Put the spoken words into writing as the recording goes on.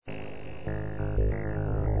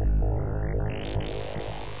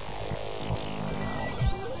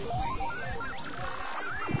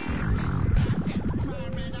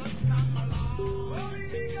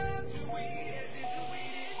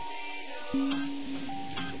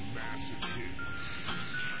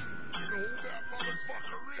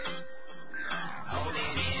Hold it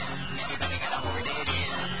in, everybody gotta hold it in.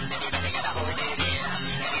 Everybody gotta hold it in.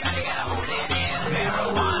 Everybody gotta hold it in.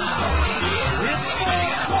 Marijuana, hold it in. This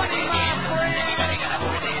 420, my friend. Everybody gotta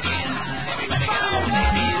hold it in. Everybody gotta hold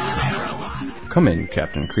it in. Marijuana. Come in,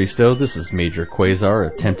 Captain Cristo. This is Major Quasar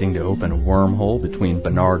attempting to open a wormhole between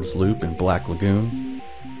Bernard's Loop and Black Lagoon.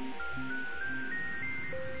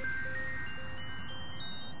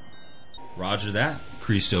 Roger that.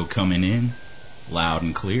 Cristo coming in, loud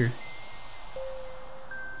and clear.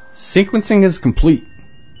 Sequencing is complete.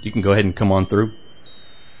 You can go ahead and come on through.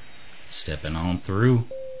 Stepping on through.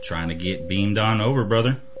 Trying to get beamed on over,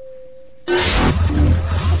 brother.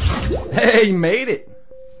 Hey, you made it.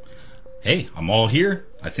 Hey, I'm all here.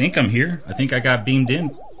 I think I'm here. I think I got beamed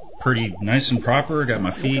in pretty nice and proper. Got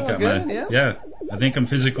my feet, got good, my... yeah. Yeah, I think I'm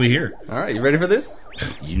physically here. All right, you ready for this?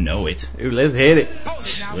 You know it. Dude, let's hit it.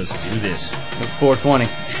 Let's do this. It's 420.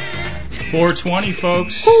 420,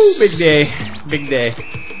 folks. Woo, big day. Big day.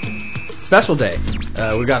 Special day.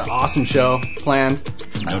 We got an awesome show planned.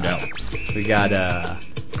 No doubt. We got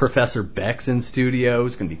Professor Bex in studio.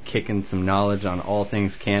 He's going to be kicking some knowledge on all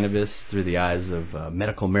things cannabis through the eyes of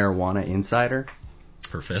medical marijuana insider.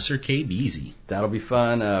 Professor K. Beasy. That'll be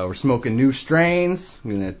fun. We're smoking new strains.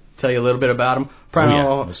 I'm going to tell you a little bit about them. Probably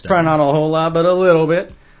not a whole lot, but a little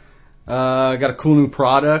bit. Got a cool new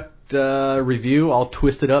product review, all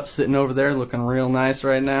twisted up, sitting over there, looking real nice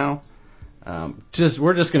right now.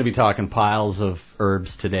 We're just going to be talking piles of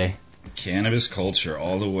herbs today. Cannabis culture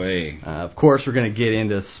all the way. Of course, we're going to get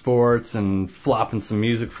into sports and flopping some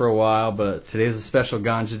music for a while, but today's a special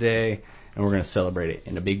ganja day, and we're going to celebrate it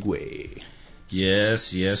in a big way.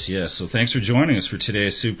 Yes, yes, yes. So thanks for joining us for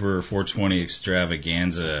today's Super 420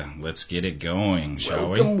 extravaganza. Let's get it going, shall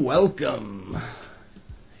we? Welcome.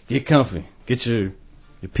 Get comfy. Get your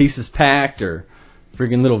pieces packed or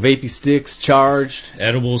freaking little vapey sticks charged.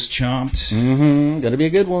 Edibles chomped. Mm-hmm. Gonna be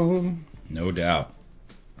a good one. No doubt.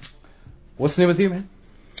 What's new with you, man?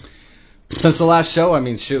 Since the last show, I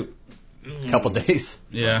mean, shoot, a couple days.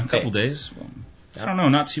 Yeah, a couple days. Well, I don't know,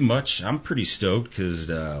 not too much. I'm pretty stoked because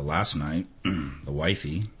last night, the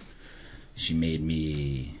wifey, she made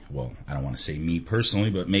me, well, I don't want to say me personally,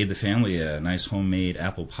 but made the family a nice homemade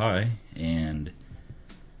apple pie, and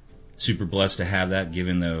super blessed to have that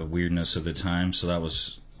given the weirdness of the time, so that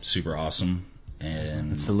was super awesome.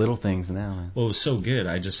 And it's the little things now, man. Well, it was so good.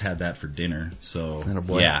 I just had that for dinner, so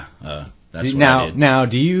yeah, that's what I did. Now,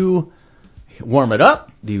 do you warm it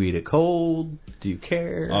up? Do you eat it cold? Do you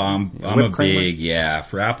care? I'm a big,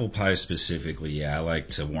 for apple pie specifically, yeah, I like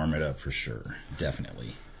to warm it up for sure,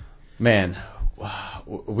 definitely. Man,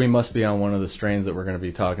 we must be on one of the strains that we're going to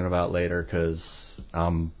be talking about later because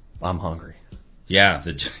I'm hungry. Yeah,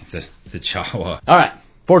 the Jawa. All right,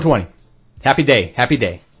 420. Happy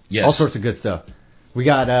day. Yes. All sorts of good stuff. We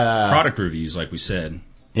got product reviews, like we said.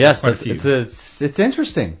 Yes, it's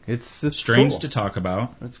interesting. It's strains cool to talk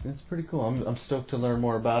about. It's pretty cool. I'm stoked to learn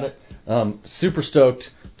more about it. Super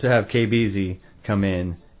stoked to have KBZ come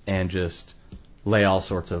in and just lay all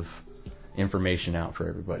sorts of information out for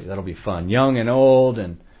everybody. That'll be fun, young and old,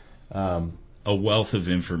 and a wealth of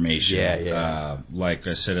information. Yeah. Like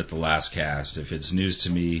I said at the last cast, if it's news to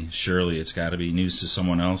me, surely it's got to be news to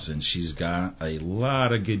someone else, and she's got a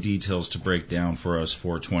lot of good details to break down for us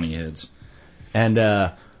 420 heads. And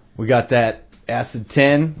we got that Acid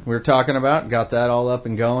 10 we were talking about, got that all up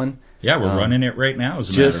and going. Yeah, we're running it right now, as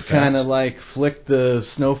a matter of fact. Just kind of like flick the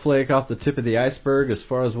snowflake off the tip of the iceberg as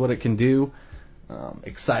far as what it can do.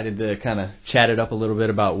 Excited to kind of chat it up a little bit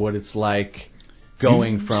about what it's like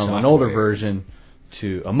going from an older version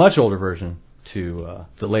to a much older version to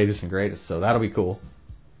the latest and greatest. So that'll be cool.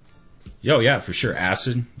 Yo, yeah, for sure.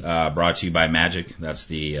 Acid, brought to you by Magic. That's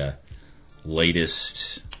the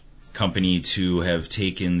latest company to have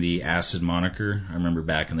taken the Acid moniker. I remember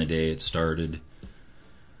back in the day it started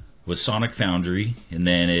with Sonic Foundry, and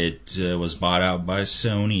then it was bought out by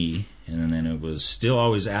Sony, and then it was still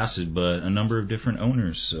always Acid, but a number of different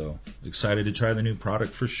owners. So excited to try the new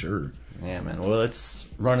product for sure. Yeah, man. Well, it's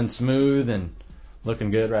running smooth and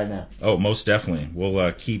looking good right now. Oh, most definitely.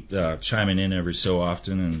 We'll keep chiming in every so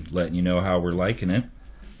often and letting you know how we're liking it.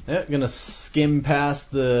 Yeah, gonna skim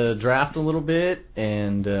past the draft a little bit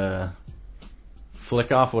and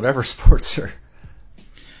flick off whatever sports are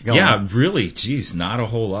going. Yeah, really. Geez, not a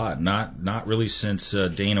whole lot. Not really since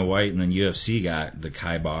Dana White and then UFC got the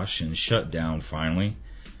kibosh and shut down finally.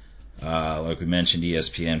 Like we mentioned,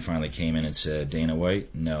 ESPN finally came in and said, Dana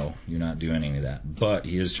White, no, you're not doing any of that. But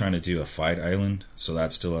he is trying to do a fight island, so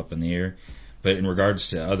that's still up in the air. But in regards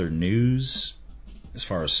to other news, as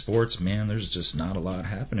far as sports, man, there's just not a lot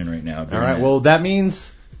happening right now. All right, well, that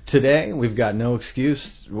means today we've got no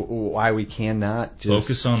excuse why we cannot just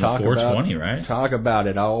focus on the 420, right? Talk about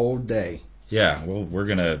it all day. Yeah, well, we're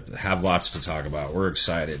going to have lots to talk about. We're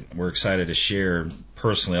excited. We're excited to share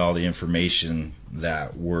personally all the information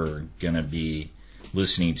that we're going to be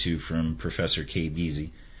listening to from Professor Kay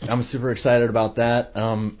Beasley. I'm super excited about that.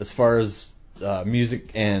 As far as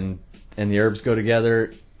music and the herbs go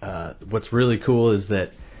together, what's really cool is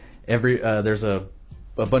that there's a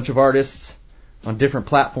bunch of artists on different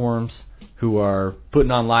platforms who are putting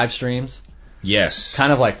on live streams. Yes.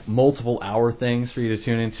 Kind of like multiple hour things for you to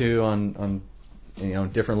tune into on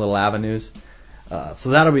different little avenues. So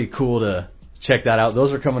that'll be cool to check that out.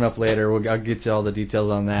 Those are coming up later. I'll get you all the details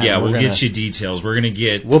on that. Yeah, we'll get you details.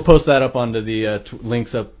 We'll post that up onto the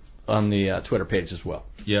links up on the Twitter page as well.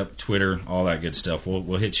 Yep, Twitter, all that good stuff.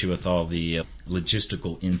 We'll hit you with all the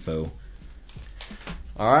logistical info.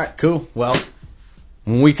 All right, cool. Well,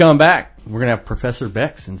 when we come back, we're going to have Professor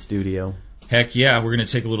Bex in studio. Heck yeah, we're going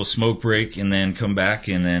to take a little smoke break and then come back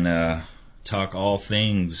and then talk all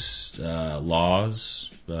things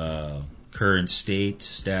laws, current state,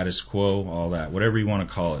 status quo, all that, whatever you want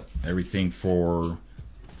to call it. Everything for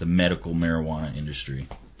the medical marijuana industry.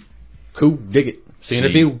 Cool, dig it. See you in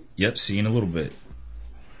a few. Yep, see you in a little bit.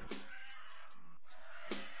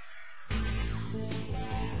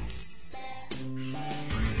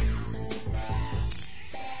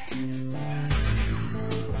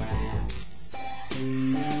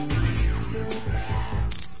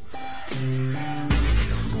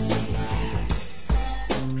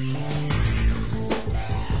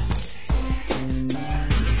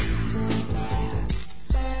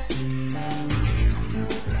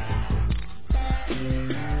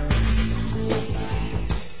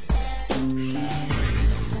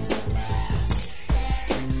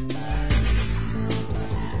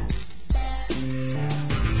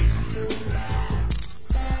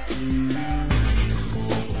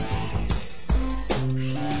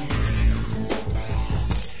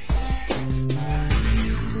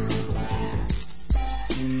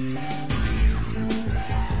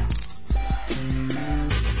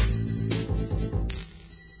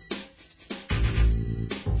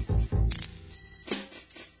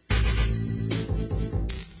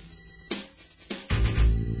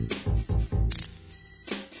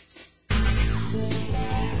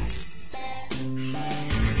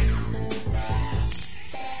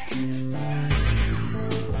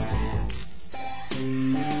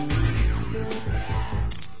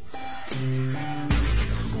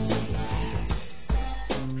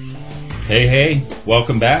 Hey,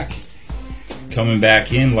 welcome back. Coming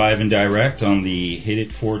back in live and direct on the Hit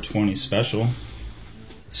It 420 special.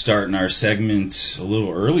 Starting our segment a little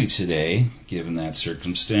early today, given that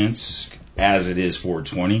circumstance, as it is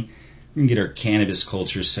 420. We can get our cannabis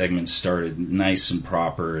culture segment started nice and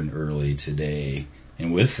proper and early today.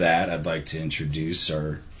 And with that, I'd like to introduce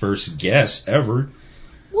our first guest ever,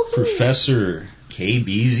 Woohoo! Professor Kay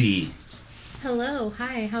Beasley. Hello,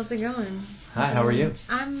 hi, how's it going? Hi, how are you?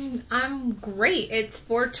 I'm great. It's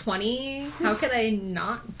 420. How could I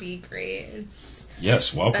not be great? It's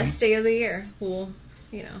welcome. Best day of the year. Well,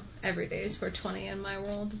 every day is 420 in my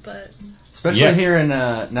world, but especially here in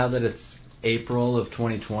now that it's April of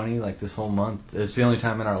 2020, like this whole month, it's the only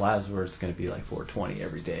time in our lives where it's going to be like 420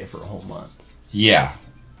 every day for a whole month. Yeah.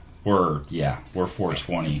 We're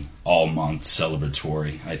 420 all month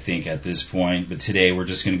celebratory, I think, at this point. But today we're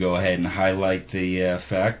just going to go ahead and highlight the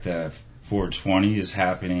fact that 420 is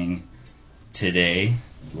happening today,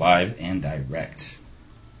 live and direct.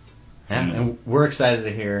 Yeah, and we're excited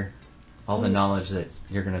to hear all the knowledge that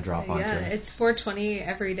you're going to drop on. Yeah, it's 420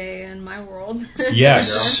 every day in my world. Yes,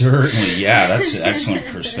 certainly. Yeah, that's an excellent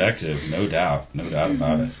perspective. No doubt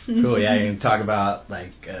about it. Cool. Yeah, you can talk about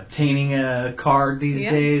like obtaining a card these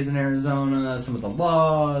days in Arizona, some of the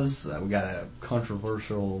laws. We got a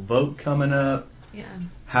controversial vote coming up. Yeah.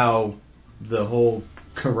 How the whole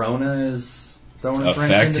Corona is throwing a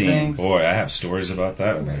wrench into things. Boy, I have stories about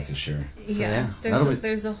that I'd like to share. Yeah,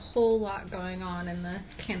 there's a whole lot going on in the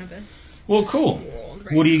cannabis. Well, cool.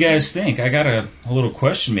 Right, what do you guys think? I got a little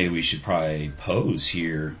question maybe we should probably pose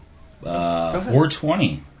here.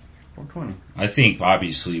 420. 420. I think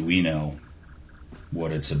obviously we know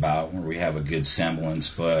what it's about, or we have a good semblance,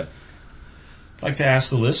 but I'd like to ask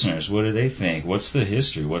the listeners, what do they think? What's the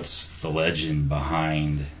history? What's the legend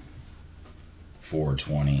behind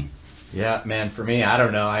 420? Yeah, man, for me, I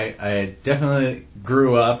don't know. I definitely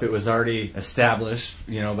grew up. It was already established,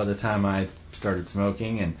 by the time I started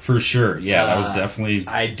smoking. And for sure, yeah, that was definitely...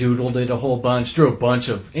 I doodled it a whole bunch, drew a bunch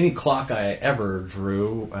of... Any clock I ever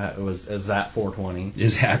drew was at 420.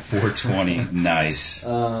 Is at 420. Nice.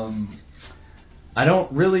 I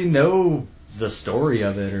don't really know the story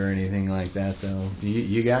of it or anything like that, though.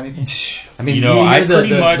 You got anything? I mean, I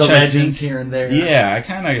pretty much the legends here and there. Yeah, I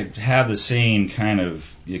kind of have the same kind of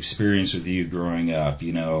experience with you growing up.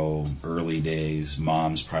 Early days.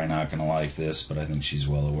 Mom's probably not going to like this, but I think she's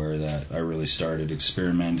well aware of that. I really started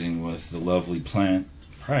experimenting with the lovely plant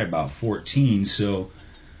probably about 14, so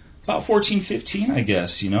about 14, 15, I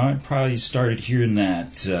guess. I probably started hearing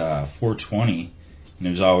that 420, and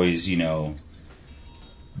it was always,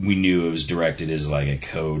 we knew it was directed as like a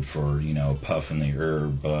code for, puffing the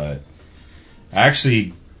herb, but I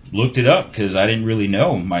actually looked it up because I didn't really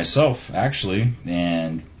know myself, actually,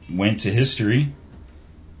 and went to history.com.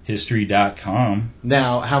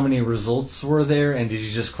 Now, how many results were there, and did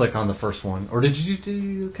you just click on the first one, or did you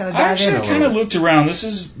kind of dive in? Actually, I kind of looked around.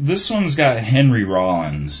 This one's got Henry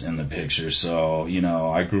Rollins in the picture, so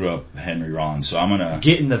I grew up Henry Rollins, so I'm gonna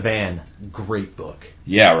Get in the Van. Great book.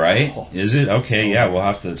 Yeah, right. Oh. Is it okay? Yeah, we'll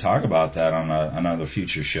have to talk about that on another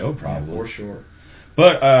future show, probably. Yeah, for sure.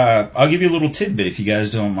 But I'll give you a little tidbit if you guys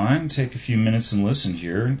don't mind. Take a few minutes and listen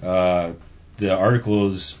here. The article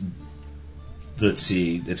is. Let's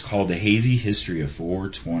see, it's called The Hazy History of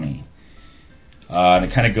 420. And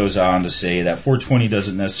it kind of goes on to say that 420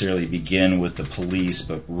 doesn't necessarily begin with the police,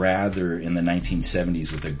 but rather in the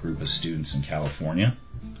 1970s with a group of students in California,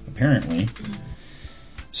 apparently.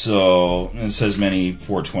 So it says many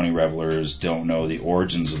 420 revelers don't know the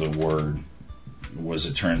origins of the word. As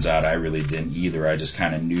it turns out, I really didn't either. I just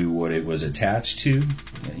kind of knew what it was attached to,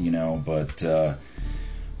 but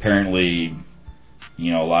apparently...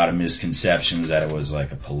 a lot of misconceptions that it was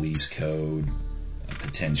like a police code,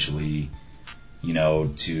 potentially,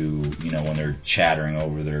 when they're chattering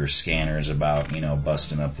over their scanners about,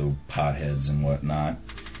 busting up the potheads and whatnot.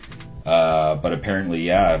 But apparently,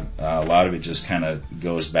 a lot of it just kind of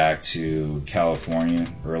goes back to California,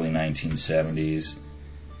 early 1970s.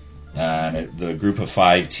 The group of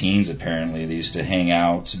 5 teens, apparently, they used to hang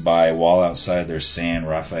out by a wall outside their San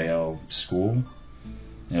Rafael school.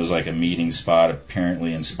 It was like a meeting spot,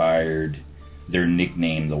 apparently inspired their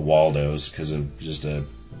nickname, the Waldos, because of just a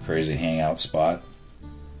crazy hangout spot.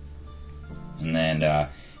 And then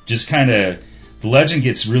just kind of, the legend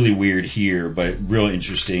gets really weird here, but real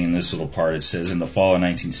interesting in this little part. It says, in the fall of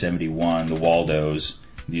 1971, the Waldos,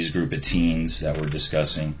 these group of teens that we're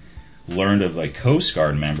discussing, learned of a Coast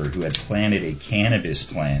Guard member who had planted a cannabis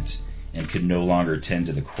plant and could no longer tend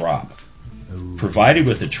to the crop. Ooh. Provided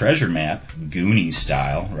with a treasure map, Goonies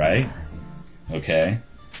style, right? Okay.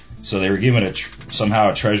 So they were given somehow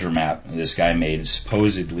a treasure map this guy made,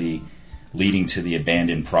 supposedly leading to the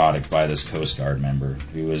abandoned product by this Coast Guard member,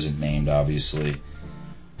 who wasn't named, obviously.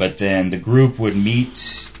 But then the group would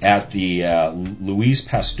meet at the Luis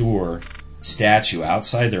Pasteur statue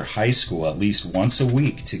outside their high school at least once a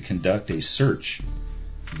week to conduct a search.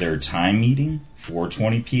 Their time meeting,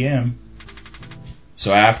 4:20 p.m.,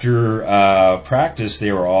 So after practice,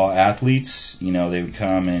 they were all athletes. They would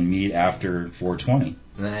come and meet after 4:20.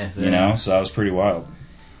 So that was pretty wild.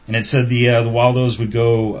 And it said the Waldos would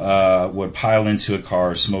pile into a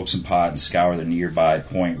car, smoke some pot, and scour the nearby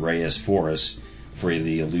Point Reyes forest for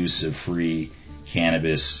the elusive free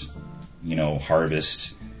cannabis,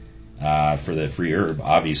 harvest for the free herb.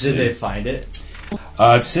 Obviously, did they find it?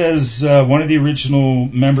 It says one of the original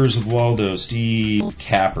members of Waldo, Steve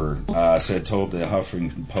Capper, told the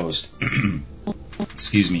Huffington Post,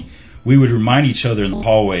 excuse me, we would remind each other in the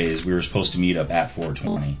hallways we were supposed to meet up at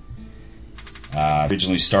 4:20.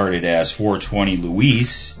 Originally started as 4:20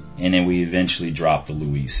 Luis, and then we eventually dropped the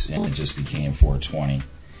Luis, and it just became 4:20.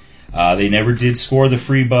 They never did score the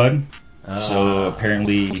free bud, so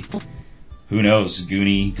apparently, who knows,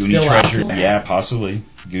 Goonie Still treasure, yeah, possibly.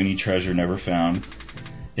 Goonie treasure never found.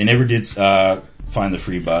 They never did find the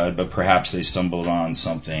free bud, but perhaps they stumbled on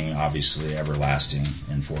something obviously everlasting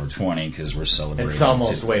in 4:20 because we're celebrating. It's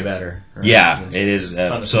almost way better. Right? Yeah, it is. So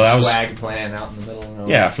that was swag playing out in the middle of nowhere.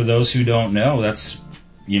 Yeah, for those who don't know, that's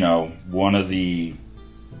one of the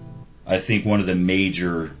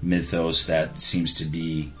major mythos that seems to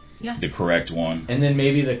be the correct one. And then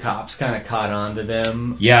maybe the cops kind of caught on to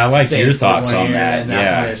them. Yeah, I like your thoughts on that. And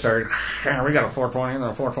that's when they started, we got a 4:20, and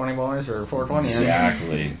the 4:20 boys, or 4:20.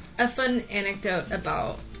 Exactly. A fun anecdote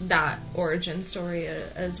about that origin story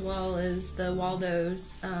as well is the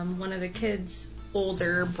Waldos, one of the kids'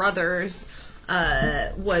 older brothers,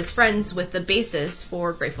 was friends with the bassist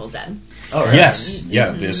for Grateful Dead. Oh, right. Yes,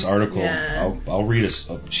 this article. Yeah. I'll read us.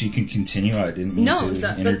 She can continue. I didn't mean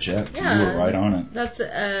to interject. You were right on it. That's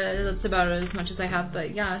about as much as I have.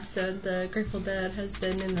 But yeah, so the Grateful Dead has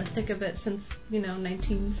been in the thick of it since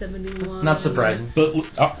 1971. Not surprising. But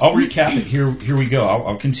I'll recap it. Here we go.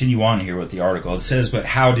 I'll continue on here with the article. It says, but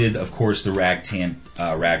how did, of course, the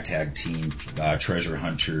ragtag team, treasure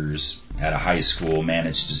hunters at a high school,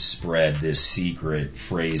 manage to spread this secret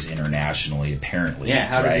phrase internationally? Apparently, yeah.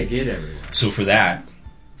 How right? did it get everywhere? So for that,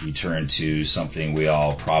 you turn to something we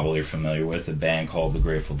all probably are familiar with, a band called the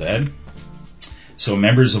Grateful Dead. So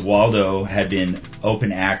members of Waldo had been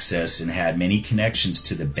open access and had many connections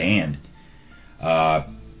to the band.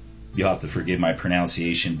 You'll have to forgive my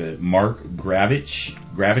pronunciation, but Mark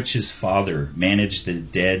Gravich's father managed the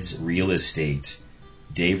Dead's real estate.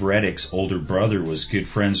 Dave Reddick's older brother was good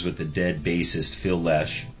friends with the Dead bassist Phil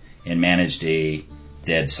Lesh and managed a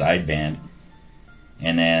Dead side band.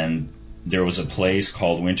 And then there was a place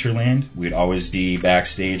called Winterland. We'd always be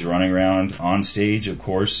backstage running around on stage, of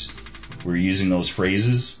course. We're using those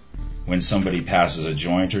phrases when somebody passes a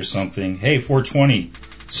joint or something. Hey, 420.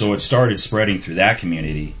 So it started spreading through that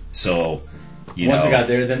community. So, once it got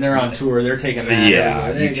there, then they're on tour. They're taking that.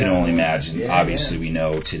 Yeah, you can only imagine. Yeah, obviously, we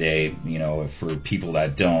know today, for people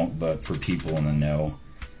that don't, but for people in the know,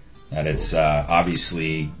 that it's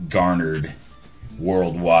obviously garnered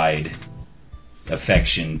worldwide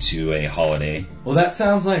affection to a holiday. Well, that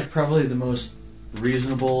sounds like probably the most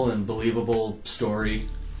reasonable and believable story,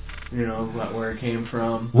 about where it came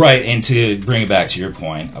from. Right, and to bring it back to your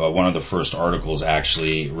point, one of the first articles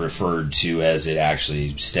actually referred to as it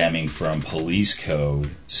actually stemming from police code.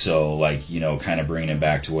 So, kind of bringing it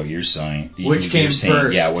back to what you're saying. Which came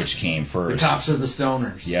first? Yeah, which came first? The cops are the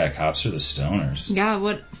stoners. Yeah, cops are the stoners.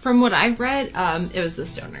 Yeah, from what I've read, it was the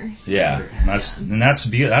stoners. Yeah,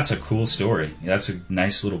 that's a cool story. That's a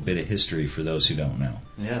nice little bit of history for those who don't know.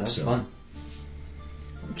 Yeah, that's fun.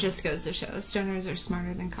 Just goes to show, stoners are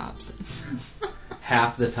smarter than cops.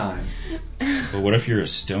 Half the time. But what if you're a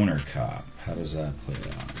stoner cop? How does that play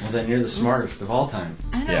out? Well, then you're the smartest of all time.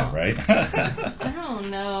 Yeah, right? I don't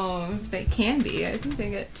know if they can be. I think they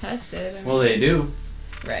get tested. Well, they do.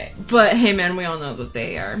 Right. But, hey, man, we all know that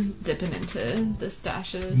they are dipping into the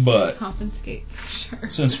stashes to confiscate. Sure.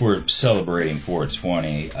 Since we're celebrating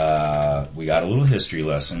 420, we got a little history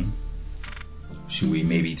lesson. Should we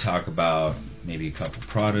maybe talk about maybe a couple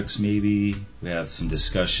products, maybe? We have some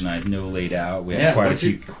discussion I know laid out. We have quite a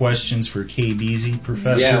few questions for KBZ,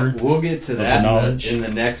 Professor. Yeah, we'll get to that in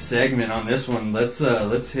the next segment on this one. Let's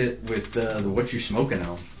hit with the what you smoking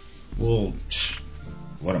on. Well,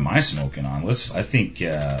 what am I smoking on? Let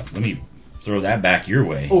me throw that back your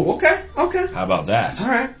way. Oh, okay. How about that? All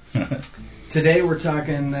right. Today we're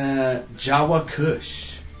talking Jawa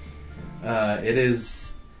Kush. It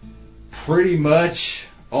is pretty much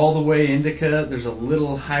all the way indica. There's a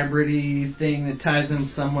little hybrid-y thing that ties in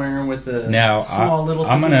somewhere with a small little...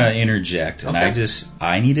 I'm going to interject, and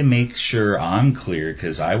I need to make sure I'm clear,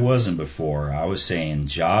 because I wasn't before. I was saying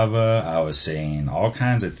Java, I was saying all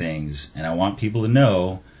kinds of things, and I want people to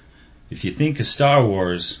know, if you think of Star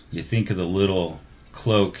Wars, you think of the little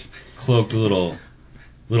cloaked little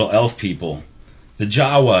elf people, the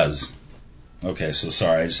Jawas. Okay, so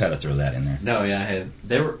sorry, I just had to throw that in there. No, yeah,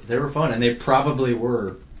 they were fun, and they probably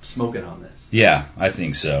were smoking on this. Yeah, I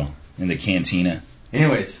think so. In the cantina.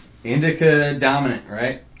 Anyways, indica dominant,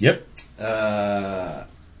 right? Yep.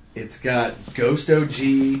 It's got Ghost OG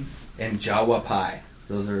and Jawa Pie.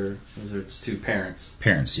 Those are its two parents.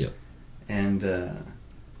 Parents, yep. And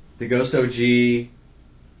the Ghost OG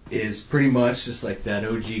is pretty much just like that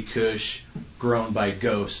OG Kush grown by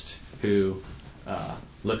Ghost, who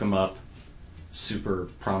look him up. Super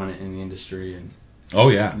prominent in the industry and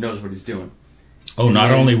knows what he's doing. Oh, and not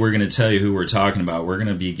only we're going to tell you who we're talking about, we're going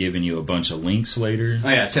to be giving you a bunch of links later. Oh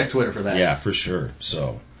yeah, check Twitter for that. Yeah, for sure.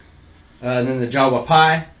 So, and then the Jawa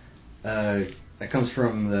Pie, that comes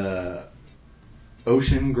from the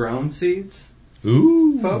Ocean Grown seeds.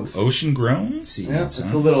 Ooh, folks. Ocean Grown seeds. Yeah,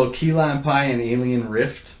 it's a little key lime pie and alien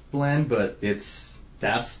rift blend, but that's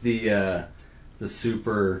the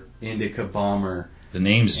super indica bomber. The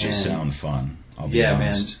names just sound fun. I'll be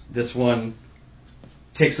honest. Man, this one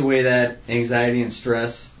takes away that anxiety and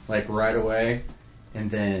stress right away, and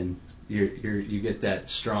then you get that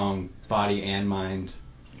strong body and mind,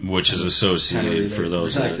 which is associated for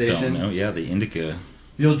those that don't know. Yeah, the indica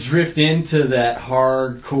you'll drift into that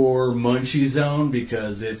hardcore munchie zone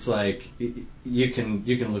because it's like you can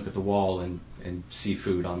look at the wall and see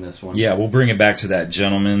food on this one. Yeah, we'll bring it back to that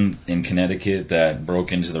gentleman in Connecticut that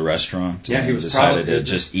broke into the restaurant. Yeah, he decided to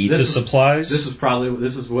just eat the supplies. This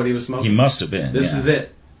is what he was smoking. He must have been. This is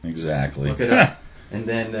it. Exactly. Look it up. And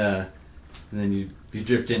then you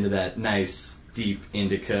drift into that nice deep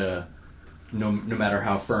indica. No matter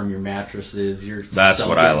how firm your mattress is, that's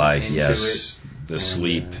what I like. Into yes, it. The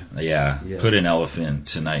sleep. Yeah, yes. Put an elephant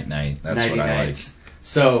to night. That's Nighty what I nights. like.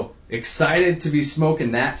 So excited to be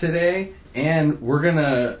smoking that today, and we're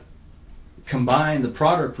gonna combine the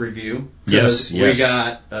product review. Yes. We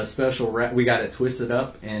got a special. We got it twisted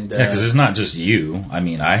up, and because it's not just you. I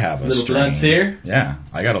mean, I have a little strain. blunts here. Yeah,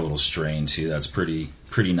 I got a little strain too. That's pretty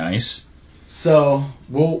nice. So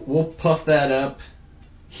we'll puff that up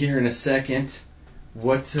here in a second.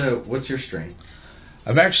 What's your strain?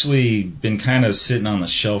 I've actually been kind of sitting on the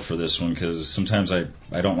shelf for this one because sometimes I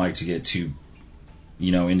don't like to get too,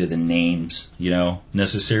 into the names,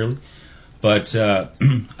 necessarily. But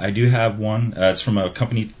I do have one. It's from a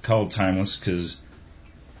company called Timeless because,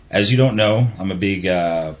 as you don't know, I'm a big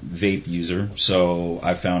vape user. So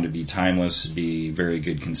I found to be Timeless to be a very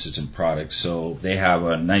good, consistent product. So they have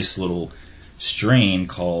a nice little strain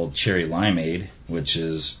called Cherry Limeade, which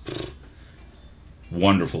is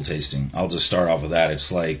wonderful tasting. I'll just start off with that.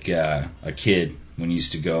 It's like a kid when you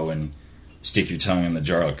used to go and stick your tongue in the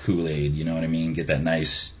jar of Kool-Aid, you know what I mean? Get that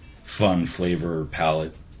nice, fun flavor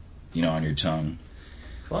palette, on your tongue.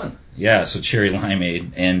 Fun. Yeah, so Cherry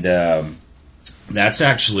Limeade. And that's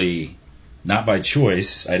actually not by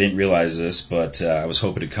choice. I didn't realize this, but I was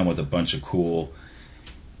hoping to come with a bunch of cool,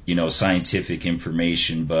 scientific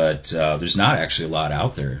information, but there's not actually a lot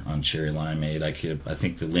out there on Cherry Limeade. I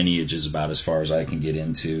think the lineage is about as far as I can get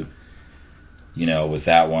into. With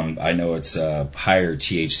that one, I know it's a higher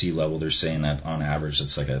THC level. They're saying that on average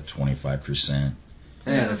it's like a 25%.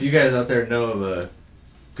 And if you guys out there know of a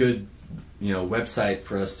good, website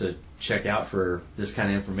for us to check out for this kind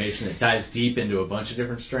of information that dives deep into a bunch of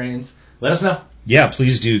different strains, let us know. Yeah,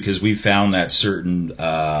 please do, because we found that certain,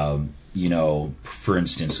 for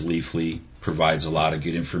instance, Leafly provides a lot of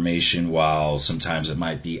good information, while sometimes it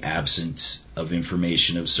might be absent of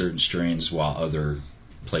information of certain strains, while other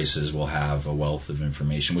places will have a wealth of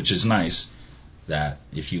information, which is nice. That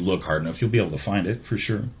if you look hard enough, you'll be able to find it for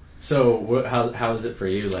sure. So, how is it for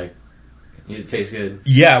you? Like, it tastes good?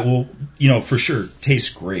 Yeah, well, for sure, tastes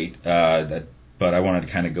great. But I wanted to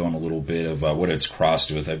kind of go in a little bit of what it's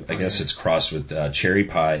crossed with. I guess it's crossed with Cherry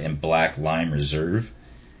Pie and Black Lime Reserve.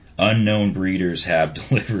 Unknown breeders have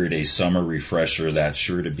delivered a summer refresher that's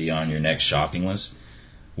sure to be on your next shopping list,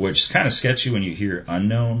 which is kind of sketchy when you hear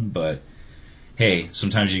unknown, but hey,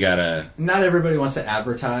 sometimes you gotta... Not everybody wants to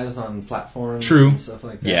advertise on platforms True. And stuff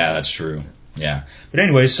like that. Yeah, that's true. Yeah. But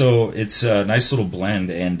anyway, so it's a nice little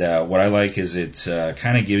blend, and what I like is it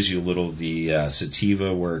kind of gives you a little of the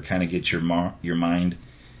sativa, where it kind of gets your mind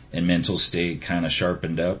and mental state kind of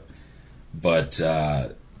sharpened up, but,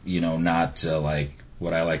 not like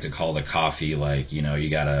what I like to call the coffee, like, you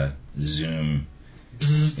gotta zoom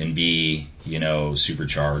and be,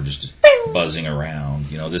 supercharged, buzzing around.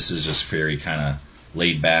 This is just very kind of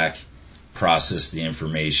laid back, process the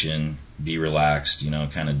information, be relaxed,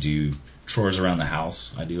 kind of do chores around the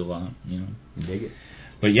house. I do a lot, Dig it.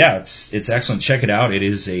 But yeah, it's excellent. Check it out. It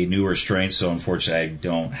is a newer strain, so unfortunately I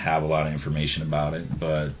don't have a lot of information about it,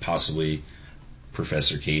 but possibly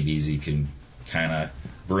Professor KBZ can kind of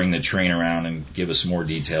bring the train around and give us more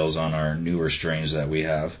details on our newer strains that we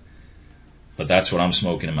have. But that's what I'm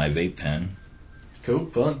smoking in my vape pen. Cool,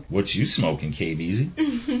 fun. What you smoking,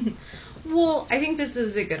 KBZ? Well, I think this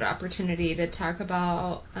is a good opportunity to talk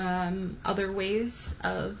about other ways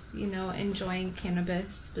of, enjoying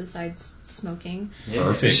cannabis besides smoking. Yeah.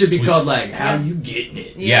 Perfect. It should be called how you getting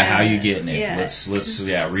it. Yeah, how you getting it? Yeah. Let's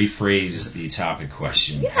rephrase the topic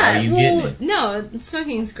question. Yeah, How you getting it? No,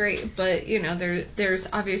 smoking's great, but there's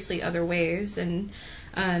obviously other ways, and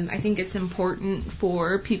I think it's important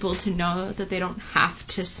for people to know that they don't have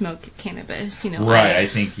to smoke cannabis. Right. I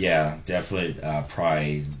think definitely.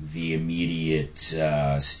 Probably the immediate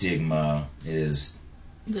stigma is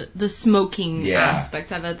the smoking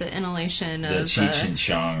aspect of it, the inhalation the of Cheech and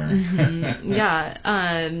Chong.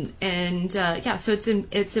 So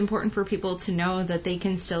it's important for people to know that they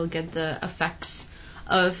can still get the effects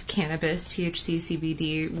of cannabis, THC,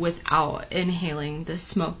 CBD, without inhaling the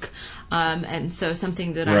smoke. And so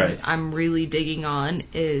something that I'm really digging on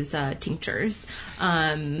is tinctures.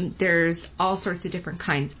 There's all sorts of different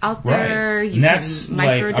kinds out there. Right. You that's can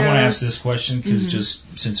microdose. I want to ask this question because just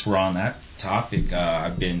since we're on that topic,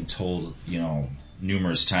 I've been told,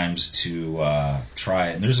 numerous times to try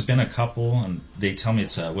it. And there's been a couple, and they tell me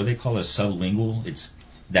it's what they call a sublingual. It's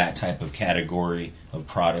that type of category of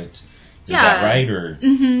product. Is that right? Or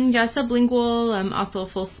yeah, sublingual. Also,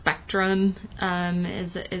 full spectrum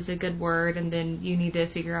is a good word, and then you need to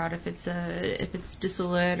figure out if it's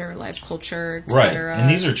distillate or live culture, etc. Right. And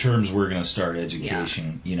these are terms we're going to start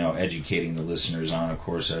educating the listeners on, of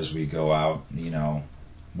course, as we go out.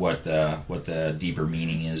 What the deeper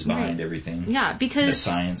meaning is behind everything. Yeah, because the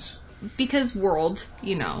science. Because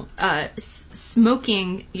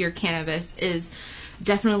smoking your cannabis is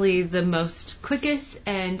definitely the most quickest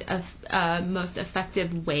and most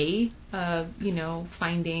effective way of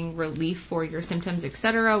finding relief for your symptoms,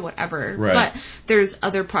 etc., whatever. Right. But there's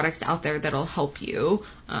other products out there that'll help you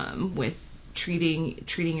with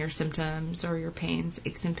treating your symptoms or your pains,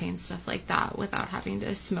 aches and pains, stuff like that, without having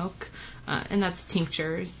to smoke. And that's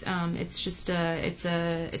tinctures. It's just it's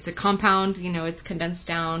a compound. It's condensed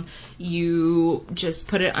down. You just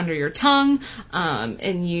put it under your tongue, and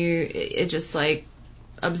it just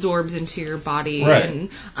absorbs into your body. Right. And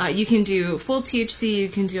you can do full THC. You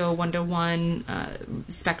can do a 1-to-1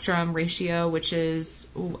 spectrum ratio, which is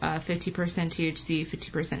 50% THC, 50%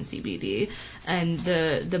 CBD. And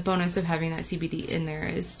the bonus of having that CBD in there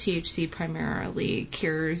is THC primarily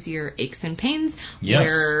cures your aches and pains,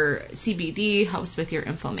 where CBD helps with your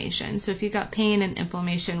inflammation. So if you've got pain and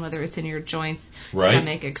inflammation, whether it's in your joints,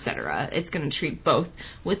 stomach, etc., it's going to treat both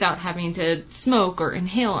without having to smoke or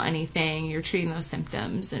inhale anything. You're treating those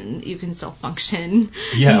symptoms, and you can still function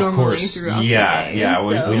normally of course. throughout the day. Yeah,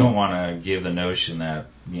 So. We don't want to give the notion that,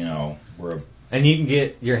 we're... And you can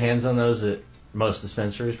get your hands on those at most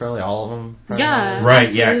dispensaries, probably all of them. Yeah, right.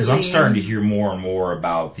 absolutely. Yeah, because I'm starting to hear more and more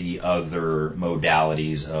about the other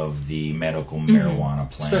modalities of the medical marijuana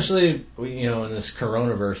plant. Especially, in this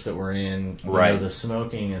coronavirus that we're in, the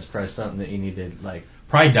smoking is probably something that you need to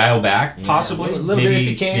probably dial back, possibly. A little bit if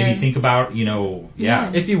you can. Maybe think about,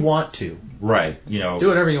 if you want to. Right. Do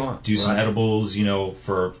whatever you want. Do some edibles,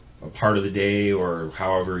 for a part of the day or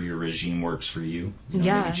however your regime works for you. Maybe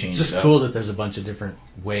change it's just it up. cool that there's a bunch of different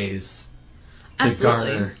ways.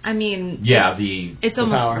 Absolutely. I mean, it's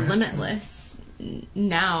almost power. Limitless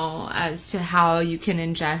now as to how you can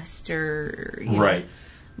ingest or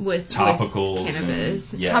with topicals, with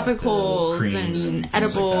cannabis, and, topicals and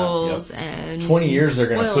edibles and 20 years they're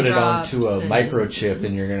going to put it drops onto a microchip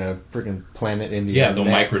and you're going to freaking plant it into your they'll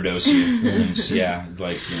microdose you.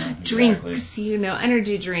 Drinks,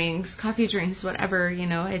 energy drinks, coffee drinks, whatever,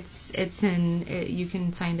 it's you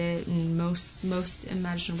can find it in most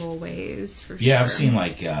imaginable ways for sure. Yeah, I've seen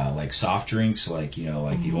like soft drinks,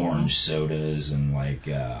 the orange sodas and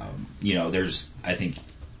there's, I think,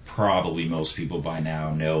 probably most people by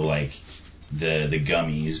now know the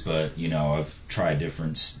gummies, but I've tried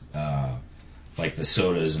different like the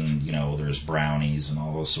sodas and there's brownies and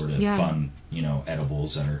all those sort of fun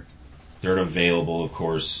edibles they're available, of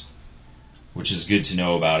course, which is good to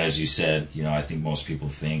know about. As you said, I think most people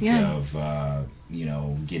think of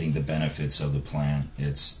getting the benefits of the plant,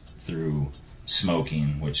 it's through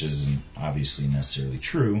smoking, which isn't obviously necessarily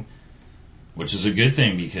true. Which is a good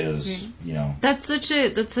thing because, That's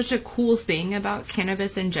such a cool thing about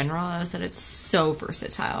cannabis in general, is that it's so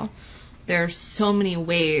versatile. There are so many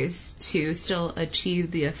ways to still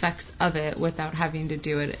achieve the effects of it without having to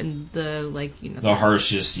do it in the the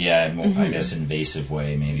harshest, I guess invasive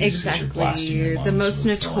way, maybe. Exactly. You're blasting your lungs the most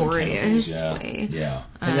with notorious way. Yeah.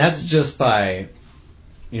 And that's just by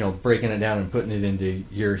breaking it down and putting it into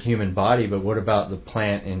your human body, but what about the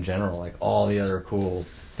plant in general, all the other cool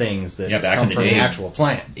things that back come in the from day, the actual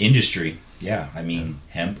plant. Industry, I mean,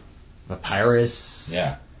 hemp. Papyrus.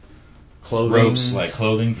 Yeah. Clothing. Ropes,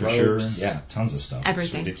 clothing for ropes. sure. Yeah, tons of stuff.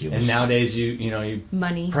 Everything. It's ridiculous. And nowadays you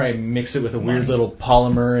money. Probably mix it with a weird little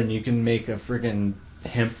polymer and you can make a friggin'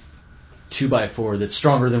 hemp 2x4 that's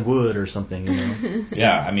stronger than wood or something,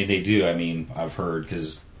 Yeah, I mean, they do. I mean, I've heard,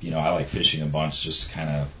 because, I like fishing a bunch just to kind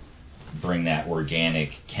of bring that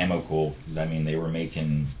organic chemical. I mean, they were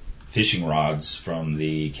making fishing rods from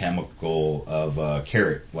the chemical of a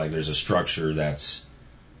carrot. There's a structure that's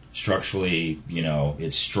structurally,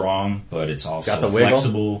 it's strong, but it's also got the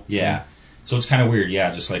flexible. Wiggle. Yeah. So it's kind of weird.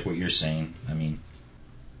 Yeah, just like what you're saying. I mean,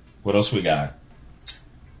 what else we got?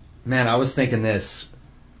 Man, I was thinking this.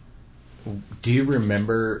 Do you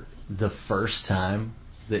remember the first time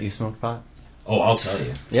that you smoked pot? Oh, I'll tell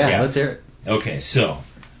you. Yeah, let's hear it. Okay, so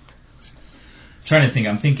trying to think.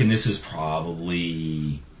 I'm thinking this is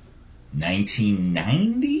probably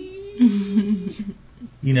 1990.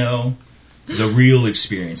 The real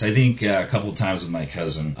experience. I think a couple of times with my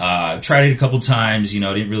cousin. Tried it a couple of times.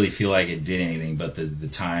 Didn't really feel like it did anything. But the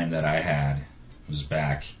time that I had was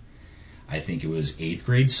back, I think it was 8th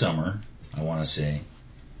grade summer, I want to say.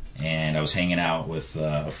 And I was hanging out with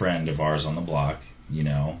a friend of ours on the block, you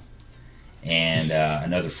know, and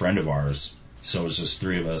another friend of ours. So it was just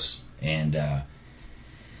 3 of us. And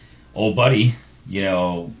old buddy, you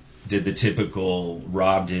know, did the typical,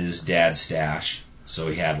 robbed his dad's stash. So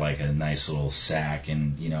he had like a nice little sack,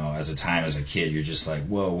 and you know, as a kid, you're just like,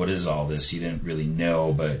 whoa, what is all this? You didn't really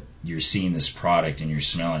know, but you're seeing this product and you're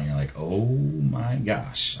smelling, and you're like, oh my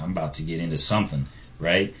gosh, I'm about to get into something,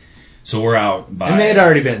 right? So we're out by... And they had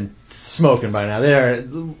already been smoking by now. They're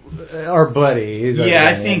our buddy. Yeah,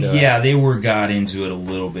 I think, they got into it a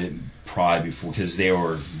little bit probably before, because they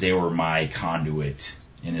were my conduit.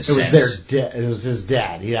 In a sense. It was his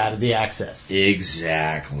dad. He had the access.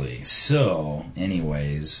 Exactly. So,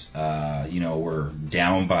 anyways, you know, we're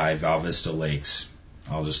down by Val Vista Lakes.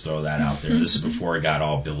 I'll just throw that out there. This is before it got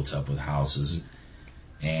all built up with houses.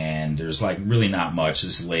 And there's like really not much.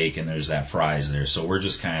 This lake, and there's that Fry's there. So we're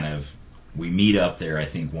just we meet up there, I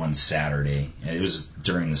think, one Saturday. And it was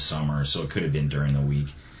during the summer, so it could have been during the week.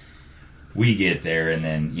 We get there, and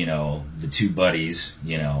then, you know, the 2 buddies,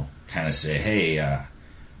 you know, kind of say, hey,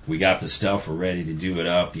 we got the stuff, we're ready to do it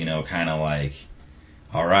up, you know, kind of like,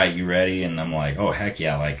 all right, you ready? And I'm like, oh, heck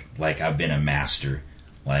yeah, like I've been a master,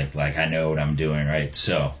 like I know what I'm doing, right?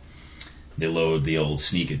 So they load the old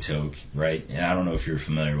Sneak-A-Toke, right? And I don't know if you're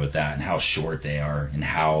familiar with that and how short they are, and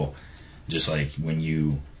how just like when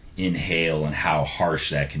you inhale and how harsh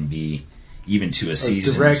that can be, even to a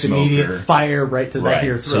seasoned direct, smoker. Immediate fire right to the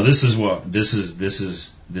ear throat. So this is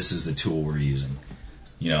the tool we're using.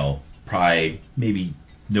 You know, probably maybe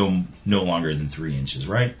no longer than 3 inches,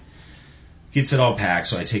 right? Gets it all packed,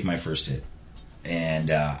 so I take my first hit. And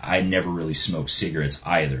I never really smoked cigarettes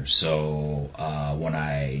either, so when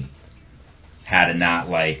I had to not,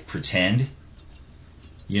 like, pretend,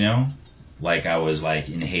 you know, like I was, like,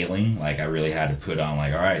 inhaling, like I really had to put on,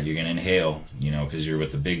 like, all right, you're going to inhale, you know, because you're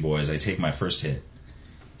with the big boys. I take my first hit,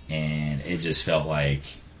 and it just felt like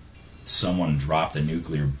someone dropped a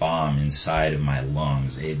nuclear bomb inside of my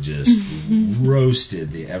lungs. It just roasted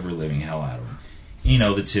the ever-living hell out of them. You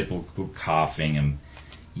know, the typical coughing and,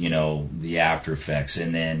 you know, the after effects.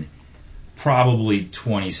 And then probably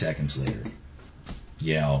 20 seconds later,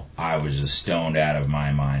 you know, I was just stoned out of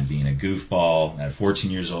my mind, being a goofball at 14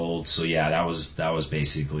 years old. So yeah, that was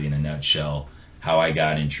basically, in a nutshell, how I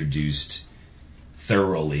got introduced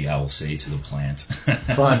thoroughly, I will say, to the plant.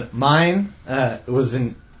 Fun. Mine was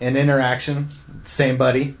an interaction. Same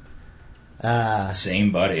buddy.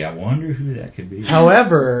 Same buddy. I wonder who that could be.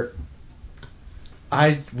 However,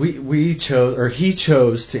 he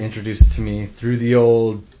chose to introduce it to me through the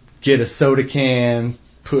old get a soda can,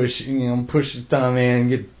 push your thumb in,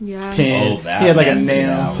 get pinned. Oh, that. He had like a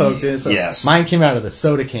nail poked in. So yes. Mine came out of the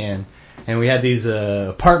soda can, and we had these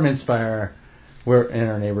apartments in our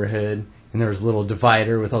neighborhood. And there was a little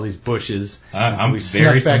divider with all these bushes. I'm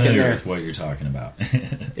very familiar with what you're talking about.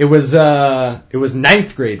 It was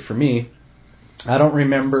 9th grade for me. I don't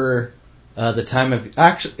remember the time of...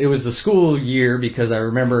 Actually, it was the school year, because I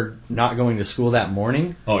remember not going to school that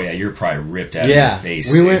morning. Oh, yeah, you're probably ripped out of your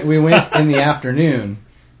face. We went in the afternoon,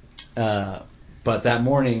 but that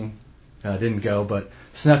morning didn't go, but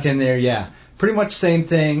snuck in there, yeah. Pretty much same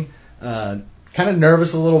thing. Kind of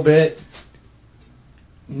nervous a little bit.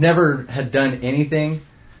 Never had done anything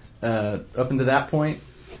up until that point,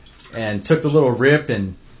 and took the little rip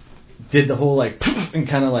and did the whole like and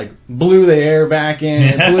kind of like blew the air back in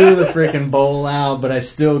and blew the freaking bowl out, but I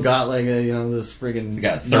still got like this freaking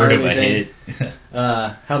got a third of a hit.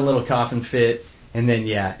 Had a little coughing fit, and then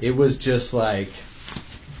it was just like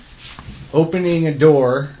opening a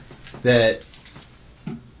door that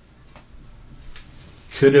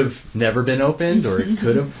could have never been opened, or it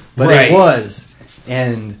could have, but right. It was.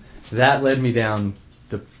 And that led me down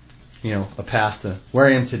a path to where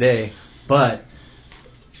I am today. But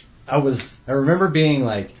I remember being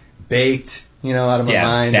like baked, out of my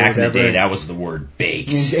mind. Back in the day, that was the word,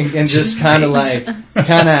 baked. And just kind of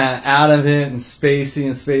out of it and spacey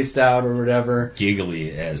and spaced out or whatever.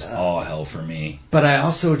 Giggly as all hell for me. But I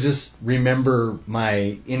also just remember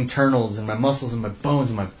my internals and my muscles and my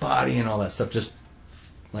bones and my body and all that stuff just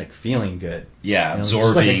like feeling good. Yeah, absorbing.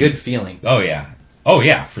 Just like a good feeling. Oh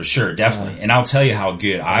yeah, for sure, definitely. And I'll tell you how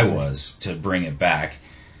good I was, to bring it back.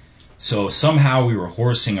 So somehow we were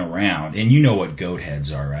horsing around, and you know what goat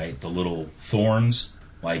heads are, right? The little thorns,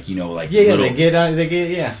 little. They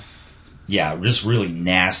get. Yeah, just really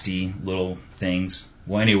nasty little things.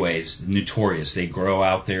 Well, anyways, notorious. They grow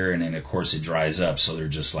out there, and then of course it dries up, so they're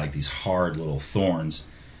just like these hard little thorns.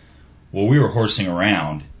 Well, we were horsing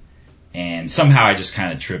around, And somehow I just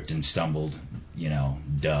kind of tripped and stumbled,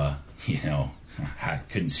 I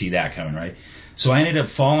couldn't see that coming, right? So I ended up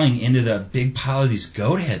falling into the big pile of these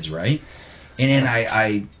goat heads, right? And then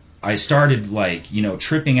I started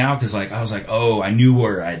tripping out because I was like, oh, I knew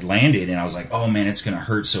where I'd landed, and I was like, oh man, it's going to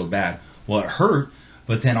hurt so bad. Well, it hurt,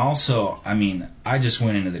 but then also, I just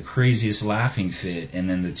went into the craziest laughing fit, and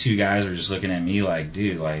then the two guys are just looking at me like,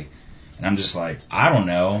 dude, and I'm just like, I don't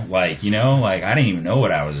know, I didn't even know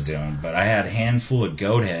what I was doing, but I had a handful of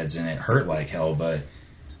goat heads, and it hurt like hell, but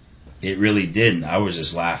it really didn't. I was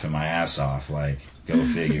just laughing my ass off, go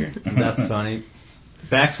figure. That's funny.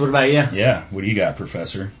 Bex, what about you? Yeah, what do you got,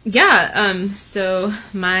 Professor? Yeah, so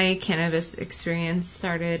my cannabis experience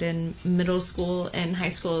started in middle school and high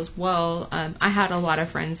school as well. I had a lot of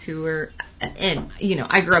friends who were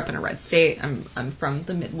I grew up in a red state. I'm from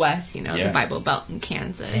the Midwest, the Bible Belt in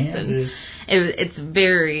Kansas. And it's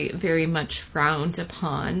very, very much frowned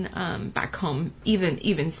upon back home,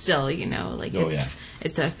 even still,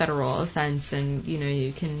 it's a federal offense, and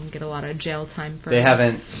you can get a lot of jail time for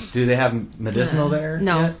it. Do they have medicinal there?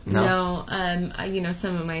 No.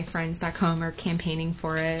 Some of my friends back home are campaigning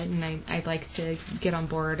for it, and I'd like to get on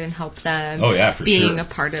board and help them. Oh yeah, for being sure. a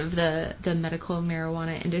part of the medical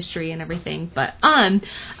marijuana industry and everything. But I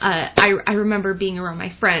remember being around my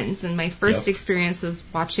friends, and my first experience was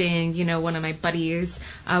watching, one of my buddies.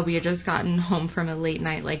 We had just gotten home from a late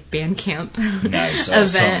night band camp nice.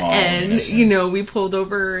 event, and we pulled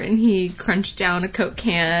over, and he crunched down a Coke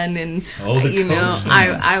can, and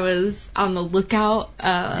I was on the lookout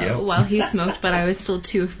while he smoked, but I was still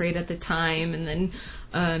too afraid at the time. And then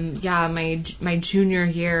my junior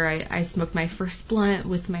year, I smoked my first blunt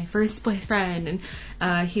with my first boyfriend,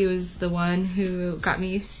 and he was the one who got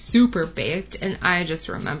me super baked, and I just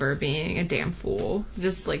remember being a damn fool,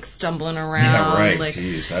 just stumbling around. Yeah, right.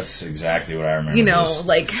 Jeez, that's exactly what I remember.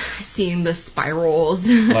 Seeing the spirals.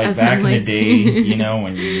 Back in the day,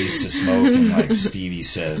 when you used to smoke, and Stevie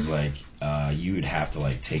says, you would have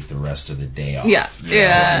to take the rest of the day off.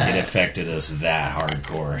 Yeah. It affected us that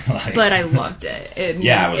hardcore. But I loved it.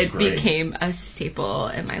 It great. Became a staple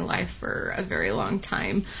in my life for a very long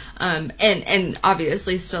time. And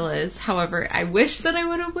obviously still is. However, I wish that I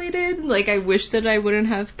would have waited. I wish that I wouldn't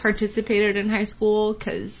have participated in high school,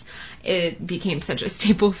 because it became such a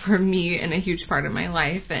staple for me and a huge part of my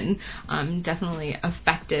life, and definitely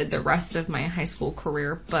affected the rest of my high school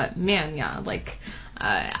career. But man,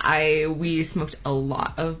 we smoked a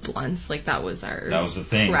lot of blunts. That was the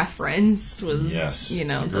thing. Preference was,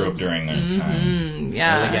 I grew up during that time.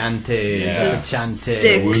 Elegante,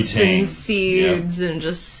 sticks Wu-Tang. and seeds, and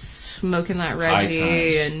just smoking that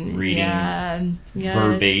Reggie and reading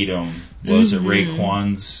verbatim. Was it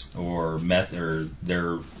Raekwon's or meth or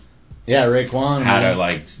their? Yeah, Raekwon had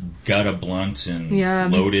to gut a blunt and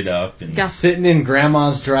load it up and sitting in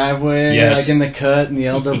grandma's driveway, in the cut in the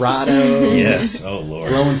El Dorado. Yes, oh Lord,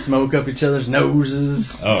 blowing smoke up each other's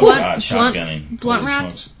noses. Oh God, shotgunning. Blunt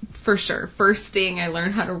wraps for sure. First thing I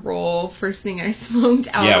learned how to roll. First thing I smoked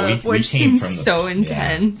out of, which seems so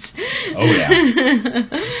intense. Yeah. Oh yeah,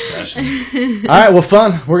 especially. All right, well,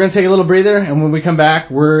 fun. We're gonna take a little breather, and when we come back,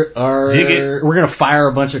 we're gonna fire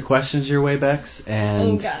a bunch of questions your way, Bex,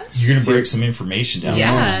 and you're gonna break some information down.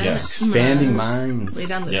 Yes, expanding minds. Lay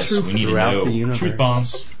down the truth we need throughout to know the universe. Truth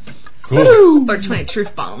bombs. Cool. 420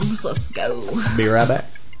 truth bombs. Let's go. Be right back.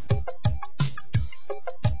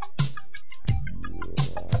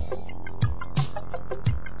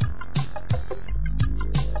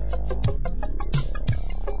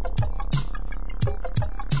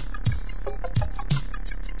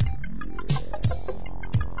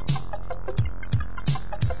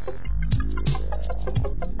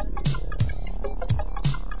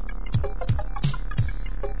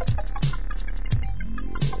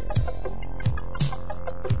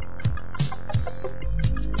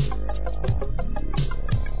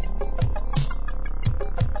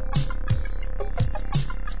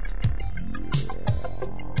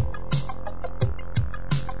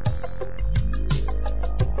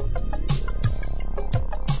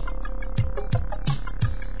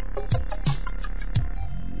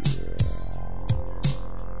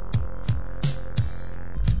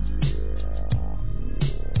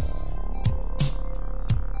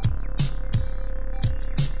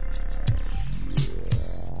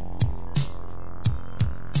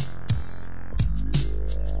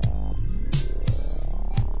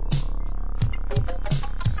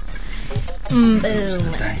 Boom.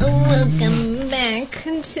 Welcome back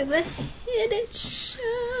to the Hit It Show.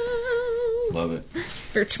 Love it.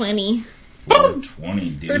 For 20. 420,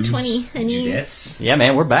 dude. For 20, honeys. Yeah,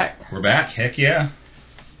 man, we're back. We're back. Heck yeah.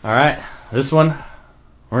 All right, this one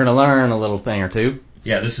We're going to learn a little thing or two.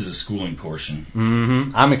 Yeah, this is a schooling portion.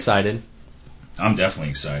 Mm-hmm. I'm excited. I'm definitely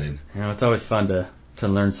excited. You know, it's always fun to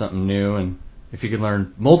learn something new, and if you can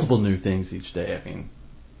learn multiple new things each day, I mean,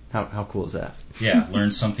 how cool is that? Yeah,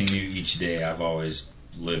 learn something new each day. I've always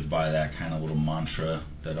lived by that kind of little mantra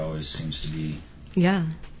that always seems to be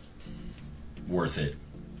worth it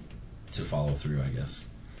to follow through, I guess.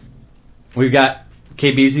 We've got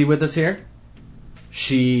Kay Beasley with us here.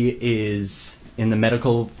 She is in the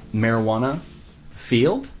medical marijuana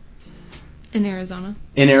field. In Arizona.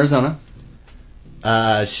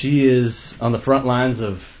 She is on the front lines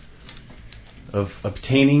of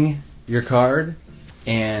obtaining your card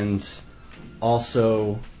and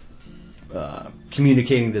also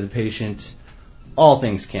communicating to the patient all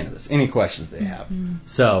things cannabis, any questions they have. Mm-hmm.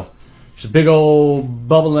 So, she's a big old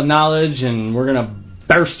bubble of knowledge, and we're going to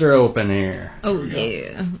burst her open here. Oh,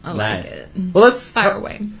 yeah. I like it. Well, let's fire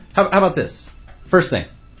away. How about this? First thing,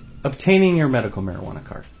 obtaining your medical marijuana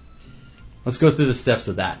card. Let's go through the steps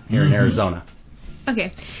of that here in Arizona.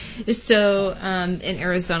 Okay. So, in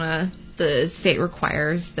Arizona, the state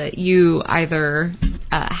requires that you either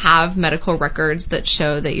have medical records that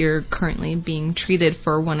show that you're currently being treated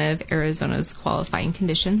for one of Arizona's qualifying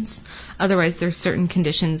conditions. Otherwise, there's certain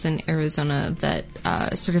conditions in Arizona that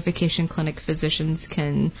certification clinic physicians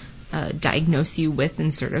can diagnose you with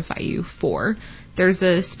and certify you for. There's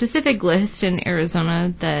a specific list in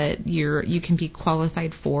Arizona that you can be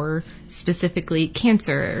qualified for, specifically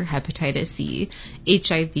cancer, hepatitis C,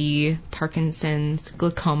 HIV, Parkinson's,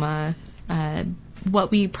 glaucoma.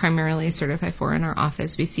 What we primarily certify for in our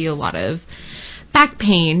office, we see a lot of back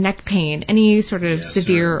pain, neck pain, any sort of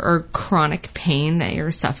severe or chronic pain that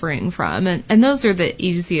you're suffering from. And those are the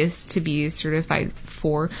easiest to be certified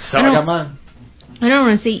for. So I got mine. I don't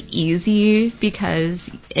want to say easy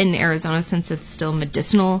because in Arizona, since it's still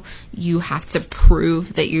medicinal, you have to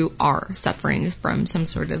prove that you are suffering from some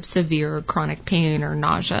sort of severe chronic pain or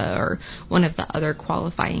nausea or one of the other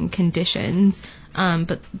qualifying conditions.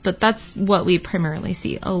 But that's what we primarily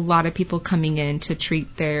see. A lot of people coming in to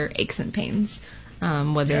treat their aches and pains.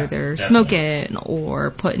 Whether they're smoking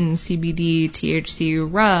or putting CBD, THC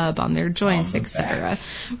rub on their joints, etc.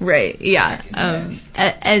 Right, yeah.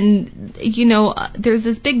 And, you know, there's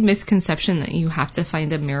this big misconception that you have to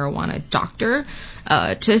find a marijuana doctor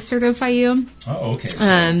to certify you. Oh,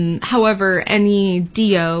 okay. However, any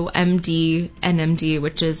DO, MD, NMD,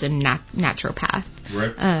 which is a naturopath,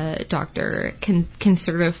 doctor can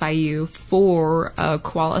certify you for a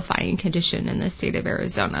qualifying condition in the state of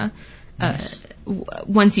Arizona. Nice.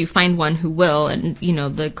 Once you find one who will, and you know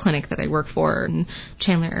the clinic that I work for in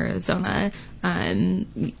Chandler, Arizona,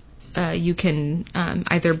 you can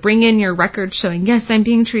either bring in your record showing, yes, I'm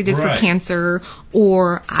being treated for cancer,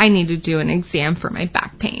 or I need to do an exam for my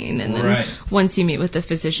back pain. And then once you meet with the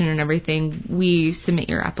physician and everything, we submit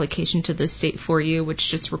your application to the state for you, which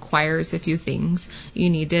just requires a few things. You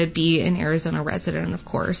need to be an Arizona resident, of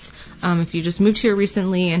course. If you just moved here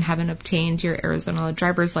recently and haven't obtained your Arizona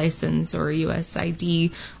driver's license or US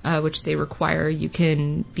ID, which they require, you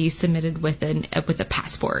can be submitted with a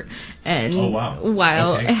passport. And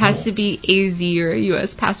while it has to be AZ or a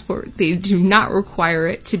U.S. passport, they do not require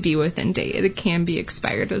it to be within date. It can be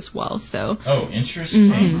expired as well. So. Oh,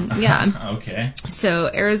 interesting. Yeah. Okay. So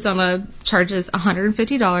Arizona charges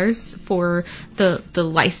 $150 for the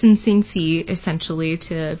licensing fee, essentially,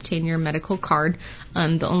 to obtain your medical card.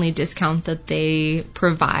 The only discount that they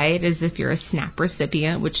provide is if you're a SNAP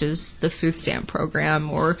recipient, which is the food stamp program,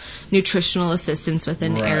 or nutritional assistance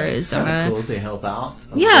within Arizona. Kind of cool. They help out.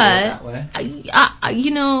 That way.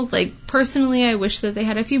 You know, like personally, I wish that they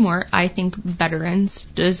had a few more. I think veterans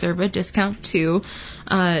deserve a discount too.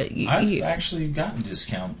 I've actually gotten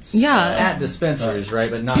discounts. Yeah, at dispensaries, right?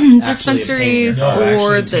 But not dispensaries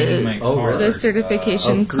or the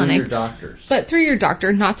certification clinic. Through your doctors. But through your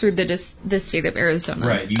doctor, not through the state of Arizona.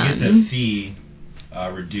 Right, you get the fee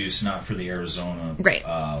reduced, not for the Arizona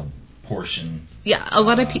portion. Yeah, a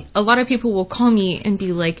lot of people will call me and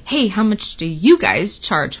be like, "Hey, how much do you guys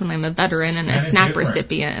charge?" when I'm a veteran and a SNAP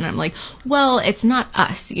recipient, and I'm like, "Well, it's not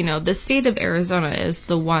us. You know, the state of Arizona is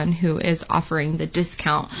the one who is offering the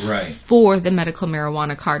discount for the medical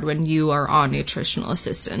marijuana card when you are on nutritional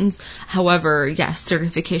assistance. However, yes,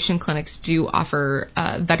 certification clinics do offer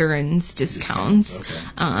veterans discounts. Okay.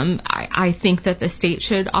 I think that the state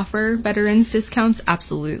should offer veterans discounts.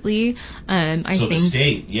 Absolutely. The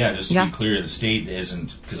state, just to be clear, the state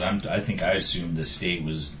isn't, because I think I assumed the state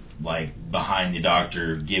was like behind the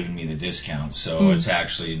doctor giving me the discount. So it's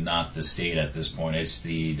actually not the state at this point. It's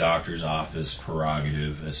the doctor's office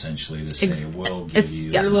prerogative, essentially, to say we'll give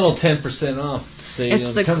you a little 10% off. Say,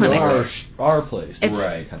 it's the come clinic. to our place.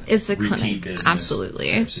 It's a clinic,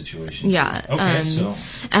 absolutely. Situation. Yeah. Okay, so.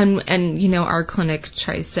 And our clinic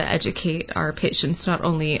tries to educate our patients not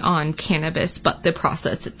only on cannabis, but the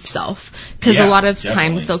process itself. Because a lot of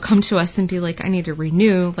times they'll come to us and be like, I need to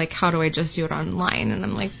renew, like, how do I just do it online? And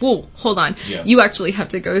I'm like, whoa, hold on. Yeah. You actually have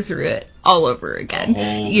to go through it all over again.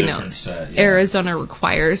 A whole different set, yeah. Arizona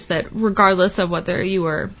requires that regardless of whether you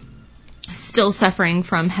are still suffering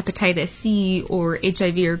from hepatitis C or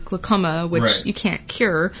HIV or glaucoma, which you can't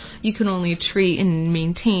cure, you can only treat and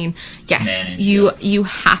maintain. Yes, you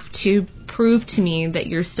have to prove to me that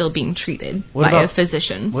you're still being treated by a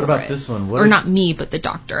physician. What about this one? Or not me, but the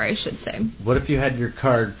doctor, I should say. What if you had your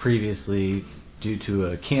card previously due to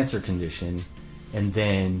a cancer condition, and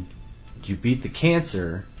then you beat the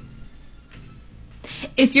cancer?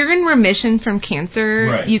 If you're in remission from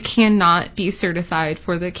cancer, you cannot be certified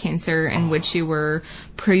for the cancer in which you were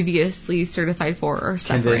previously certified for or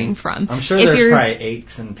suffering from. I'm sure there's probably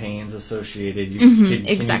aches and pains associated. Can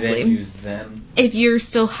you then use them? If you're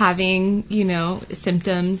still having,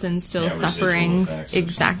 symptoms and still suffering,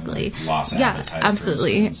 exactly. Loss of appetite,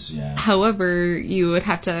 absolutely. For instance. Yeah. However, you would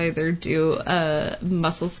have to either do a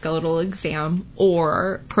musculoskeletal exam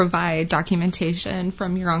or provide documentation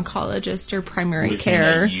from your oncologist or primary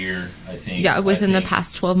care. Within a year, I think. Yeah, within the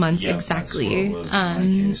past 12 months, exactly. That's what was my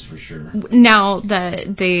case for sure. Now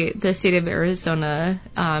that the state of Arizona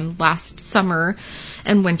last summer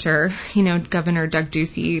and winter, Governor Doug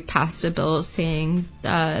Ducey passed a bill saying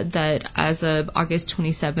that as of August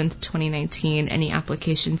 27th, 2019, any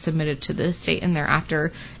application submitted to the state and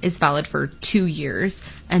thereafter is valid for 2 years.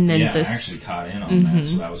 And then I actually caught in on that,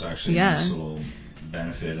 so that was actually a nice little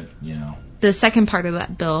benefit, The second part of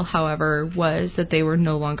that bill, however, was that they were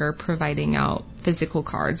no longer providing out physical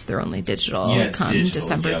cards. They're only digital come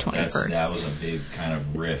December 21st. That was a big kind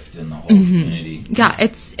of rift in the whole community. Yeah,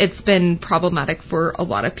 it's been problematic for a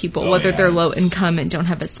lot of people, whether they're low income and don't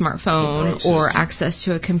have a smartphone or access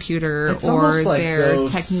to a computer, or they're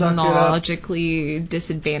technologically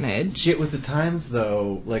disadvantaged. Get with the times,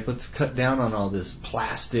 though. Like, let's cut down on all this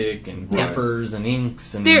plastic and rubbers and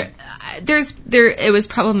inks. And it was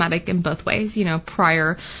problematic in both ways.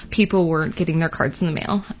 Prior, people weren't getting their cards in the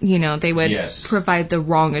mail. They would provide the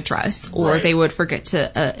wrong address, or they would forget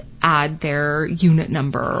to add their unit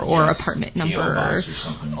number or apartment number,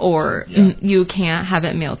 or you can't have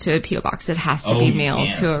it mailed to a P.O. box. It has to be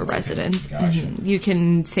mailed to a residence. Gotcha. You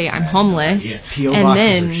can say I'm homeless, P.O.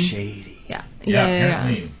 boxes are shady.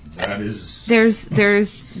 Yeah. That is. There's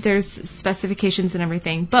specifications and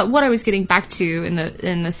everything, but what I was getting back to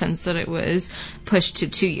in the sense that it was pushed to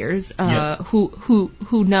 2 years.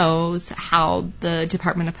 Who knows how the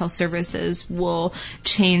Department of Health Services will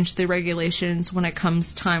change the regulations when it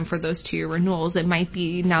comes time for those 2-year renewals? It might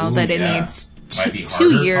be now that it needs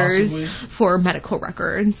 2 years possibly for medical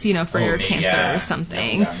records, for your cancer or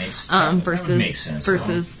something,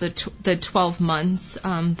 versus the 12 months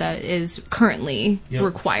that is currently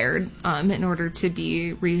required in order to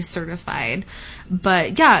be recertified.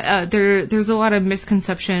 But there's a lot of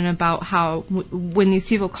misconception about how when these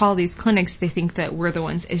people call these clinics, they think that we're the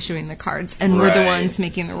ones issuing the cards and we're the ones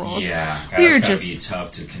making the rules. Yeah, it's gotta be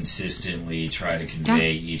tough to consistently try to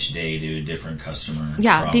convey each day to a different customer.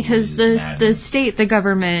 Yeah, because the state, the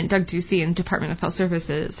government, Doug Ducey and Department of Health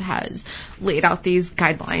Services has laid out these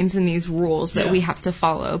guidelines and these rules that we have to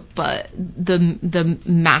follow, but the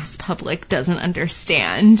mass public doesn't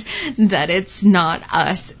understand that it's not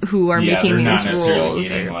us who are making these rules.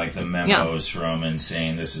 Getting like the memos from and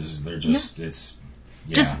saying it's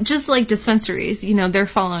just like dispensaries, they're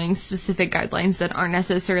following specific guidelines that aren't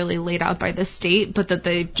necessarily laid out by the state, but that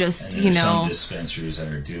they just some dispensaries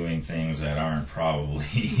that are doing things that aren't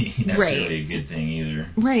probably necessarily a good thing either.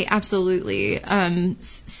 Right, absolutely.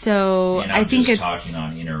 So I think it's talking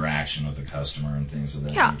on interaction with the customer and things of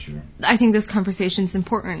that nature. I think this conversation is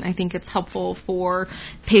important. I think it's helpful for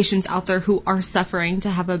patients out there who are suffering to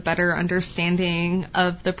have a better understanding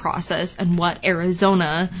of the process and what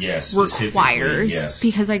Arizona requires.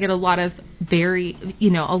 Because I get a lot of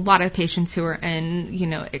a lot of patients who are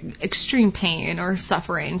in, extreme pain or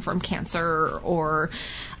suffering from cancer or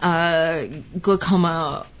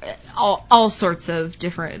glaucoma, all sorts of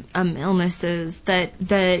different illnesses that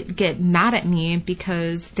get mad at me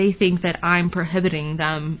because they think that I'm prohibiting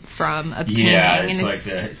them from obtaining. Yeah, it's like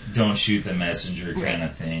the don't shoot the messenger kind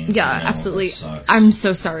of thing. Yeah, absolutely. I'm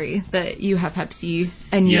so sorry that you have Hep C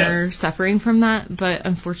and you're suffering from that, but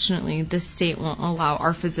unfortunately the state won't allow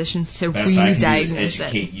our physicians to re-diagnose it.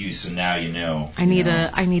 Educate you, so now you know. I need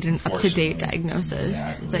an up-to-date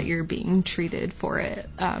diagnosis that you're being treated for it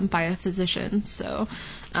by a physician. So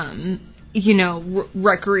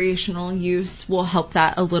recreational use will help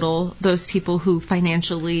that a little. Those people who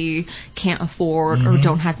financially can't afford or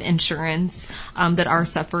don't have insurance, that are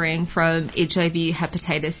suffering from HIV,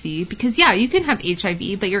 hepatitis C, because you can have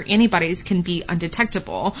HIV, but your antibodies can be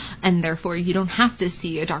undetectable, and therefore you don't have to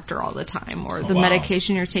see a doctor all the time, or the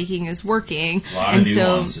medication you're taking is working. A lot of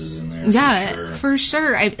nuances in there. For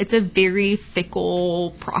sure. It's a very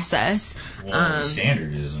fickle process. Well, the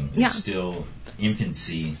standard isn't. It's still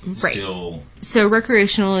infancy. Right. So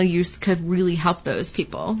recreational use could really help those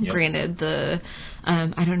people. Yep. Granted,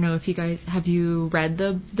 I don't know if you guys, have you read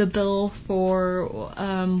the bill for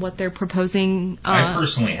what they're proposing? I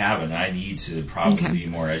personally haven't. I need to probably be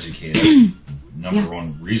more educated. Number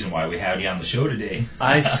one reason why we have you on the show today.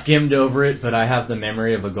 I skimmed over it, but I have the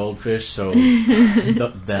memory of a goldfish, so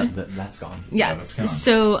that's gone. Yeah, that's gone.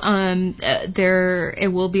 So it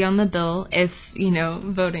will be on the bill if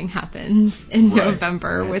voting happens in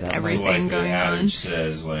November with everything going on. The adage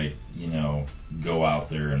says go out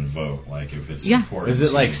there and vote. Like if it's important. Is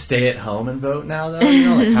it stay at home and vote now though?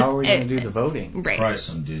 How are we going to do the voting? Right. Probably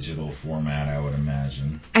some digital format, I would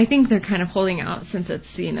imagine. I think they're kind of holding out since it's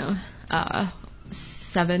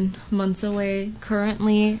 7 months away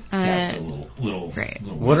currently. Just a little. Right.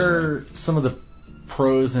 What are some of the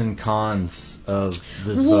pros and cons of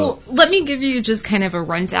this vote? Let me give you just kind of a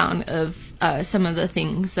rundown of some of the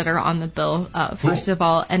things that are on the bill. First of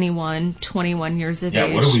all, anyone 21 years of age.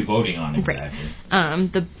 Yeah, what are we voting on exactly?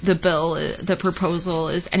 Right. The proposal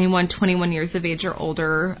is anyone 21 years of age or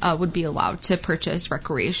older would be allowed to purchase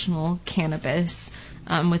recreational cannabis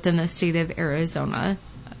within the state of Arizona.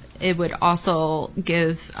 It would also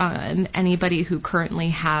give anybody who currently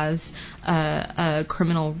has a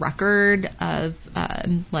criminal record of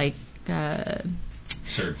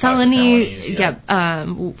felony, for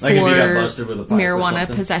marijuana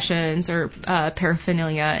possessions or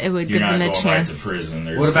paraphernalia. It would give them a chance. Right to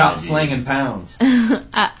prison. What about slanging pounds?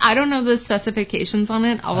 I don't know the specifications on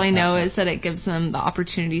it. All I know is that it gives them the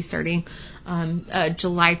opportunity starting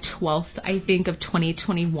July 12th, I think, of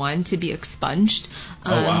 2021 to be expunged.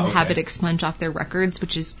 Have it expunged off their records,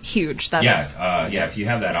 which is huge. That's if you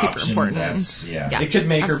have that super option, important. It could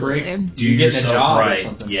make or break. Do yourself right,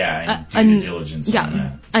 and due diligence on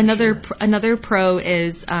that. Another pro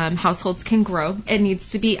is households can grow. It needs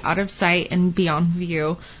to be out of sight and beyond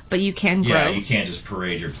view, but you can grow. Yeah, you can't just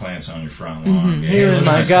parade your plants on your front lawn. Here in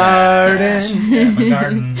my garden. My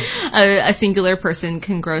garden. A singular person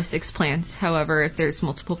can grow 6 plants. However, if there's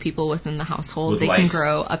multiple people within the household, they can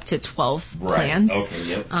grow up to 12 plants. Okay,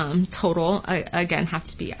 yep. Total. Again, have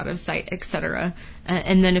to be out of sight, etc.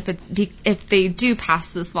 And then if they do pass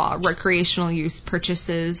this law, recreational use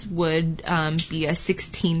purchases would be a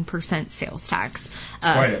 16% sales tax.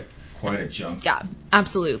 Quite a jump. Yeah,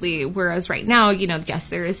 absolutely. Whereas right now, yes,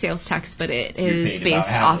 there is sales tax, but it is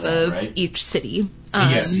based off of each city.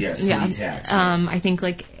 City tax. I think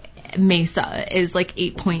Mesa is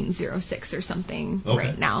 8.06 or something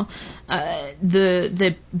right now.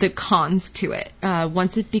 The cons to it,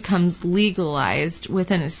 once it becomes legalized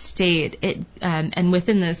within a state, and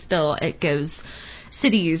within this bill, it gives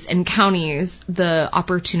cities and counties the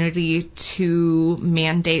opportunity to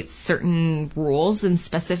mandate certain rules and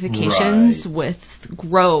specifications with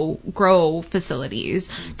grow facilities,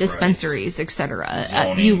 dispensaries,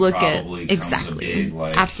 etc. You look at exactly,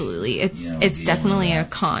 absolutely. It's definitely a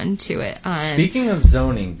con to it. Speaking of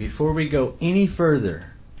zoning, before we go any further,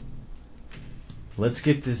 let's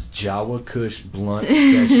get this Jawa Kush blunt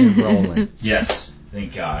session rolling. Yes,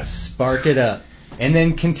 thank God. Spark it up. And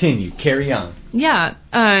then continue. Carry on. Yeah.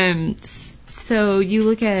 So you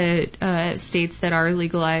look at states that are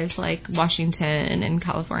legalized, like Washington and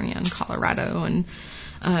California and Colorado and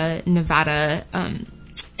Nevada,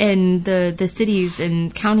 and the cities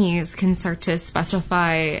and counties can start to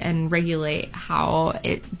specify and regulate how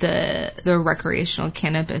the recreational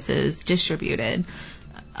cannabis is distributed.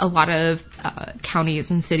 A lot of counties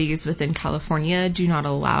and cities within California do not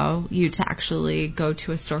allow you to actually go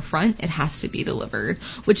to a storefront. It has to be delivered,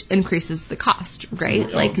 which increases the cost, right?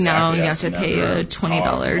 Now you have to pay a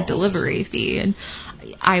 $20 delivery fee. And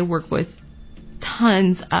I work with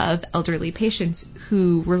tons of elderly patients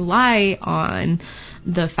who rely on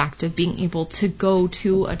the fact of being able to go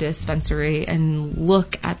to a dispensary and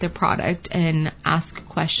look at the product and ask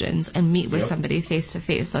questions and meet with somebody face to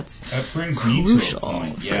face. That brings crucial me to a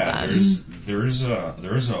point. For them.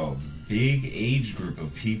 There's a big age group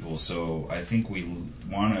of people, so I think we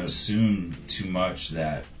want to assume too much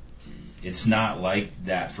that it's not like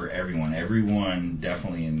that for everyone. Everyone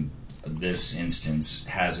definitely in this instance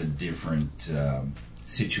has a different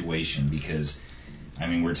situation, because I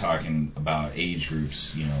mean, we're talking about age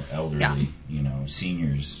groups, elderly,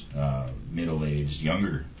 seniors, middle-aged,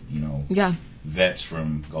 younger, vets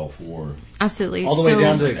from Gulf War. Absolutely. All the way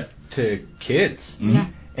down to kids. Mm-hmm. Yeah.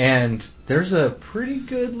 And there's a pretty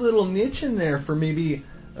good little niche in there for maybe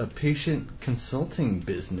a patient consulting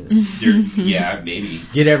business. Yeah, maybe.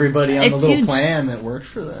 Get everybody on the little huge. Plan that works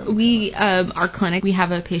for them. We, our clinic, we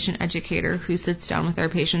have a patient educator who sits down with our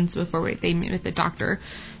patients before they meet with the doctor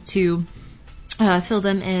to fill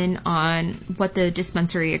them in on what the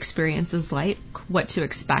dispensary experience is like, what to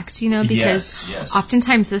expect, because yes.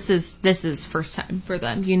 oftentimes this is first time for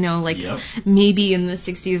them, Yep. maybe in the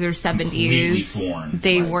 60s or 70s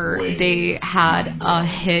foreign, they had a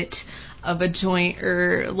hit of a joint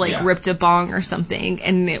or ripped a bong or something,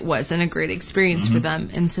 and it wasn't a great experience for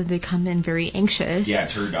them, and so they come in very anxious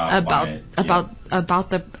turned off about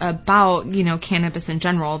cannabis in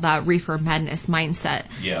general, that reefer madness mindset.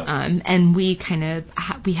 And we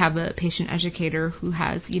we have a patient educator who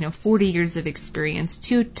has 40 years of experience,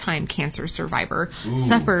 2-time cancer survivor,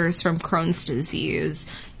 suffers from Crohn's disease,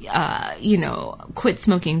 quit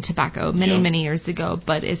smoking tobacco many years ago,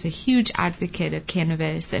 but is a huge advocate of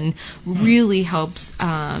cannabis and really helps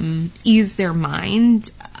ease their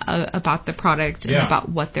mind about the product and about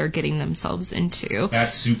what they're getting themselves into.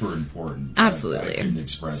 That's super important. Absolutely. I couldn't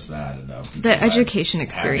express that enough. The education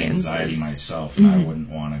experience. I have anxiety myself, and I wouldn't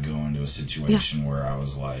want to go into a situation where I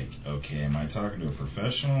was like, okay, am I talking to a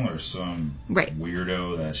professional or some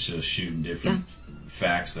weirdo that's just shooting different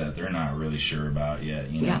facts that they're not really sure about yet,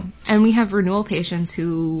 Yeah. And we have renewal patients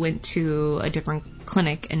who went to a different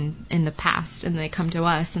clinic in the past, and they come to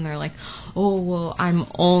us and they're like, oh, well, I'm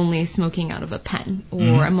only smoking out of a pen,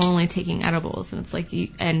 or I'm only taking edibles, and it's like,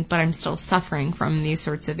 but I'm still suffering from these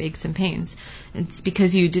sorts of aches and pains. It's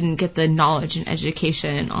because you didn't get the knowledge and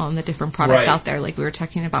education on the different products out there, like we were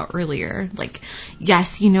talking about earlier. Like,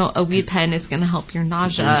 yes, a weed pen is going to help your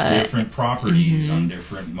nausea. There's different properties on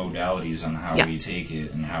different modalities on how we take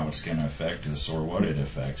it and how it's going to affect us or what it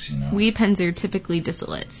affects, Weed pens are typically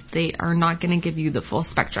distillates. They are not going to give you the full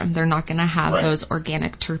spectrum. They're not going to have those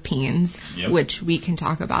organic terpenes, which we can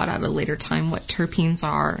talk about at a later time, what terpenes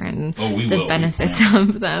are and the benefits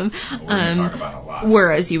of them. We're going to talk about a lot.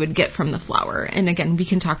 Whereas you would get from the flower. And again, we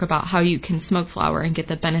can talk about how you can smoke flower and get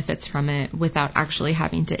the benefits from it without actually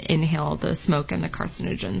having to inhale the smoke and the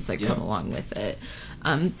carcinogens that come along with it.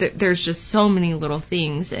 There's just so many little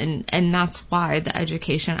things, and that's why the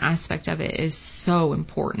education aspect of it is so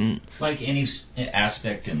important. Like any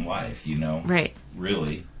aspect in life, Right.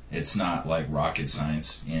 Really. It's not like rocket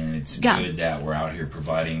science, and it's good that we're out here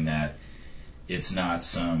providing that. It's not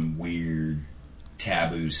some weird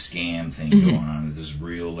taboo scam thing going on. There's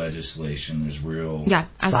real legislation. There's real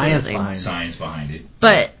science behind it.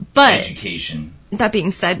 But education. That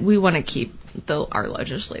being said, we want to keep our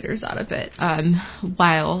legislators out of it.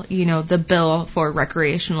 While, the bill for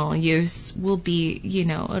recreational use will be,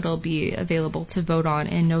 it'll be available to vote on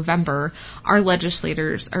in November, our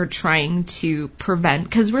legislators are trying to prevent,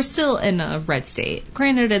 because we're still in a red state.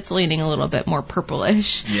 Granted, it's leaning a little bit more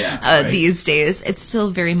purplish these days. It's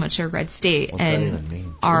still very much a red state. What's that even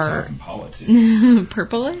mean? We're talking politics.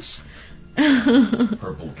 Purplish?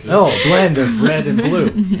 Purple cook. Oh, blend of red and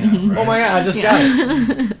blue. Oh my God, I just got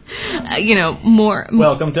it. More.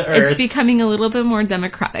 Welcome to Earth. It's becoming a little bit more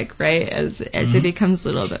democratic, right? As it becomes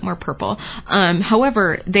a little bit more purple.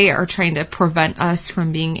 However, they are trying to prevent us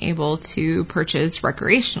from being able to purchase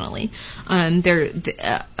recreationally.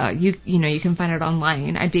 You can find it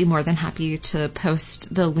online. I'd be more than happy to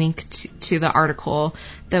post the link to the article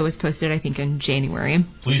that was posted, I think, in January.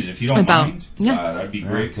 Please, if you don't mind, that'd be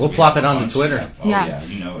great. We'll plop it onto Twitter. It.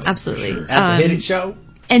 Absolutely. Sure. At the Hit It Show.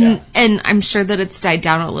 And I'm sure that it's died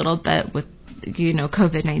down a little bit with,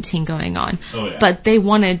 COVID-19 going on. Oh, yeah. But they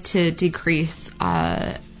wanted to decrease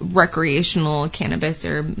recreational cannabis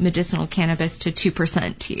or medicinal cannabis to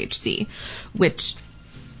 2% THC, which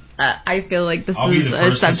I feel like this is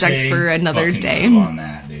a subject for another day. On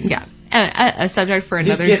that, dude. Yeah. A subject for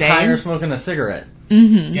another day. Get higher smoking a cigarette.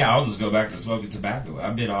 Mm-hmm. Yeah, I'll just go back to smoking tobacco.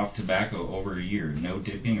 I've been off tobacco over a year. No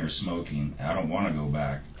dipping or smoking. I don't want to go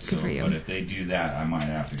back. Good for you. But if they do that, I might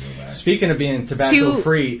have to go back. Speaking of being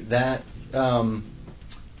tobacco-free, that blunt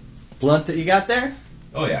that you got there?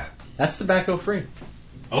 Oh, yeah. That's tobacco-free.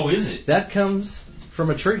 Oh, is it? That comes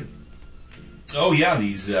from a tree. Oh, yeah,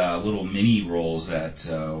 these little mini rolls that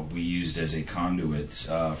we used as a conduit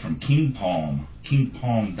from King Palm.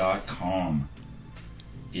 KingPalm.com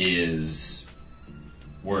is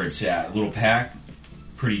where it's at. Little pack,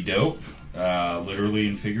 pretty dope, literally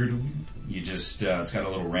and figuratively. You just, it's got a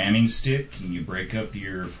little ramming stick, and you break up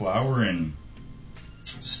your flour and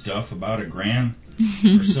stuff about 1 gram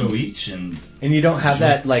or so each, and you don't have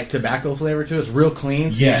that like tobacco flavor to it. It's real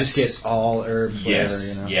clean. So yes. You just get all herb flavor.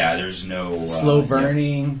 Yes. You know? Yeah. There's no slow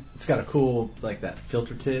burning. Yeah. It's got a cool like that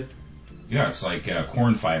filter tip. Yeah, it's like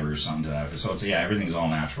corn fiber or something to that. So it's everything's all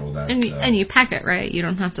natural. That, and you pack it right. You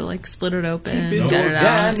don't have to like split it open and get it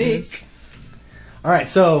out. All right.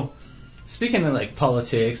 So speaking of like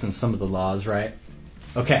politics and some of the laws, right?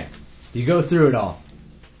 Okay, you go through it all.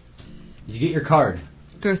 You get your card.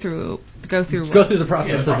 Go through the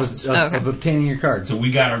process, of obtaining your card. So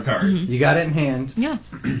we got our card. You got it in hand. Yeah.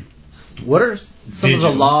 What are some of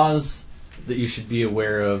the laws that you should be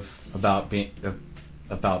aware of about being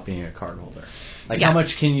a card holder? Like how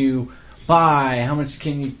much can you buy? How much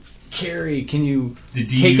can you carry? Can you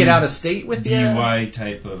take it out of state with you? DUI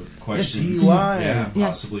type of questions. Yeah, DUI. Yeah,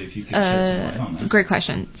 possibly if you could shed some light on that. Great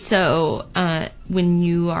question. So when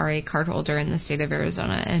you are a card holder in the state of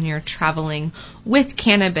Arizona and you're traveling with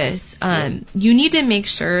cannabis, you need to make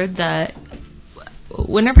sure that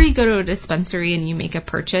whenever you go to a dispensary and you make a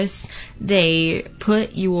purchase, they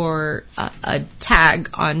put a tag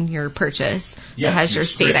on your purchase that has your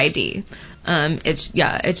state ID.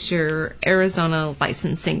 It's your Arizona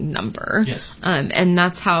licensing number. Yes. And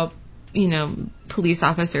that's how, police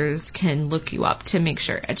officers can look you up to make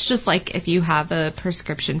sure. It's just like if you have a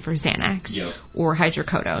prescription for Xanax or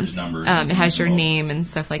hydrocodone. There's numbers. It has your name and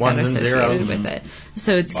stuff like that associated with it.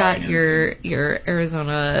 So it's got your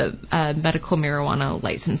Arizona medical marijuana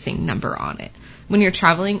licensing number on it. When you're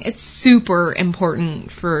traveling, it's super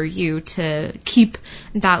important for you to keep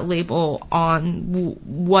that label on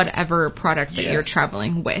whatever product that you're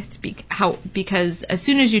traveling with, because as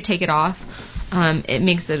soon as you take it off, it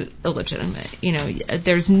makes it illegitimate.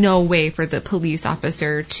 There's no way for the police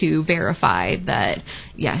officer to verify that,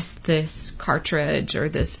 yes, this cartridge or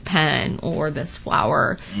this pen or this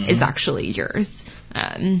flower is actually yours.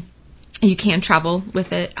 You can travel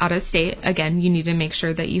with it out of state. Again, you need to make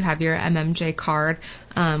sure that you have your MMJ card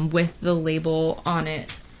with the label on it.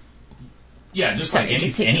 Yeah, just like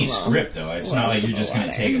any script, though. It's not like you're just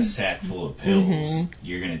going to take a sack full of pills.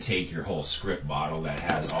 You're going to take your whole script bottle that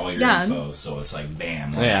has all your info, so it's like,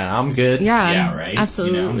 bam. Like, I'm good. Yeah, right?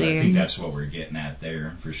 Absolutely. I think that's what we're getting at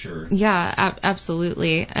there, for sure. Yeah,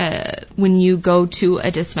 absolutely. When you go to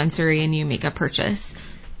a dispensary and you make a purchase,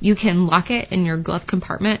 you can lock it in your glove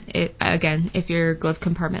compartment, if your glove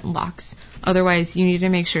compartment locks. Otherwise, you need to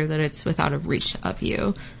make sure that it's without a reach of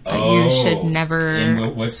you. You should never...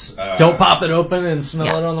 Don't pop it open and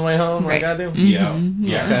smell it on the way home like I do? Mm-hmm.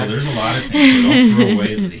 Yeah, so there's a lot of things. So don't throw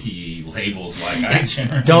away the labels like I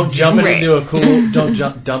generally Don't jump it into a cool...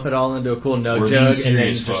 Don't dump it all into a cool nug jug and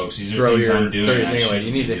then just folks. These throw are things your I'm doing thing away.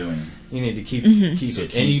 You need to keep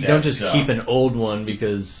it. And you don't just keep an old one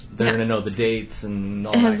because they're going to know the dates and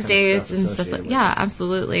all that kind of stuff. It has dates and stuff like that. Yeah,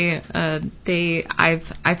 absolutely.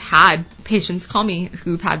 I've had patients call me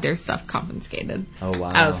who've had their stuff confiscated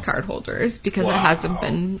as card holders because it hasn't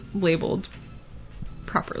been labeled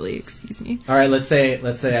properly. Excuse me. All right, let's say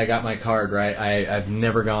I got my card, right? I've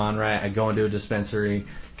never gone, right? I go into a dispensary.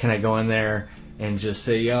 Can I go in there and just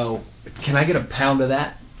say, yo, can I get a pound of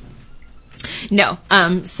that? No.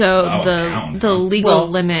 The legal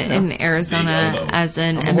limit in Arizona as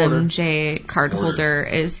an MMJ card holder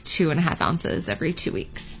is 2.5 ounces every 2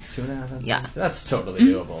 weeks. 2.5 ounces? Yeah. That's totally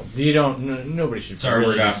doable. Nobody should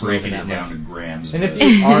we're not breaking it down to grams. And if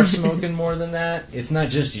you are smoking more than that, it's not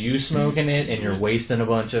just you smoking it and you're wasting a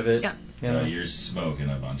bunch of it. Yeah. You're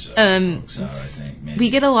smoking a bunch of folks out, I think. Maybe.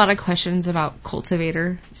 We get a lot of questions about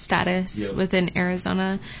cultivator status within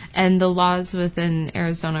Arizona, and the laws within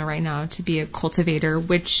Arizona right now to be a cultivator,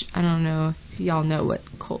 which I don't know if y'all know what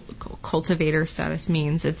cultivator status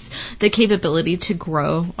means. It's the capability to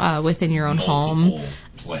grow within your own home.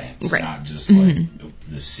 Plants, not just like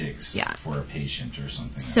the 6 for a patient or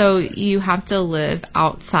something. So you have to live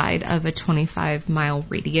outside of a 25-mile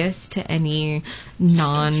radius to any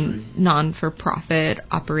non-for-profit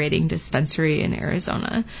operating dispensary in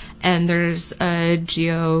Arizona. And there's a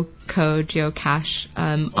geocache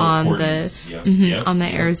on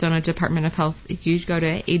the Arizona Department of Health. If you go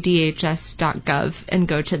to adhs.gov and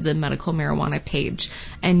go to the medical marijuana page,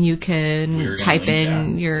 and you can type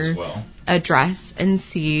in your address and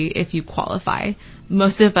see if you qualify.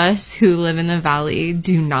 Most of us who live in the valley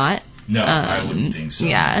do not. No, I wouldn't think so.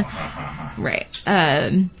 Yeah, right.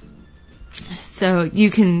 So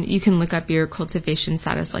you can look up your cultivation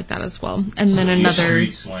status like that as well. And then another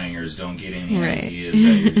street slangers don't get any ideas that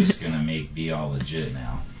you're just gonna be all legit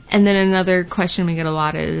now. And then another question we get a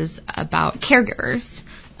lot is about caregivers.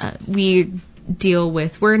 We're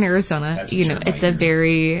in Arizona, it's a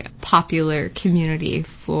very popular community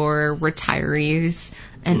for retirees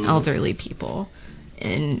and elderly people.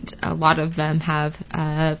 and a lot of them have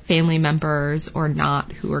family members or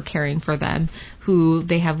not who are caring for them, who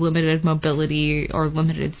they have limited mobility or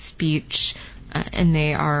limited speech, and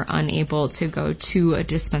they are unable to go to a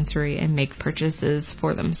dispensary and make purchases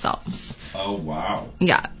for themselves. Oh, wow.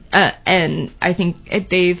 Yeah. And I think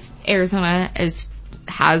Arizona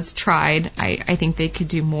has tried. I think they could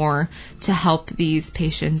do more to help these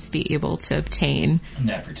patients be able to obtain in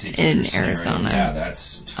that particular Arizona. Yeah,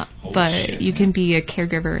 that's but shit, you can be a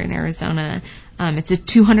caregiver in Arizona. It's a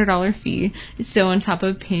 $200 fee. So on top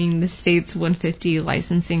of paying the state's $150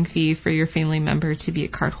 licensing fee for your family member to be a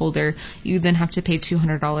card holder, you then have to pay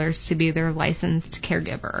 $200 to be their licensed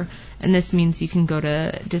caregiver. And this means you can go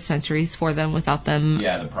to dispensaries for them without them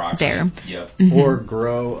the proxy. There. Yep. Mm-hmm. Or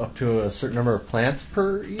grow up to a certain number of plants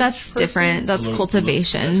per each That's person? different. That's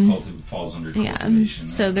cultivation. Falls under cultivation.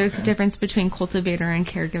 Yeah. So there's a difference between cultivator and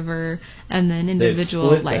caregiver, and then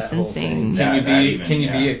individual licensing. Can you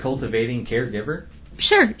be a cultivating caregiver?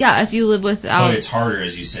 Sure, yeah, if you live without... But it's harder,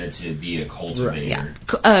 as you said, to be a cultivator.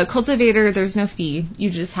 Yeah. Cultivator, there's no fee. You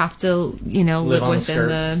just have to, live within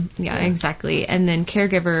the... Yeah, exactly. And then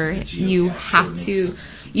caregiver, you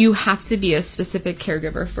have to be a specific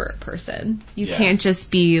caregiver for a person. You can't just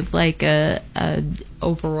be like a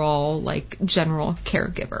overall, like, general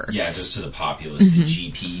caregiver. Yeah, just to the populace, the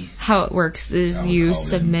GP. How it works is you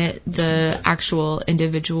submit the actual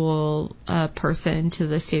individual person to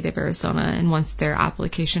the state of Arizona, and once their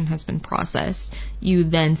application has been processed, you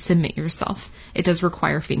then submit yourself. It does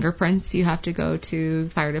require fingerprints. You have to go to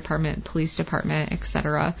fire department, police department,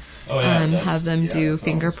 etc. Have them do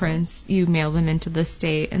fingerprints. You mail them into the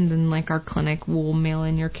state, and then, like, our clinic will mail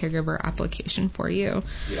in your caregiver application for you.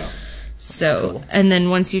 Yeah. So, cool. And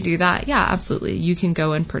then once you do that, yeah, absolutely, you can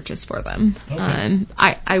go and purchase for them. Okay.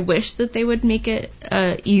 I wish that they would make it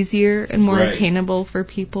easier and more attainable for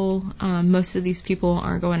people. Most of these people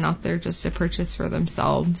aren't going out there just to purchase for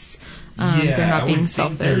themselves. They're not being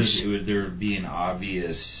selfish. There would be an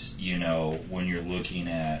obvious, when you're looking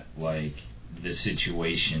at, like, the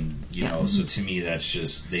situation, so to me that's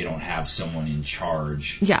just, they don't have someone in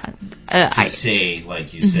charge to say,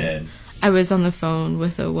 like you said. I was on the phone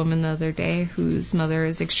with a woman the other day whose mother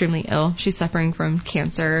is extremely ill. She's suffering from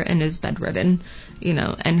cancer and is bedridden,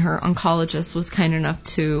 and her oncologist was kind enough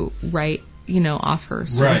to write, off her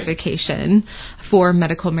certification for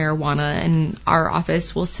medical marijuana, and our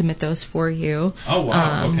office will submit those for you. Oh,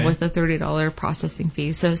 wow. Okay. With a $30 processing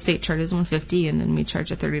fee. So state charge is $150, and then we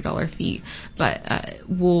charge a $30 fee. But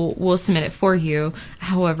we'll submit it for you.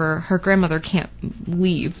 However, her grandmother can't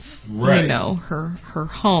leave, her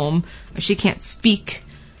home. She can't speak.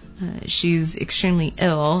 She's extremely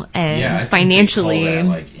ill, and financially, they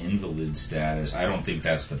call that, like, invalid status. I don't think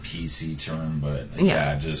that's the PC term, but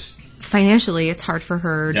just financially, it's hard for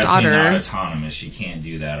her definitely daughter. Not autonomous. She can't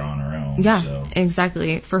do that on her own. Yeah, so.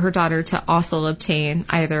 Exactly. For her daughter to also obtain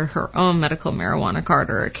either her own medical marijuana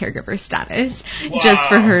card or a caregiver status, just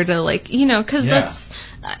for her to, like, because that's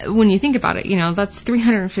when you think about it, that's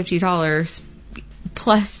 $350.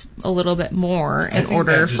 Plus a little bit more in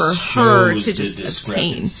order for her to just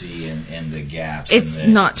obtain. And the gaps. It's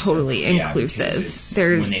not totally inclusive.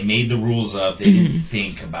 When they made the rules up, they didn't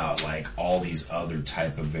think about, like, all these other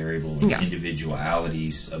type of variable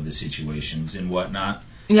individualities of the situations and whatnot.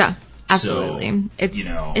 Yeah. Absolutely.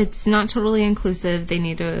 So, it's not totally inclusive. They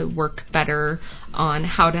need to work better on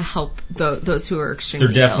how to help those who are extremely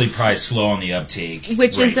They're definitely probably slow on the uptake.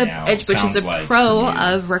 Which is a pro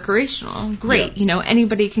of recreational. Great. Yeah.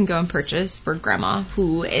 Anybody can go and purchase for grandma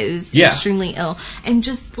who is extremely ill, and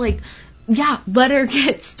just, like, let her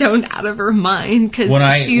get stoned out of her mind,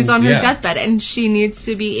 because she's on her deathbed and she needs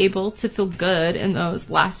to be able to feel good in those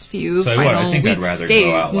last few final I think weeks, I'd rather days,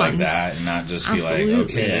 go out months. like that and not just be like,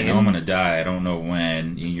 okay, I know I'm going to die. I don't know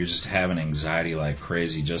when. You're just having anxiety like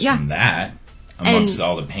crazy just from that. Amongst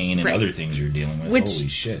all the pain and other things you're dealing with. Which, holy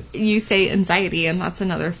shit. You say anxiety, and that's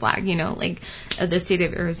another flag. Like, the state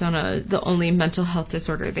of Arizona, the only mental health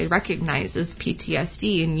disorder they recognize is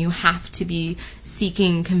PTSD, and you have to be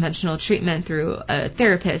seeking conventional treatment through a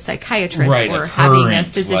therapist, psychiatrist, or having a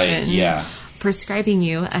physician prescribing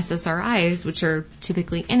you SSRIs, which are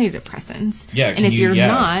typically antidepressants. Yeah, and if you're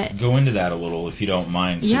not, go into that a little if you don't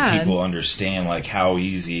mind, so people understand, like, how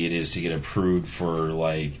easy it is to get approved for,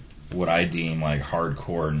 like, what I deem like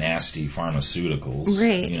hardcore nasty pharmaceuticals.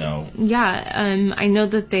 Right. Yeah. I know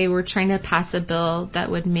that they were trying to pass a bill that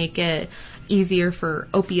would make it easier for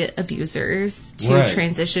opiate abusers to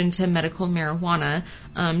transition to medical marijuana.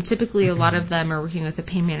 Typically, a lot of them are working with a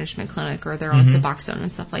pain management clinic, or they're on Suboxone and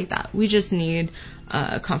stuff like that. We just need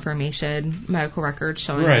a confirmation medical record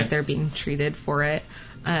showing that they're being treated for it.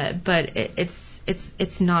 But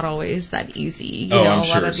it's not always that easy. You I'm know, a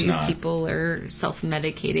sure lot of it's these not. people are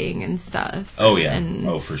self-medicating and stuff. Oh yeah.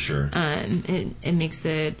 And, for sure. it makes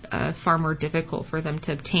it far more difficult for them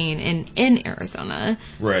to obtain in Arizona.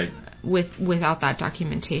 Right. Without that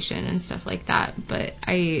documentation and stuff like that. But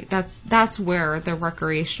that's where the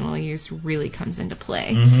recreational use really comes into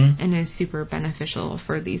play and is super beneficial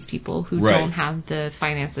for these people who don't have the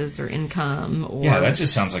finances or income. Or that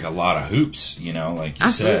just sounds like a lot of hoops, you know, like you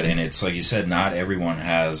said. And it's like you said, not everyone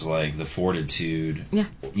has like the fortitude,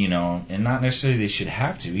 you know, and not necessarily they should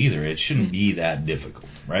have to either. It shouldn't be that difficult,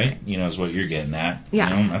 right? You know, is what you're getting at. Yeah.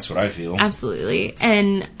 You know, that's what I feel. Absolutely.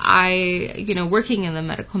 And working in the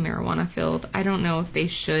medical marijuana field, I don't know if they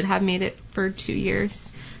should have made it for 2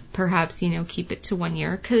 years. Perhaps, keep it to 1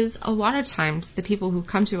 year. Because a lot of times the people who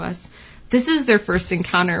come to us, this is their first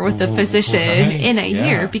encounter with a physician in a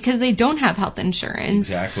year because they don't have health insurance.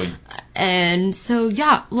 Exactly. And so,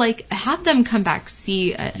 have them come back,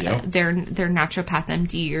 see their naturopath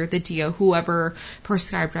MD or the DO, whoever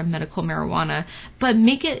prescribed medical marijuana, but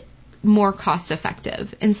make it more cost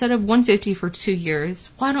effective. Instead of $150 for 2 years,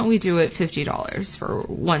 why don't we do it $50 for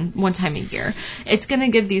one time a year? It's going to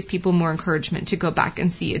give these people more encouragement to go back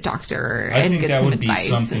and see a doctor and get some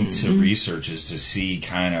advice. I think that would be something to research, is to see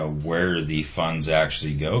kind of where the funds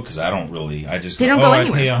actually go, because I don't go anywhere.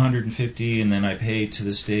 I pay $150 and then I pay to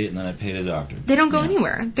the state and then I pay the doctor. They don't go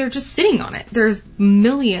anywhere. They're just sitting on it. There's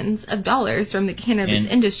millions of dollars from the cannabis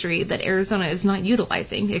industry that Arizona is not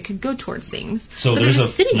utilizing. It could go towards things. So they're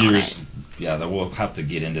just sitting on it. Yeah, we'll have to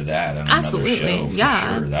get into that on another show. For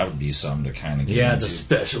sure. That would be something to kind of get into. The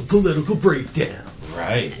special political breakdown.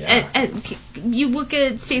 Right, yeah. And you look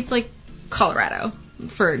at states like Colorado,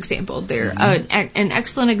 for example. They're an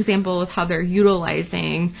excellent example of how they're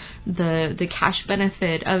utilizing the cash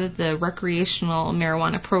benefit of the recreational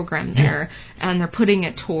marijuana program there, and they're putting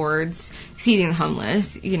it towards feeding the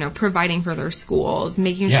homeless, providing for their schools,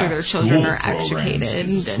 making sure their children are educated.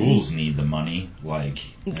 The schools need the money. Like,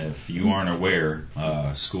 if you aren't aware,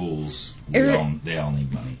 schools, they all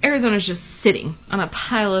need money. Arizona's just sitting on a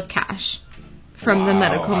pile of cash from the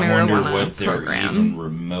medical marijuana program. I wonder what their even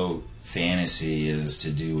remote fantasy is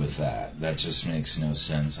to do with that. That just makes no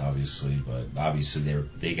sense, obviously, but obviously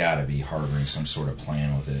they got to be harboring some sort of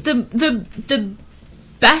plan with it. The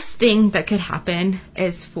best thing that could happen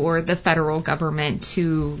is for the federal government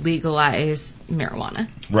to legalize marijuana.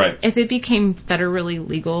 Right. If it became federally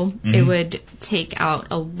legal, it would take out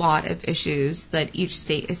a lot of issues that each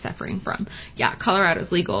state is suffering from. Yeah,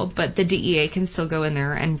 Colorado's legal, but the DEA can still go in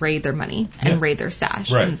there and raid their money and raid their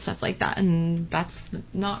stash and stuff like that. And that's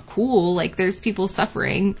not cool. Like, there's people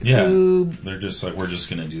suffering who... They're just like, we're just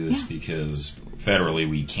going to do this because federally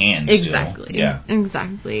we can Exactly. still. Yeah.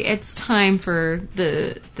 Exactly. It's time for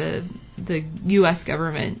the U.S.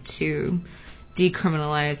 government to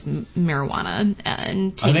decriminalize marijuana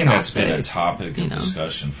and take it off. I think that's been a topic of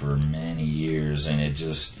discussion for many years, and it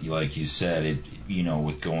just, like you said,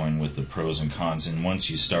 with going with the pros and cons, and once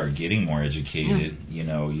you start getting more educated,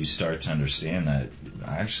 you start to understand that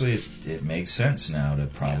actually it makes sense now to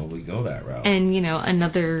probably go that route. And,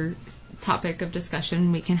 another topic of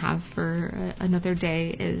discussion we can have for another day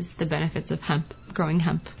is the benefits of growing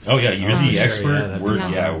hemp. Oh yeah, you're the expert.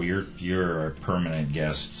 You're a permanent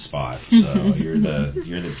guest spot. So you're the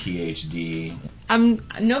PhD. I'm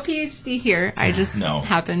no PhD here. I just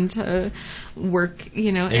happen to work,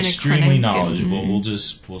 in a clinic. Extremely knowledgeable.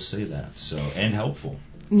 We'll say that. So, and helpful.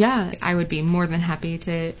 Yeah, I would be more than happy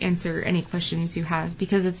to answer any questions you have,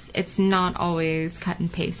 because it's not always cut and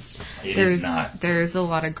paste. Is not. There's a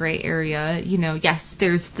lot of gray area. Yes,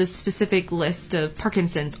 there's the specific list of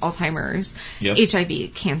Parkinson's, Alzheimer's,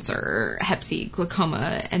 HIV, cancer, Hep C,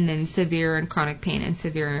 glaucoma, and then severe and chronic pain and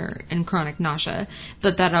severe and chronic nausea.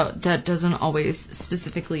 But that doesn't always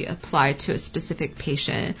specifically apply to a specific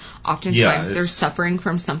patient. Oftentimes they're suffering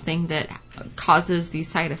from something that causes these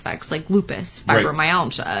side effects, like lupus,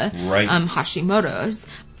 fibromyalgia, Hashimoto's.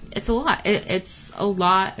 It's a lot. It's a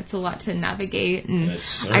lot to navigate, and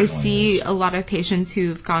I see a lot of patients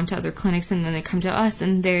who've gone to other clinics and then they come to us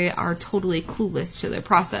and they are totally clueless to the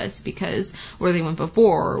process, because where they went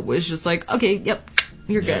before was just like, okay,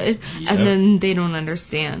 you're good, and then they don't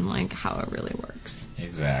understand like how it really works.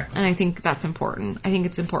 Exactly. And I think that's important. I think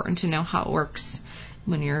it's important to know how it works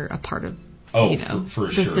when you're a part of for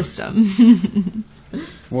the sure. system.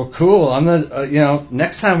 Well, cool. On the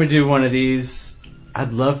next time we do one of these,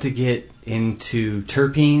 I'd love to get into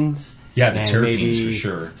terpenes Yeah, the and terpenes for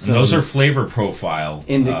sure. And those are flavor profile.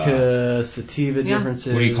 Indica, sativa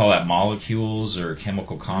differences. What do you call that? Molecules or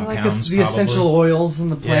chemical compounds? The probably? essential oils in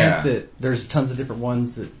the plant. That there's tons of different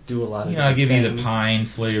ones that do a lot of. I give you the pine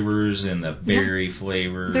flavors and the berry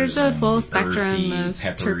flavors. There's a full spectrum earthy, of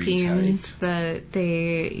terpenes type. that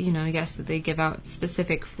they, yes, they give out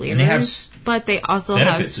specific flavors, And they have but they also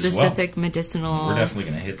have specific medicinal We're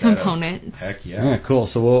definitely going to hit that components. Heck yeah. Yeah, cool.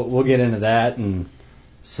 So we'll get into that and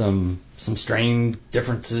some strain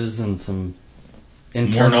differences and some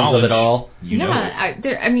internals of it all.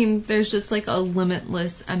 There's just like a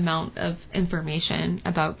limitless amount of information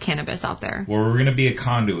about cannabis out there. Well, we're going to be a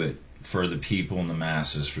conduit for the people and the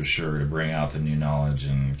masses for sure to bring out the new knowledge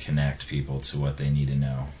and connect people to what they need to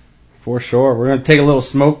know. For sure. We're going to take a little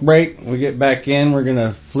smoke break. When we get back in, we're going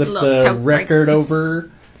to flip the record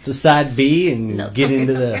over to side B and get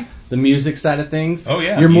into the music side of things. Oh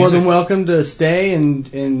yeah, you're more than welcome to stay and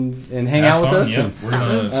hang out with us. Yep. We're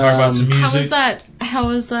gonna talk about some music. How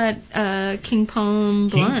was that King Palm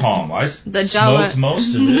blunt? King Palm, I smoked Jawa,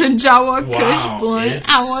 most of it. The Jawa Kush blunt.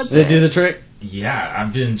 How was it? Did it do the trick? Yeah,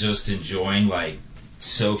 I've been just enjoying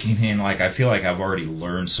soaking in. I feel like I've already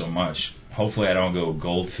learned so much. Hopefully I don't go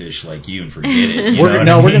goldfish like you and forget it. We're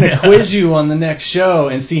going to quiz you on the next show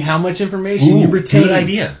and see how much information you retain. Good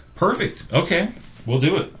idea. Perfect. Okay. We'll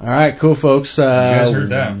do it. All right, cool, folks. You guys heard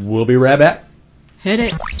that. We'll be right back. Hit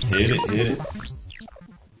it. Hit it.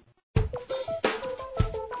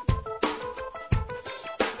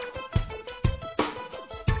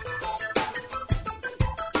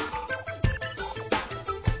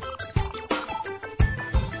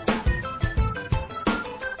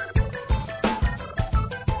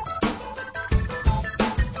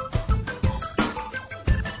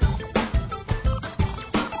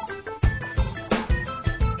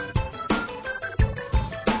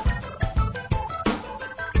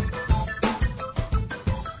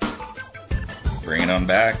 Bring it on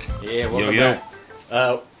back. Yeah, welcome back.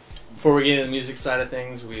 Before we get into the music side of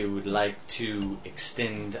things, we would like to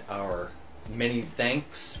extend our many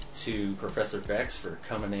thanks to Professor Bex for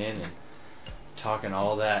coming in and talking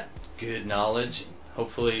all that good knowledge.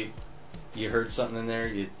 Hopefully you heard something in there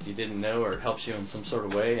you didn't know, or it helps you in some sort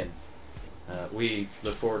of way, and we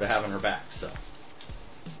look forward to having her back. So,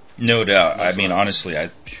 no doubt. Honestly,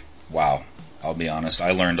 I'll be honest,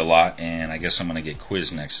 I learned a lot, and I guess I'm going to get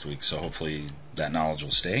quizzed next week, so hopefully that knowledge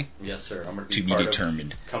will stay. Yes, sir. I'm going to be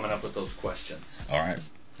determined. Coming up with those questions. All right.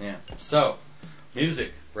 Yeah. So,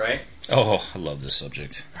 music, right? Oh, I love this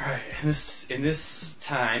subject. All right. In this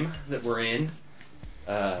time that we're in,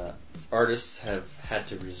 artists have had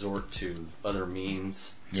to resort to other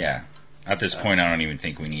means. Yeah. At this point, I don't even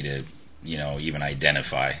think we need to, even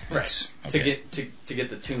identify. Right. Okay. To get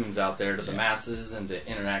the tunes out there to the masses and to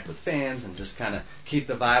interact with fans and just kind of keep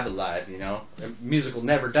the vibe alive. Music will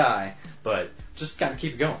never die, but just kind of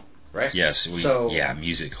keep it going, right? Yes.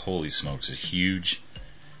 Music, holy smokes, is huge.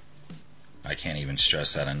 I can't even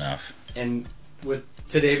stress that enough. And with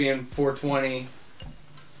today being 420,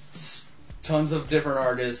 tons of different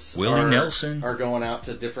artists Nelson are going out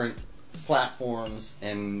to different platforms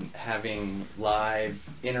and having live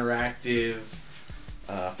interactive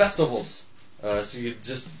festivals. So you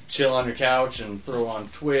just chill on your couch and throw on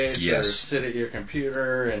Twitch or sit at your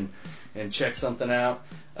computer and check something out.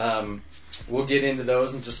 We'll get into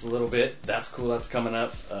those in just a little bit. That's cool. That's coming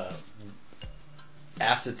up.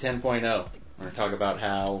 Acid 10.0. We're going to talk about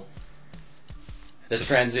how the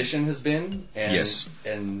transition has been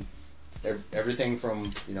and everything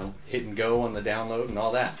from hit and go on the download and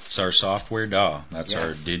all that. It's our software DAW. That's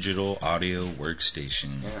our digital audio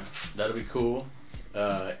workstation. Yeah, that'll be cool.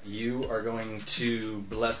 You are going to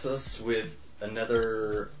bless us with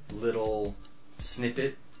another little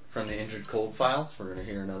snippet from the Injured Cold files. We're going to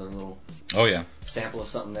hear another little sample of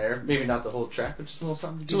something there. Maybe not the whole track, but just a little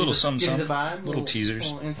something. Just a little something. The vibe, little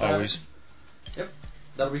teasers. Little always. Yep,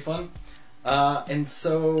 that'll be fun. And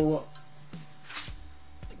so,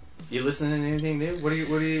 you listening to anything new? What are you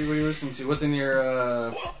listening to? What's in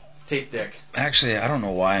your tape deck? Actually, I don't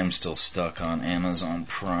know why I'm still stuck on Amazon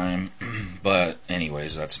Prime, but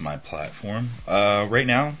anyways, that's my platform. Right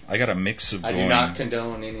now, I got a mix of. I do not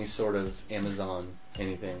condone any sort of Amazon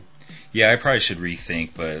anything. Yeah, I probably should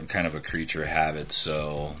rethink, but I'm kind of a creature of habit,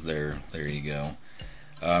 so there you go.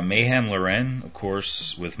 Mayhem Loren, of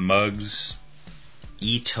course, with Muggs.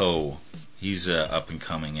 Ito, he's a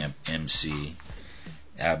up-and-coming MC.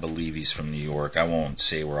 I believe he's from New York. I won't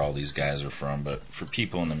say where all these guys are from, but for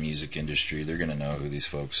people in the music industry, they're going to know who these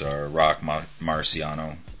folks are. Rock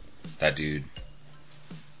Marciano, that dude,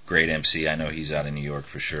 great MC. I know he's out in New York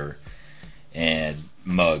for sure. And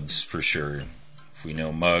Muggs, for sure, If we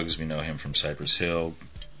know Muggs, we know him from Cypress Hill,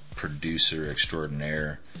 producer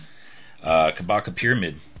extraordinaire. Kabaka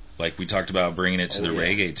Pyramid, like we talked about bringing it to the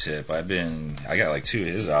reggae tip. I got like 2 of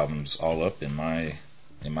his albums all up in my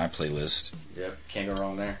playlist. Yep, can't go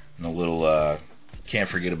wrong there. And a little, can't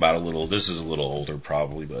forget about this is a little older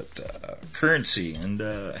probably, but Currency and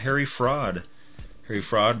Harry Fraud. Harry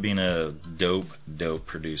Fraud being a dope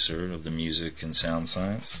producer of the music and sound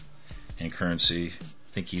science. And Currency,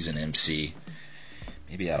 I think he's an MC.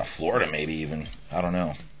 Maybe out of Florida, maybe even. I don't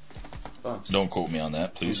know. Fun. Don't quote me on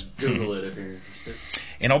that, please. Google it if you're interested.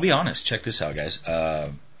 And I'll be honest, check this out, guys.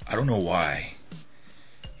 I don't know why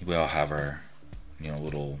we all have our,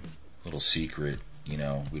 little secret. We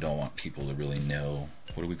don't want people to really know.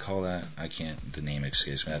 What do we call that? The name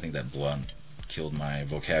escapes me. I think that blunt killed my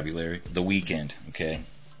vocabulary. The Weeknd, okay?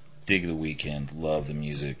 Dig The Weeknd. Love the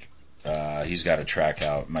music. He's got a track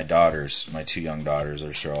out. My 2 young daughters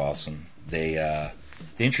are so awesome. They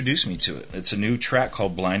introduced me to it. It's a new track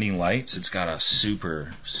called Blinding Lights. It's got a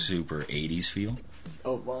super, super 80s feel.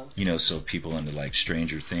 Oh, wow. So people into like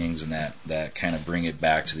Stranger Things and that kind of bring it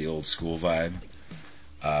back to the old school vibe.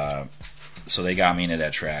 So they got me into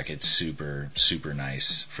that track. It's super, super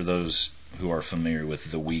nice. For those who are familiar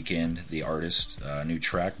with The Weeknd, the artist, new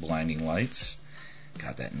track, Blinding Lights.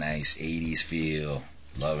 Got that nice 80s feel.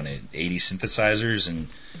 Loving it. 80s synthesizers and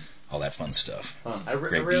all that fun stuff. I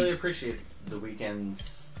really appreciate The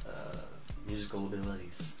Weeknd's musical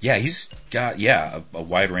abilities. Yeah, he's got a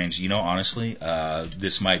wide range. Honestly,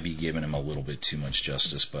 this might be giving him a little bit too much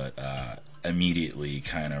justice, but immediately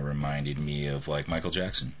kind of reminded me of like Michael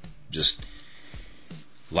Jackson. Just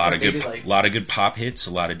a lot of good pop hits,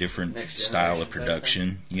 a lot of different style of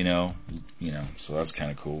production. So that's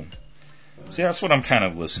kind of cool. So that's what I'm kind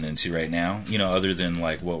of listening to right now. Other than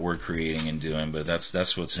like what we're creating and doing, but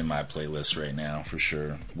that's what's in my playlist right now for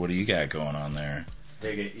sure. What do you got going on there?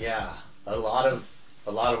 Dig it, yeah. A lot of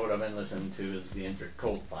what I've been listening to is the Intricate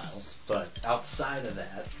Cold Files, but outside of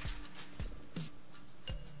that,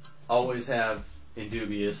 always have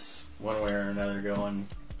Indubious one way or another going.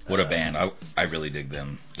 What a band! I really dig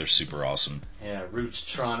them. They're super awesome. Yeah, Roots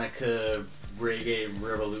Tronica, Reggae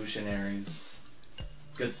Revolutionaries.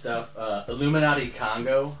 Good stuff. Illuminati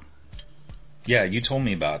Congo. Yeah, you told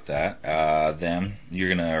me about that. Them. You're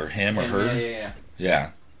gonna, or him or her?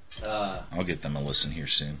 Yeah. I'll get them a listen here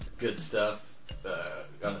soon. Good stuff.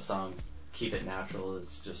 Got a song, Keep It Natural.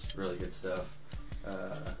 It's just really good stuff.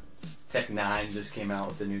 Tech Nine just came out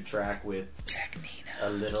with a new track with Technina. A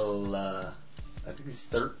little, I think he's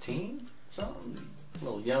 13 or something. A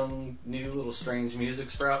little young, new, little strange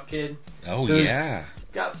music sprout kid. Oh, yeah.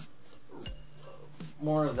 Got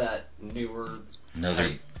more of that newer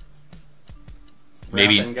type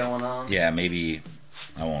rapping going on. Yeah, maybe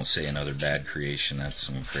I won't say another bad creation. That's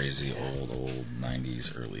some crazy old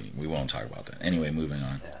 90s early. We won't talk about that. Anyway, moving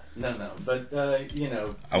on. Yeah. No. But,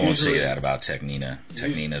 I won't say that about Technina.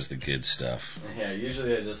 Technina's the good stuff. Yeah,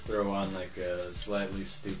 usually I just throw on like a Slightly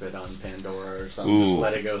Stupid on Pandora or something. Just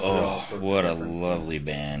let it go through all sorts what of a lovely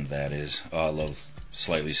band that is. Oh, I love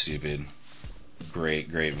Slightly Stupid. Great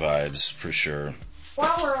vibes for sure.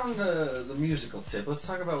 While we're on the musical tip, let's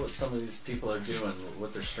talk about what some of these people are doing,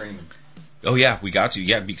 what they're streaming. Oh, yeah, we got to.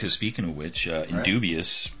 Yeah, because speaking of which,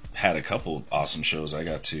 Indubious had a couple awesome shows I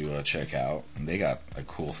got to check out. And they got a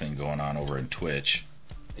cool thing going on over in Twitch.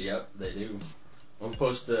 Yep, they do. We'll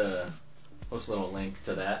post a little link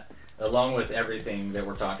to that, along with everything that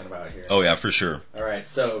we're talking about here. Oh, yeah, for sure. All right,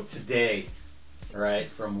 so today,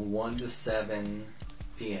 from 1 to 7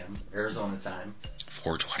 p.m. Arizona time.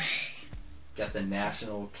 420. Got the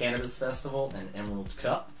National Cannabis Festival and Emerald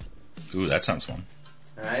Cup. Ooh, that sounds fun.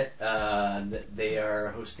 All right. They are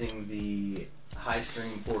hosting the High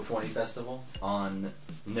Stream 420 Festival on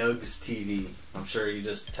Nugs TV. I'm sure you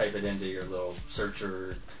just type it into your little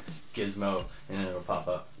searcher gizmo and it'll pop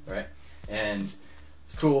up, right? And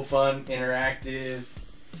it's cool, fun, interactive.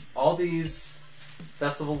 All these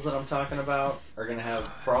festivals that I'm talking about are going to have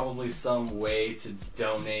probably some way to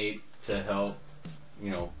donate to help,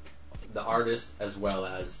 the artist as well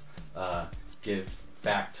as give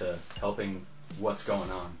back to helping what's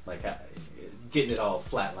going on, like getting it all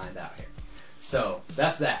flatlined out here. So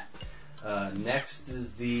that's that. Next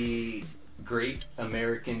is the Great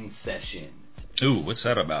American Session. Ooh, what's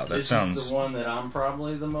that about? This is the one that I'm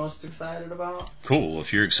probably the most excited about. Cool.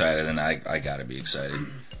 If you're excited, then I gotta be excited.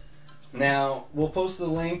 Now, we'll post the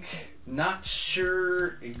link. Not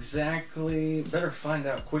sure exactly. Better find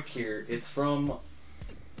out quick here. It's from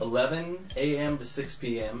 11 a.m. to 6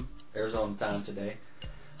 p.m. Arizona time today.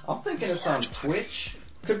 I'm thinking it's on Twitch.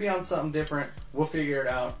 Could be on something different. We'll figure it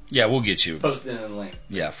out. Yeah, we'll get you. Post it in the link.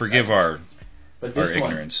 Yeah, forgive our But our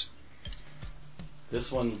ignorance.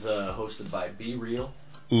 This one's hosted by Be Real.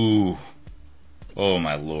 Ooh. Oh,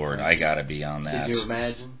 my Lord. I got to be on that. Could you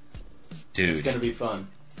imagine? Dude. It's going to be fun.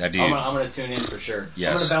 That dude. I'm going to tune in for sure.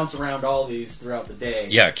 Yes. I'm going to bounce around all these throughout the day.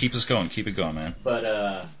 Yeah, keep us going. Keep it going, man. But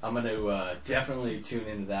I'm going to definitely tune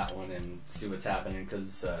into that one and see what's happening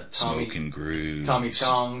because Smoking Grooves. Tommy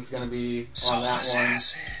Chong's going to be on that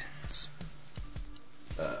Assassins.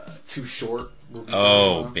 one. Too Short.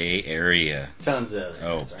 Oh, Bay Area. Tons of it.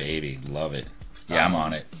 Oh, right. baby. Love it. Yeah, I'm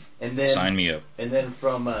on it. And then, sign me up. And then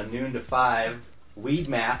from noon to 5, Weed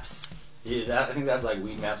Maps. Yeah, I think that's like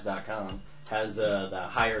weedmaps.com. Has the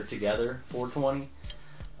Higher Together 420.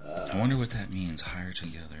 I wonder what that means, Higher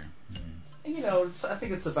Together. You know, I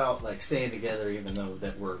think it's about like staying together even though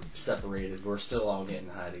that we're separated. We're still all getting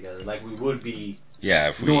high together like we would be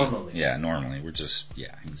normally. Yeah, normally. We're just,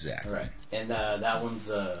 yeah, exactly. Right. And that one's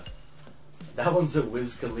a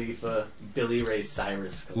Wiz Khalifa, Billy Ray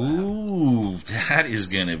Cyrus collab. Ooh, that is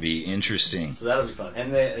going to be interesting. So that'll be fun.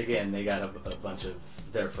 And they got a bunch of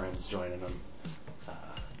their friends joining them.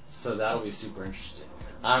 So that'll be super interesting.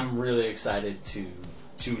 I'm really excited to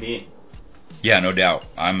tune in. Yeah, no doubt.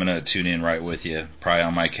 I'm going to tune in right with you. Probably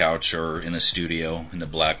on my couch or in the studio in the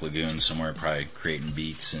Black Lagoon somewhere, probably creating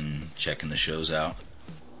beats and checking the shows out.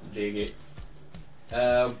 Dig it.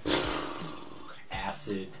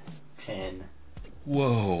 Acid 10.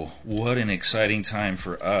 Whoa, what an exciting time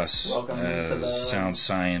for us Welcome to the sound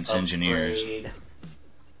science engineers.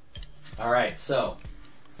 All right, so,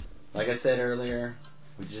 like I said earlier,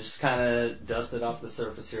 we just kind of dusted off the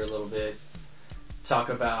surface here a little bit. Talk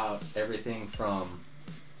about everything from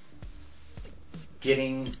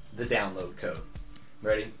getting the download code.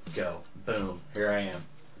 Ready? Go. Boom. Here I am.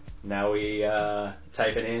 Now we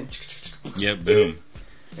type it in. Yep, boom.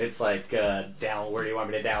 It's like, where do you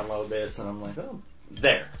want me to download this? And I'm like, oh,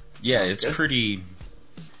 there. Yeah, Sounds it's good.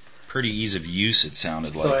 pretty ease of use, it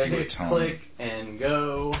sounded like so you were telling me. click and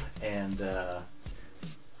go and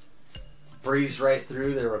breezed right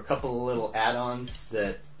through. There were a couple of little add-ons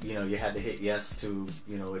that, you know, you had to hit yes to,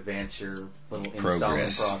 you know, advance your little installing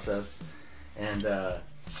process. And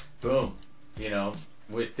boom, you know,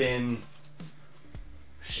 within,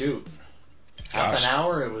 half an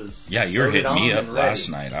hour it was. Yeah, you were hitting me up last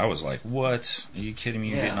ready. night. I was like, what? Are you kidding me?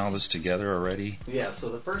 You're getting all this together already? Yeah, so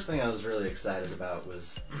the first thing I was really excited about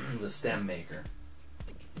was the stem maker.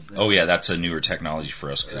 Oh, yeah, that's a newer technology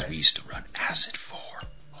for us because Right. we used to run Acid 4.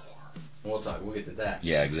 We'll get to that.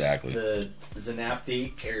 Yeah, exactly. The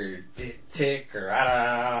Zanaptic or Tick or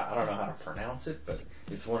I don't know how to pronounce it, but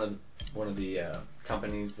it's one of the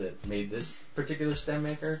companies that made this particular stem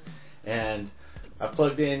maker, and I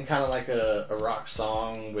plugged in kind of like a rock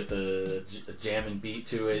song with a jamming beat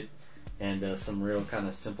to it and some real kind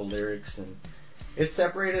of simple lyrics, and it's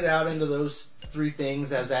separated out into those three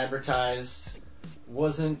things as advertised.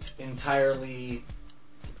 Wasn't entirely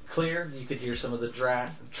clear. You could hear some of the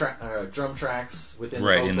drum tracks within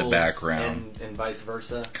right vocals in the background, and vice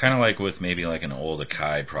versa. Kind of like with maybe like an old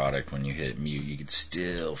Akai product, when you hit mute, you could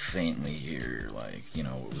still faintly hear like, you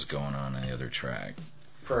know, what was going on the other track.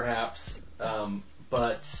 Perhaps,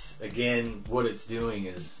 but again, what it's doing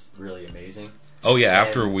is really amazing. Oh yeah,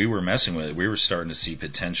 after we were messing with it, we were starting to see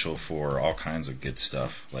potential for all kinds of good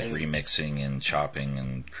stuff, like remixing and chopping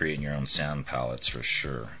and creating your own sound palettes for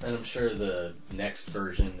sure. And I'm sure the next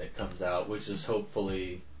version that comes out, which is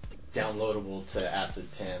hopefully downloadable to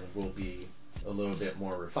Acid 10, will be a little bit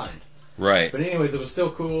more refined. Right. But anyways, it was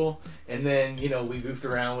still cool. And then, you know, we goofed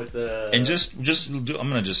around with the... And I'm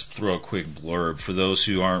going to just throw a quick blurb for those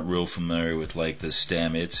who aren't real familiar with like the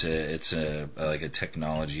stem. It's a like a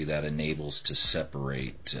technology that enables to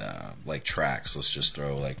separate like tracks. Let's just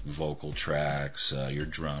throw like vocal tracks, your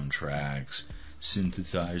drum tracks,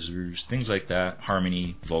 synthesizers, things like that,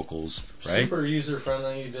 harmony, vocals, right? Super user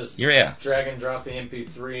friendly. You just drag and drop the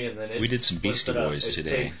MP3 and then we did some Beastie Boys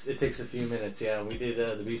today. It takes a few minutes. Yeah, we did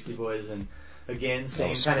the Beastie Boys, and again,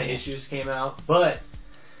 same kind of issues came out. But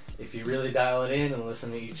if you really dial it in and listen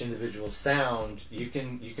to each individual sound, you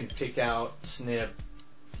can pick out, snip,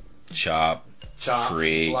 chop,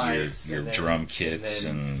 create splice, your drum kits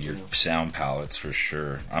and your sound palettes for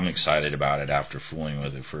sure. I'm excited about it after fooling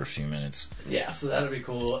with it for a few minutes. Yeah, so that'll be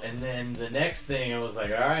cool. And then the next thing, I was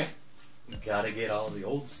like, all right, gotta get all the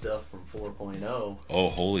old stuff from 4.0. Oh,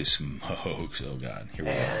 holy smokes! Oh God, here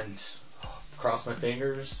we go. And cross my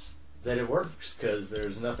fingers that it works, because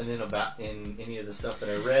there's nothing in any of the stuff that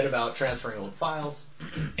I read about transferring old files.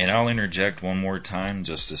 And I'll interject one more time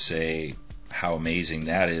just to say how amazing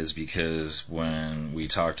that is, because when we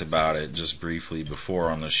talked about it just briefly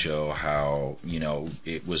before on the show, how,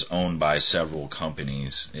 it was owned by several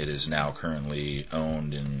companies. It is now currently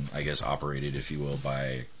owned and, I guess, operated, if you will,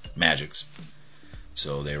 by Magix.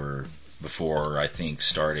 So they were, before, I think,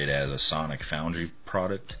 started as a Sonic Foundry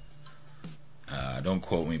product. Don't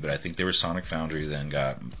quote me, but I think they were Sonic Foundry, then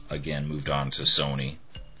got, again, moved on to Sony.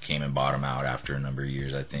 Came and bought them out after a number of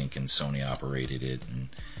years, I think, and Sony operated it.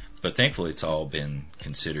 But thankfully, it's all been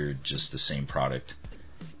considered just the same product,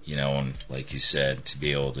 and like you said, to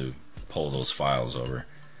be able to pull those files over.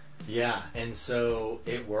 Yeah, and so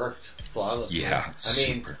it worked flawlessly. Yeah,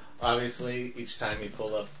 super. Obviously, each time you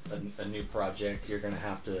pull up a new project, you're going to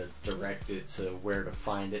have to direct it to where to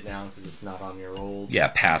find it now, because it's not on your old... Yeah,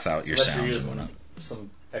 path out your sound and whatnot.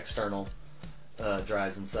 Some external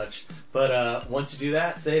drives and such. But once you do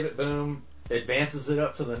that, save it, boom, advances it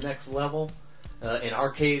up to the next level. In our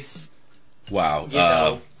case,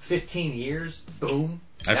 wow, 15 years, boom.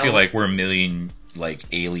 I feel like we're a million,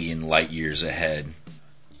 alien light years ahead.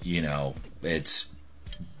 It's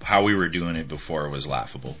how we were doing it before was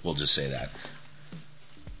laughable. We'll just say that.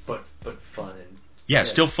 But fun and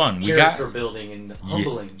still fun. Character building and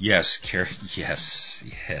humbling. Yes. And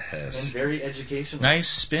very educational. Nice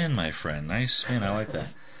spin, my friend. Nice spin. I like that.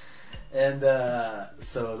 And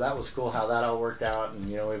so that was cool how that all worked out. And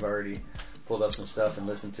we've already pulled up some stuff and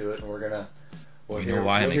listened to it, and we'll hear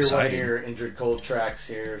one of your Injured Cold tracks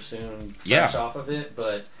here soon, fresh off of it.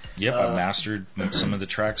 But I mastered some of the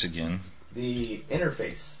tracks again. The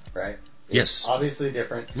interface, right? Yes, obviously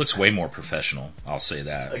different. Looks way more professional. I'll say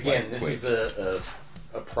that. Again, this is a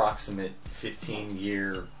approximate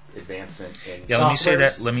 15-year advancement in Let me say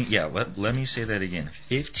that. Let me say that again.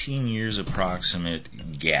 15 years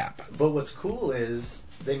approximate gap. But what's cool is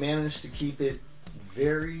they managed to keep it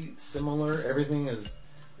very similar. Everything is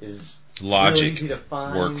logic, real easy to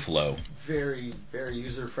find, workflow, very, very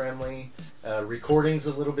user friendly. Recording's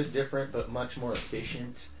a little bit different, but much more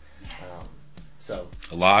efficient. So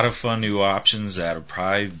a lot of fun new options that have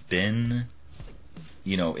probably been,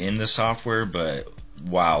 in the software, but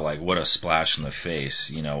wow, what a splash in the face,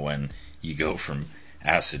 when you go from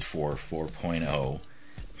Acid 4 4.0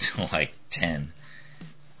 to 10.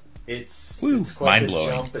 It's quite mind-blowing.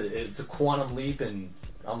 a jump. It's a quantum leap, and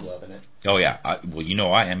I'm loving it. Oh yeah, I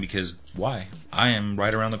am, because why? I am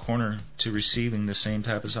right around the corner to receiving the same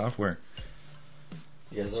type of software.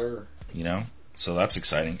 Yes, sir. So that's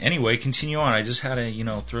exciting. Anyway, continue on. I just had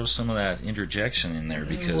to, throw some of that interjection in there,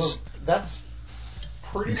 because that's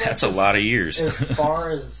pretty much that's a lot of years. As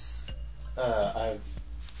far as I've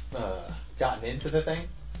gotten into the thing.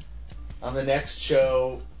 On the next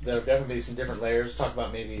show, there'll definitely be some different layers. Talk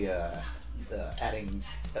about maybe adding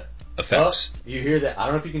effects. You hear that? I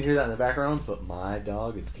don't know if you can hear that in the background, but my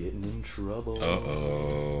dog is getting in trouble.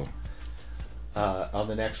 Uh-oh. On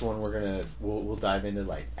the next one, we'll dive into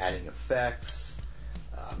adding effects,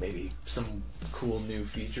 maybe some cool new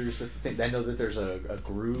features. I know that there's a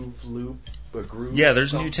groove loop, Yeah,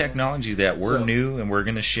 there's new technology that we're new and we're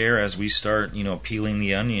going to share as we start, peeling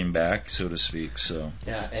the onion back, so to speak. So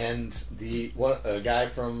yeah, and a guy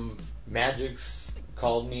from Magix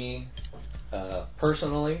called me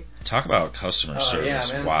personally. Talk about customer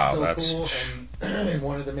service. Yeah, man, wow, so that's cool, and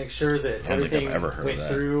wanted to make sure that everything went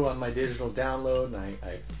that. through on my digital download, and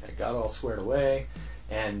I got all squared away.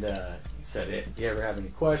 And he said, if you ever have any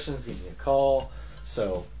questions, give me a call.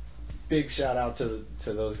 So big shout out to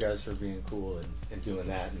those guys for being cool and doing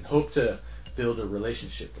that, and hope to build a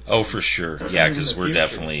relationship with them. Oh, for sure. Yeah, because we're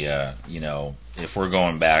definitely, if we're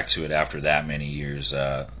going back to it after that many years,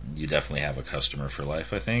 you definitely have a customer for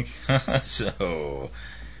life, I think. So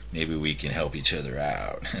maybe we can help each other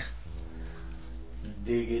out.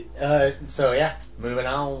 Dig it. So yeah, moving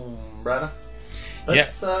on, brother.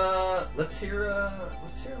 Let's hear a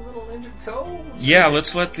little Injured Cold. Yeah,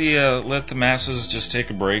 let's let the masses just take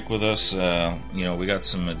a break with us. We got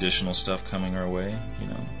some additional stuff coming our way.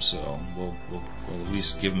 So we'll at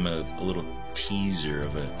least give them a little teaser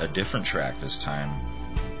of a different track this time.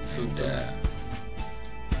 And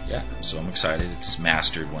so I'm excited. It's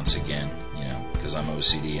mastered once again. Because I'm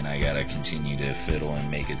OCD and I gotta continue to fiddle and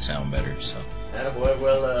make it sound better. So. Attaboy,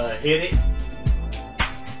 well, hit it.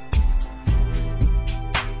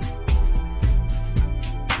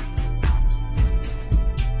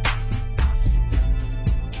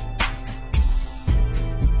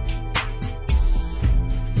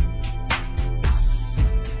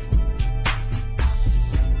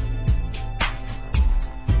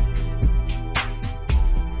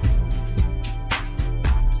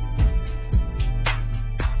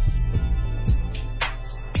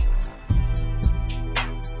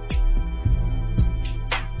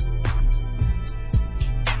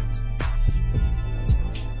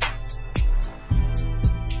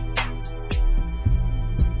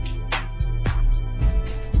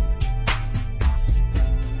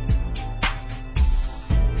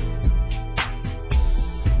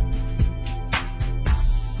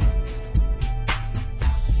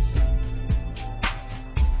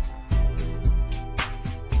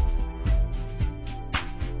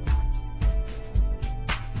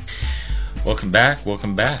 Welcome back.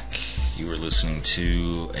 You were listening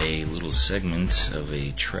to a little segment of a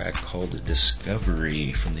track called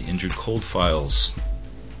Discovery from the Injured Cold Files.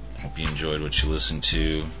 Hope you enjoyed what you listened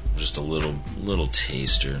to. Just a little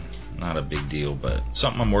taster. Not a big deal, but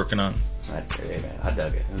something I'm working on. I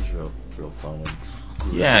dug it. It was real fun.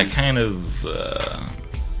 Yeah, it kind of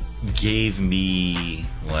gave me,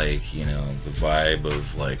 like, the vibe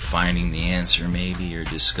of, like, finding the answer maybe, or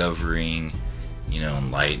discovering,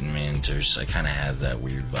 enlightenment, or I kind of have that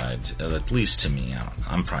weird vibe, at least to me.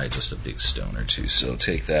 I'm probably just a big stoner too, so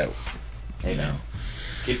take that,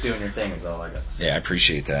 Keep doing your thing is all I got to say. Yeah, I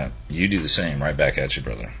appreciate that. You do the same. Right back at you,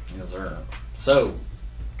 brother. Yes, sir. So,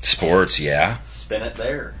 sports, yeah? Spin it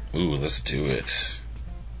there. Ooh, let's do it.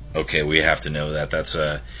 Okay, we have to know that. That's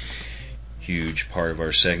a huge part of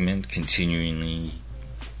our segment, continually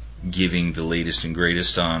giving the latest and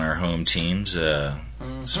greatest on our home teams,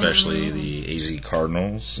 especially the AZ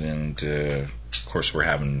Cardinals, and of course we're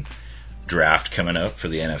having draft coming up for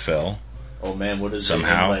the NFL. Oh man, what is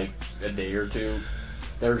somehow it in like a day or two?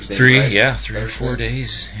 Thursday, 3 right? or 4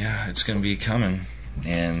 days. Yeah, it's going to be coming,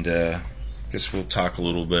 and I guess we'll talk a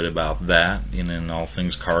little bit about that and all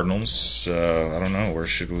things Cardinals. I don't know, where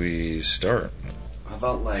should we start? How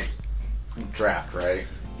about like draft, right?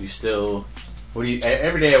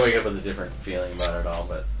 Every day I wake up with a different feeling about it all,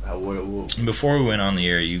 but before we went on the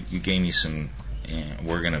air, you gave me some,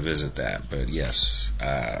 we're going to visit that, but yes,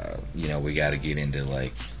 we got to get into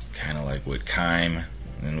like, kind of like what Keim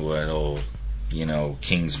and what old,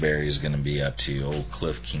 Kingsbury is going to be up to, old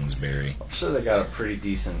Cliff Kingsbury. I'm sure they got a pretty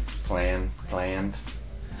decent plan planned.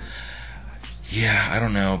 Yeah, I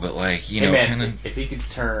don't know, but like, if he could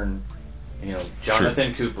turn,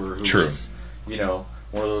 Jonathan Cooper, who was,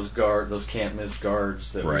 one of those can't miss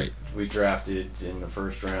guards that we drafted in the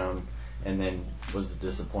first round, and then was a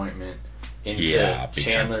disappointment, into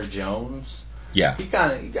Chandler Jones. Yeah, he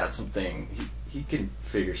got something. He can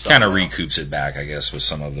figure something out. Kind of recoups it back, I guess, with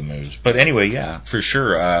some of the moves. But anyway, yeah, for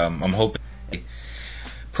sure. I'm hoping.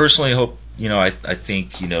 Personally, I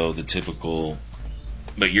think the typical.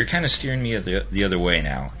 But you're kind of steering me the other way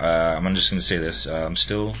now. I'm just going to say this. I'm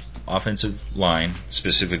still offensive line,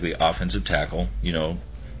 specifically offensive tackle.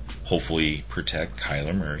 Hopefully protect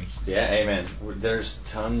Kyler Murray. Yeah, amen. There's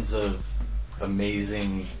tons of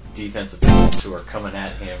amazing defensive players who are coming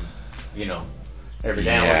at him, every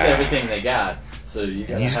down with everything they got. So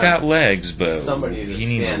he's got legs, but he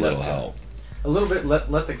needs a little help. A little bit.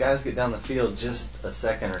 Let the guys get down the field just a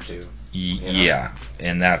second or two. Yeah,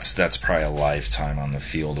 and that's probably a lifetime on the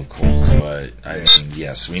field, of course. But I mean,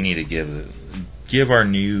 yes, we need to give our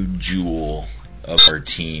new jewel of our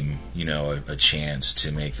team, a chance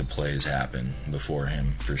to make the plays happen before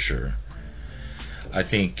him, for sure. I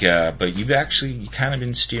think, but you've actually kind of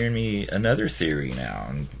been steering me another theory now,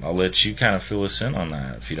 and I'll let you kind of fill us in on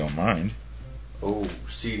that, if you don't mind. Oh,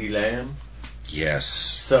 CeeDee Lamb? Yes.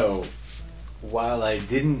 So, while I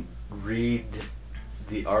didn't read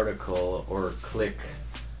the article or click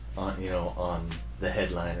on the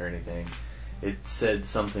headline or anything, it said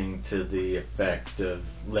something to the effect of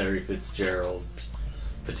Larry Fitzgerald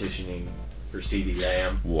petitioning for CeeDee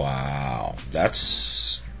Lamb. Wow,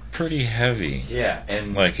 that's pretty heavy. Yeah,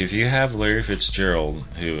 and like if you have Larry Fitzgerald,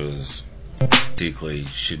 who is basically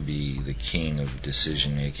should be the king of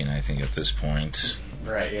decision making, I think at this point.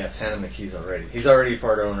 Right. Yes, hand him the keys already. He's already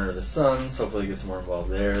part owner of the Suns. Hopefully, he gets more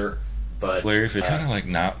involved there. But Larry Fitzgerald kind of like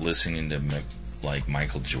not listening to like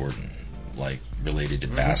Michael Jordan. Like related to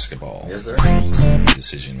basketball. Yes, sir.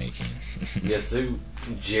 Decision making. Yes, who?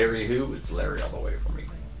 Jerry who? It's Larry all the way for me.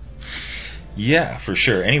 Yeah, for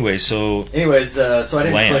sure. So I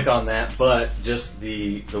didn't click on that, but just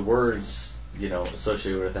the words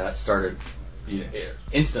associated with that started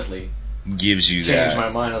instantly gives you changed my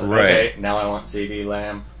mind. I was like, okay, now I want CeeDee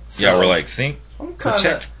Lamb. So yeah, we're like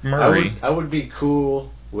protect Murray. I would be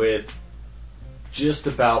cool with just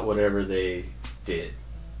about whatever they did.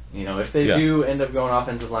 If they do end up going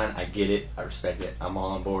offensive line, I get it. I respect it. I'm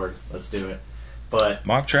all on board. Let's do it. But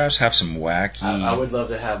mock drafts have some wacky. I would love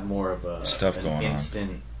to have more of an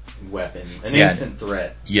instant weapon, instant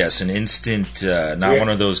threat. Yes, an instant. Not one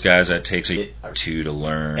of those guys that takes a year or two to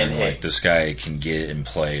learn. And like this guy can get it and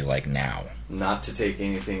play like now. Not to take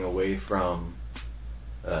anything away from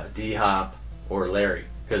D-Hop or Larry,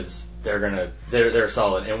 because they're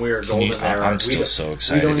solid, and we're golden there. I'm still so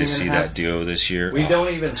excited to see that duo this year. We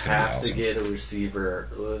don't even have to get a receiver.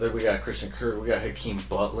 We got Christian Kirk, we got Hakeem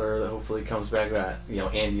Butler that hopefully comes back. We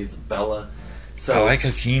got Andy Isabella. So I like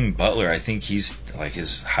Hakeem Butler. I think he's like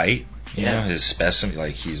his height, his specimen.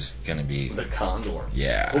 Like he's gonna be the condor.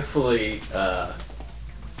 Yeah. Hopefully,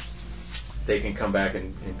 they can come back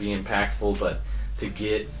and be impactful. But to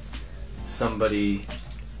get somebody,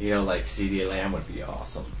 like CeeDee Lamb would be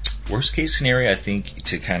awesome. Worst case scenario, I think,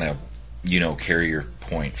 to kind of, carry your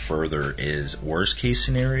point further is worst case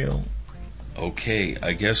scenario. Okay,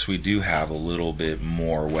 I guess we do have a little bit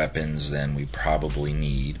more weapons than we probably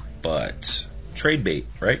need, but trade bait,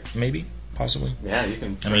 right? Maybe, possibly. Yeah, you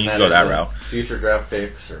can. You can go that route. Future draft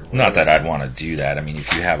picks, or whatever. Not that I'd want to do that. I mean,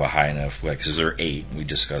 if you have a high enough, because they're 8, we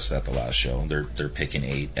discussed that the last show. They're picking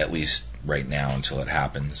 8 at least right now until it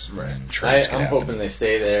happens. Right. And trades I'm hoping they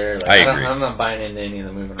stay there. I agree. I'm not buying into any of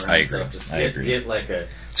the moving around I agree. stuff. Just I agree. Get like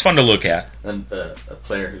it's fun to look at. A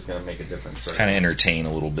player who's going to make a difference. Kind of entertain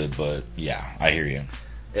a little bit, but yeah, I hear you.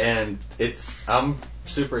 And I'm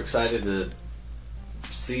super excited to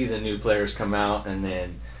see the new players come out and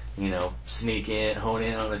then, sneak in, hone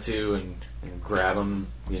in on the 2 and grab them,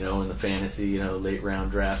 in the fantasy, late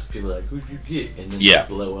round drafts. People are like, who'd you get? And then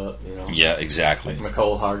blow up, Yeah, exactly. Like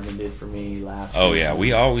Mecole Hardman did for me last Oh, season. yeah,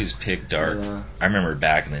 we always picked our... I remember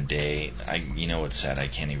back in the day, what's sad, I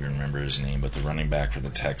can't even remember his name, but the running back for the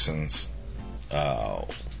Texans... Oh,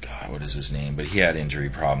 God, what is his name? But he had injury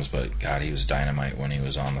problems, but, God, he was dynamite when he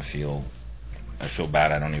was on the field. I feel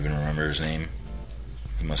bad I don't even remember his name.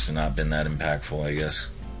 He must have not been that impactful, I guess,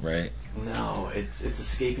 right? No, it's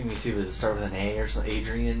escaping me, too. Does it start with an A or something?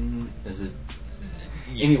 Adrian? Is it...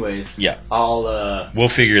 Anyways, yeah. We'll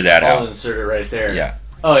figure that out. I'll insert it right there. Yeah.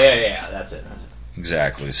 Oh, yeah, that's it.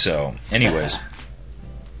 Exactly. So, anyways.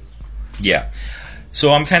 Yeah.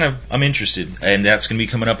 So I'm interested, and that's going to be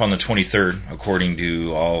coming up on the 23rd, according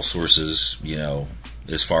to all sources,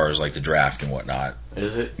 as far as like the draft and whatnot.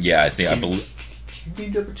 Is it? Yeah, I believe. Can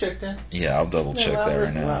you double check that? Yeah, I'll double check that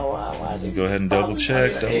right now. Wow, you go ahead and double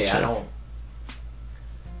check. Hey, I don't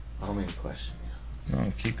mean to question you.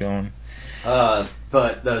 No, keep going.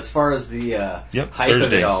 But as far as the hype Thursday.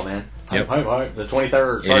 of it all, man. Hype. The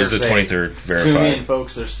 23rd. It is the 23rd. Verified. Tune in,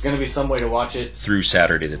 folks. There's going to be some way to watch it through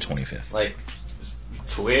Saturday the 25th. Like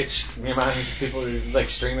Twitch. You know, people are like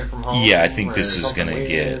streaming from home. Yeah, I think this is going to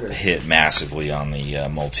get hit massively on the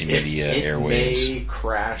multimedia airwaves. It may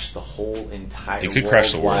crash the whole entire It could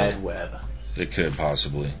crash the Wide Web. It could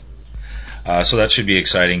possibly. So that should be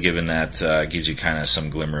exciting, given that gives you kind of some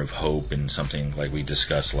glimmer of hope, and something like we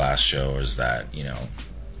discussed last show is that,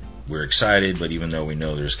 we're excited, but even though we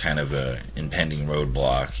know there's kind of a impending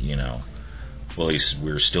roadblock, well, at least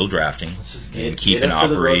we're still drafting and keeping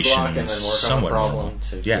operations somewhat normal.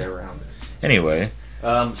 Get around it. Anyway.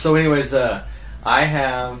 I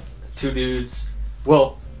have 2 dudes.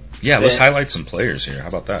 Well, yeah, let's highlight some players here. How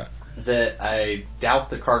about that? That I doubt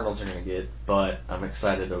the Cardinals are going to get, but I'm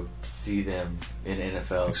excited to see them in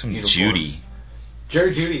NFL like some uniforms. Judy.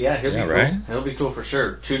 Jerry Judy, yeah, he'll be cool. Right? He'll be cool for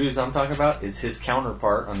sure. 2 dudes I'm talking about is his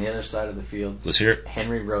counterpart on the other side of the field. Let's hear it.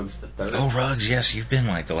 Henry Ruggs III. Oh, Ruggs, yes, you've been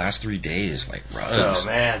like the last 3 days, like Ruggs. So,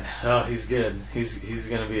 man, he's good. He's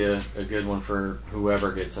going to be a good one for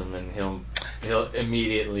whoever gets him, and he'll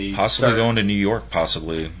immediately possibly going to New York,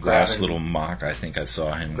 possibly. Last little mock, I think I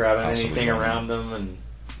saw him grabbing anything around him and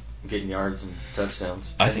getting yards and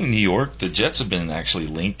touchdowns. I think New York, the Jets have been actually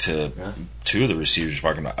linked to 2 of the receivers you're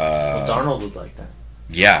talking about. Darnold would like that.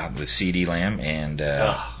 Yeah, the CeeDee Lamb and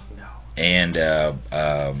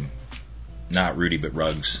not Rudy but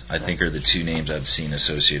Ruggs, I think, are the 2 names I've seen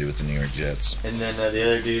associated with the New York Jets. And then the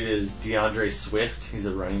other dude is DeAndre Swift. He's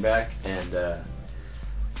a running back, and a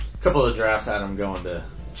couple of drafts had him going to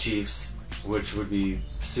Chiefs, which would be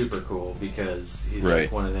super cool because he's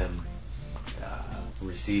like one of them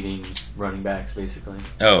receiving running backs, basically.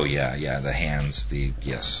 Oh yeah, the hands,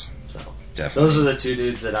 yes. So definitely. Those are the 2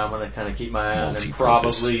 dudes that I'm going to kind of keep my eye on and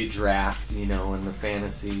probably draft, in the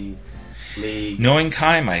fantasy league. Knowing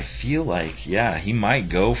Keim, I feel like, he might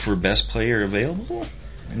go for best player available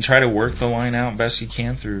and try to work the line out best he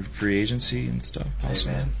can through free agency and stuff. Hey,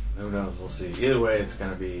 man, who knows? We'll see. Either way, it's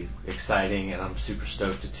going to be exciting, and I'm super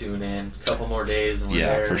stoked to tune in. A couple more days, and we're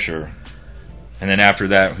there. For sure. And then after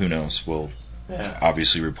that, who knows? We'll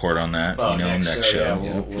obviously report on that, next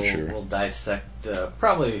show. For sure. We'll dissect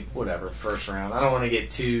probably first round. I don't want to get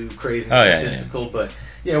too crazy statistical, but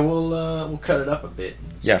we'll cut it up a bit.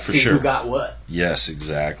 And for see sure. Who got what? Yes,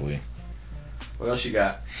 exactly. What else you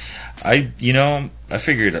got? I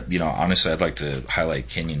figured, honestly, I'd like to highlight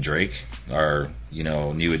Kenyon Drake, our,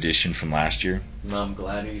 new addition from last year. I'm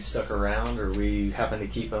glad he stuck around, or we happened to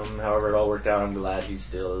keep him. However it all worked out, I'm glad he's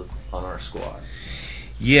still on our squad.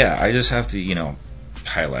 Yeah, I just have to,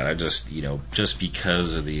 highlight. Just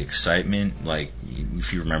because of the excitement, like,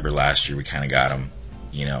 if you remember last year, we kind of got him,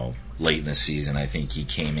 late in the season. I think he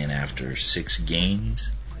came in after 6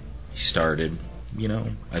 games. He started,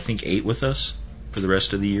 I think 8 with us. for the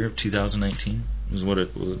rest of the year of 2019. Is what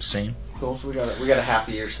it was saying. Cool. So we got a half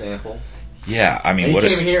a year sample. Yeah, I mean, and he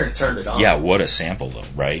came here and turned it on. Yeah, what a sample though,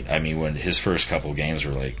 right? I mean, when his first couple games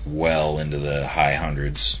were like well into the high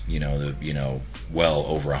hundreds, well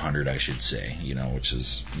over 100, I should say, which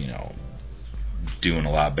is doing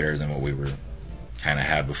a lot better than what we were kind of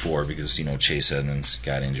had before because Chase Edmonds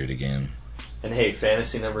got injured again. And hey,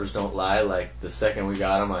 fantasy numbers don't lie. Like the second we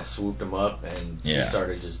got him, I swooped him up and he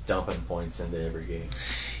started just dumping points into every game.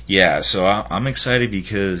 Yeah, so I'm excited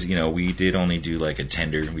because we did only do like a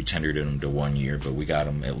tender. We tendered him to 1 year, but we got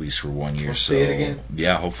him at least for 1 year. We'll so see it again.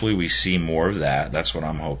 Yeah, hopefully we see more of that. That's what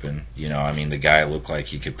I'm hoping. I mean, the guy looked like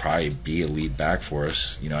he could probably be a lead back for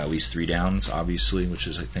us. At least 3 downs, obviously, which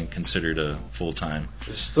is I think considered a full time.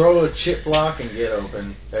 Just throw a chip block and get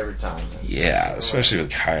open every time. Yeah, especially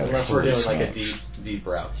with Kyler. Unless we're doing like a deep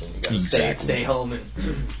route, so you got to stay home and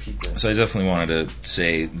keep it. So I definitely wanted to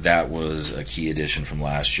say that was a key addition from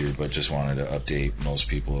last year, but just wanted to update most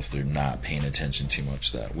people if they're not paying attention too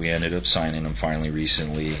much that we ended up signing him finally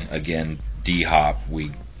recently. Again, D-Hop,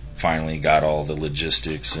 we finally got all the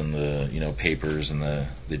logistics and the papers and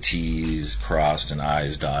the T's crossed and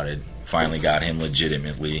I's dotted. Finally got him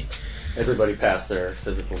legitimately. Everybody passed their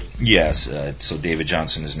physicals. Yes, so David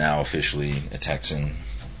Johnson is now officially a Texan.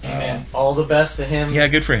 Man, all the best to him. Yeah,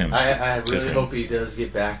 good for him. I really hope he does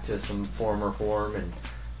get back to some form, and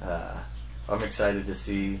I'm excited to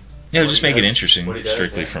see. Yeah, just make it interesting,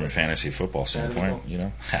 strictly from a fantasy football standpoint.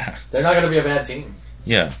 They're not going to be a bad team.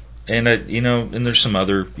 Yeah, and and there's some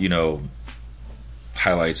other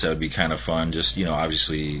highlights that would be kind of fun. Just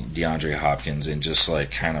obviously DeAndre Hopkins and just like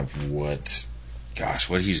kind of what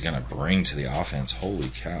he's going to bring to the offense. Holy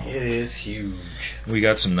cow! It is huge. We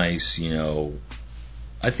got some nice,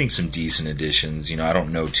 I think some decent additions. I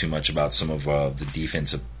don't know too much about some of the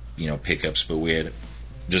defensive, pickups, but we had,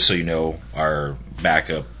 just so you know, our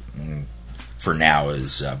backup for now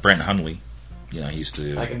is Brent Hundley. He used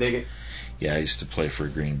to. I can dig it. Yeah, he used to play for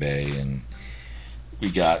Green Bay, and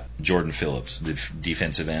we got Jordan Phillips, the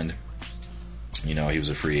defensive end. He was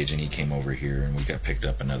a free agent. He came over here, and we got picked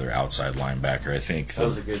up another outside linebacker. I think that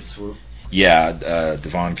was a good swoop. Yeah,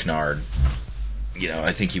 Devon Kennard.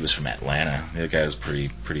 I think he was from Atlanta. That guy was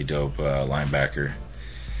pretty dope linebacker.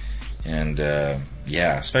 And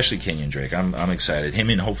especially Kenyon Drake. I'm excited. Him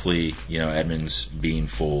and hopefully Edmonds being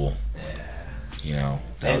full. Yeah.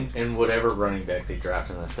 And whatever running back they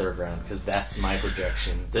draft in the 3rd round, because that's my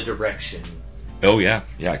projection. The direction. Oh yeah,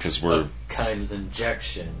 because we're Kimes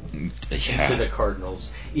injection into the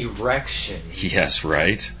Cardinals erection. Yes,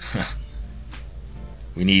 right.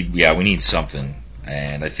 we need something.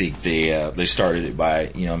 And I think they started it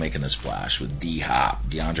by making a splash with D-Hop,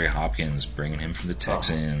 DeAndre Hopkins, bringing him from the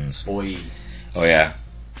Texans. Oh, boy. Oh yeah,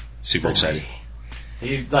 super excited.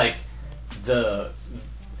 He like the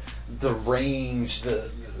range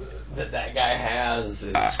that guy has.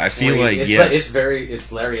 Is I feel like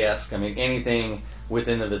it's Larry-esque. I mean, anything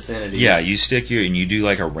within the vicinity. Yeah, you stick and you do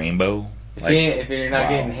like a rainbow. If you're not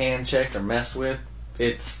getting hand checked or messed with,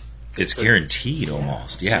 it's guaranteed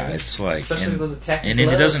almost. Yeah, it's like, especially with the tech, and it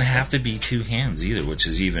doesn't have to be 2 hands either, which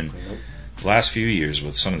is even the last few years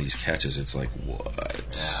with some of these catches. It's like,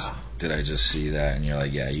 what? Yeah. Did I just see that? And you're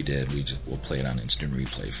like, yeah, you did. We'll play it on instant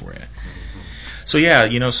replay for you. Mm-hmm. So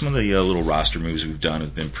yeah, some of the little roster moves we've done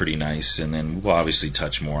have been pretty nice, and then we'll obviously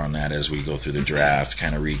touch more on that as we go through the draft,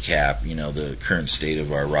 kind of recap, the current state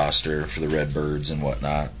of our roster for the Redbirds and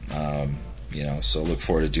whatnot. So look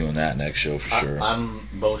forward to doing that next show for sure. I'm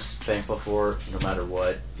most thankful for, no matter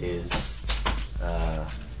what, is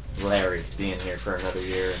Larry being here for another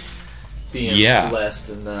year, being blessed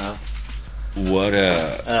enough.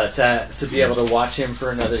 To be able to watch him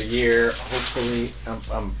for another year. Hopefully,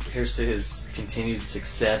 here's to his continued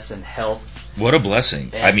success and health. What a blessing!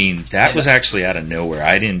 That was actually out of nowhere.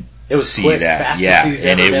 I didn't see quick, that. Yeah,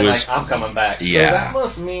 and it was like, I'm coming back. Yeah, so that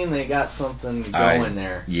must mean they got something going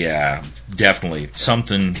there. Yeah, definitely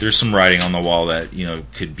something. There's some writing on the wall that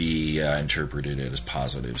could be interpreted as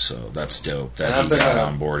positive. So that's dope that he got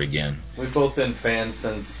on board again. We've both been fans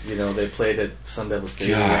since they played at Sun Devil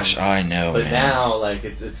Stadium. Gosh, I know. But man. now,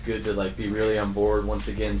 it's good to be really on board once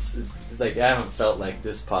again. I haven't felt like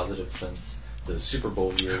this positive since the Super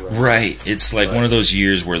Bowl year. Right. It's one of those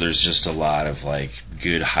years where there's just a lot of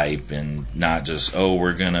good hype and not just,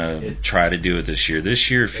 we're going to try to do it this year.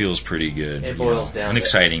 This year feels pretty good. It boils down an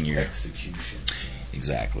exciting year. Execution.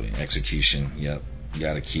 Exactly. Execution. Yep. You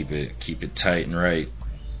got to keep it tight and right.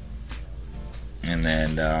 And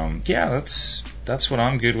then that's what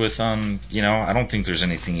I'm good with on, I don't think there's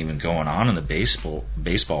anything even going on in the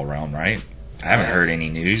baseball realm, right? I haven't heard any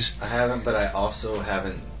news. I haven't, but I also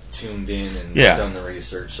haven't tuned in and Yeah. done the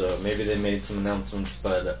research. So maybe they made some announcements,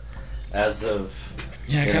 but as of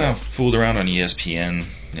Yeah, I kind of fooled around on ESPN,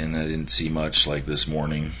 and I didn't see much like this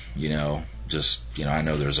morning. Just I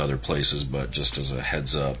know there's other places, but just as a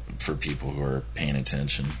heads up for people who are paying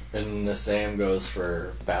attention. And the same goes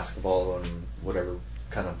for basketball and whatever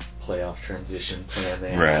kind of playoff transition plan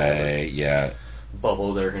they have. Right, yeah.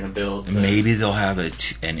 Bubble they're going to build. Maybe they'll have an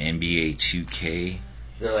NBA 2K.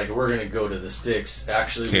 They're like, we're going to go to the sticks.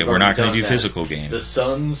 Actually, Okay, we're not going to do physical games. The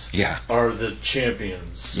Suns Yeah. are the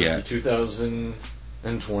champions Yeah. of the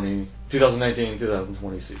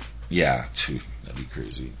 2019-2020 season. Yeah, that'd be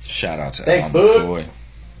crazy. Shout out to Thanks, Al bud. McCoy.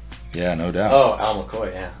 Yeah, no doubt. Oh, Al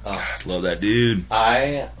McCoy, yeah. Oh. God, love that dude.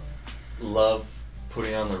 I love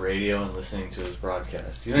putting on the radio and listening to his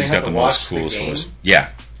broadcast. You don't He's even got have the to most watch coolest the game voice. Yeah.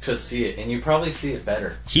 to see it, and you probably see it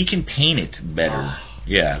better. He can paint it better. Oh.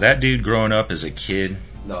 Yeah, that dude growing up as a kid,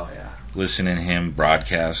 Oh, yeah. listening to him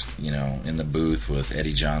broadcast, in the booth with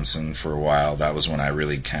Eddie Johnson for a while, that was when I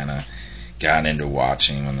really kind of got into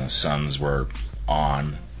watching when the Suns were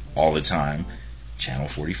on all the time. Channel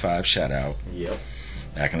 45, shout out. Yep.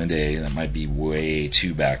 Back in the day, that might be way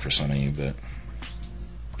too back for some of you, but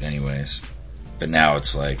anyways. But now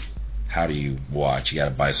it's like, how do you watch? You got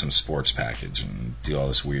to buy some sports package and do all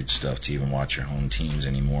this weird stuff to even watch your home teams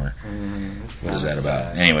anymore. What is that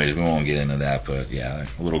about? Anyways, we won't get into that, but yeah,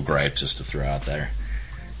 a little gripe just to throw out there.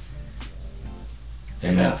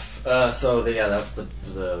 Enough. That's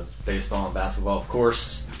the baseball and basketball, of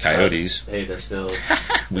course. Coyotes. Hey, they're still.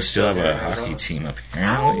 We still have a hockey team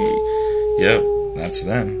apparently. Yep, that's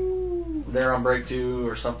them. They're on break too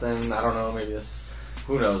or something. I don't know. Maybe this.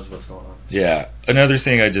 Who knows what's going on? Yeah. Another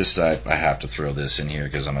thing I have to throw this in here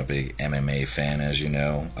because I'm a big MMA fan, as you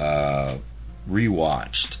know.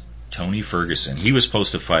 Rewatched Tony Ferguson. He was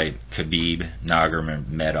supposed to fight Khabib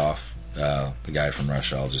Nurmagomedov, the guy from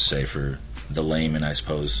Russia, I'll just say for the layman, I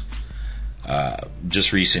suppose.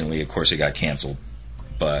 Just recently, of course, it got canceled.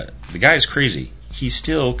 But the guy's crazy. He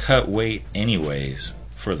still cut weight anyways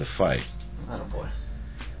for the fight. Oh boy.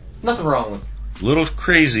 Nothing wrong with. Little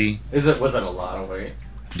crazy. Was it a lot of weight?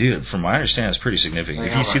 Dude, from my understanding, it's pretty significant.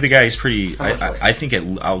 Like if you see the guy, he's pretty. How much weight? I think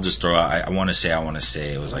I'll just throw out. I want to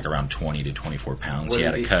say it was like around 20 to 24 pounds. What He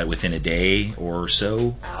had did to cut within a day or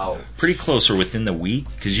so. Ow. Pretty close, or within the week,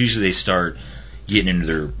 because usually they start getting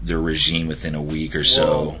into their regime within a week or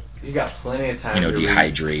so. Well, you got plenty of time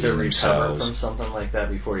dehydrating to recover themselves from something like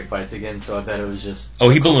that before he fights again. So I bet it was just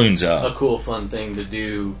he balloons up. a cool, fun thing to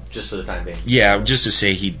do just for the time being. Yeah, just to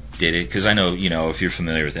say he did it, because I know, if you're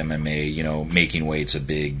familiar with MMA, making weight's a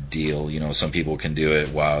big deal. Some people can do it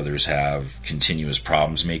while others have continuous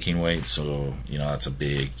problems making weight. So, that's a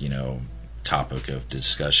big, topic of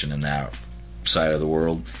discussion in that side of the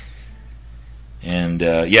world. And,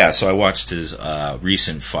 so I watched his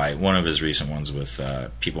recent fight, one of his recent ones with,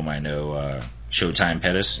 people might know, Showtime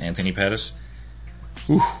Pettis, Anthony Pettis.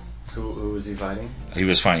 Whew. Who was he fighting? He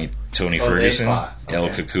was fighting Tony Ferguson. They fought. Okay. El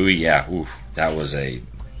Kukui, yeah. Ooh, that was a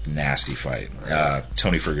nasty fight. Right.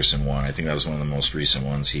 Tony Ferguson won. I think that was one of the most recent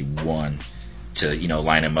ones. He won to,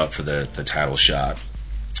 line him up for the title shot.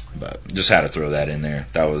 But just had to throw that in there.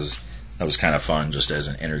 That was kind of fun, just as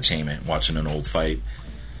an entertainment, watching an old fight.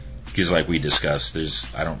 Because like we discussed,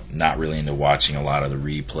 not really into watching a lot of the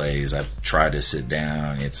replays. I've tried to sit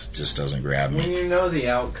down, it just doesn't grab me. When you know the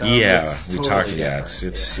outcome, Yeah, it's we totally talked. Yeah,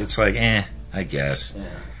 different. it's like I guess. Yeah.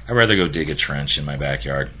 I'd rather go dig a trench in my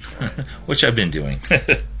backyard, which I've been doing,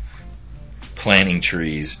 planting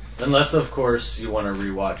trees. Unless, of course, you want to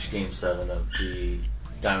rewatch Game 7 of the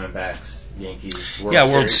Diamondbacks Yankees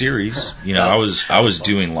World Series. I was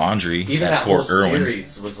doing laundry Even at that Fort whole Irwin.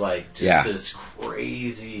 series was like just this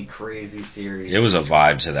crazy series. It was a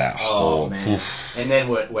vibe to that whole. Man. And then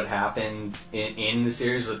what happened in the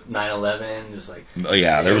series with 9/11, just like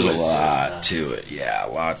there was a just lot nuts. to it. Yeah, a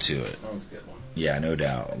lot to it. That was a good one. Yeah, no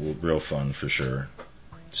doubt. Real fun for sure.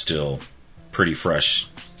 Still pretty fresh,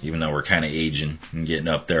 even though we're kind of aging and getting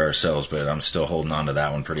up there ourselves. But I'm still holding on to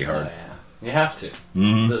that one pretty hard. Oh, yeah. You have to.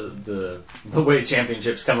 Mm-hmm. The way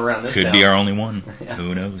championships come around this could town. be our only one. Yeah.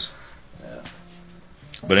 Who knows? Yeah.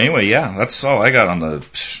 But anyway, that's all I got on the,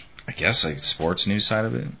 I guess, like sports news side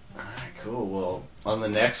of it. All right, cool. Well, on the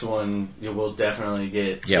next one, you will definitely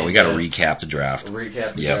get. Yeah, we got to recap the draft.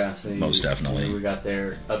 Recap the Yep, draft. See most definitely. See what we got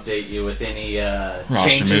there. Update you with any Roster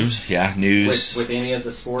changes moves. Yeah, news. with any of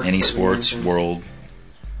the sports. Any that we sports mentioned. world.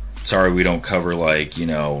 Sorry, we don't cover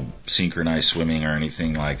synchronized swimming or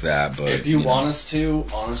anything like that. But if you want us to,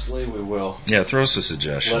 honestly, we will. Yeah, throw us a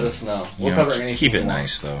suggestion. Let us know. We'll cover anything. Keep it you want.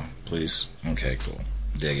 nice though, please. Okay, cool.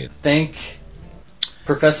 Dig it. Thank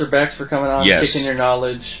Professor Bex for coming on, Yes. kicking your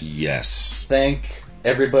knowledge. Yes. Thank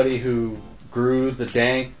everybody who grew the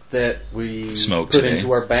dank that we Smoked put today.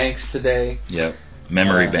 into our banks today. Yep.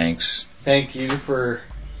 Memory banks. Thank you for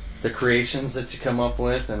the creations that you come up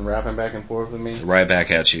with and rapping back and forth with me. Right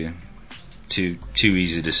back at you. Too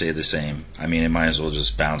easy to say the same. I mean, it might as well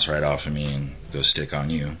just bounce right off of me and go stick on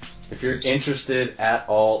you. If you're interested at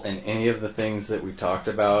all in any of the things that we talked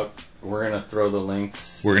about, we're gonna throw the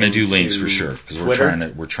links. We're gonna do links for sure because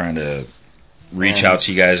we're trying to reach out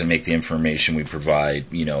to you guys and make the information we provide,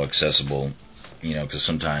 accessible. Because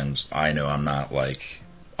sometimes I know I'm not like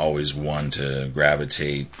always one to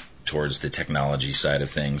gravitate towards the technology side of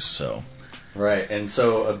things. So right, and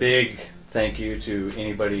so a big thank you to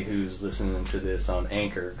anybody who's listening to this on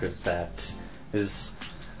Anchor, because that's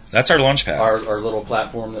our launch pad, our little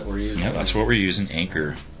platform that we're using. Yeah, that's what we're using,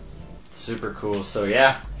 Anchor. Super cool. So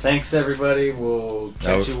yeah, thanks everybody. We'll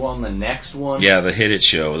catch you on the next one. Yeah, the Hit It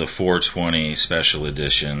Show, the 420 special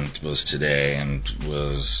edition was today and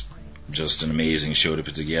was just an amazing show to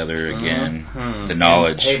put together. Again, the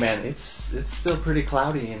knowledge. And, hey man, it's still pretty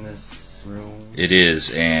cloudy in this room. It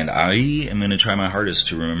is, and I am going to try my hardest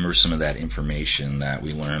to remember some of that information that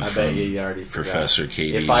we learned from bet you already Professor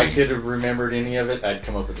KBZ. If I could have remembered any of it, I'd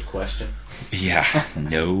come up with a question. Yeah,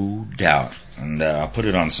 no doubt. And I'll put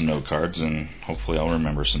it on some note cards, and hopefully I'll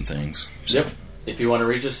remember some things. So. Yep. If you want to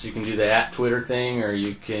reach us, you can do the @Twitter thing, or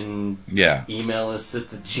you can email us at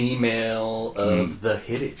the Gmail of the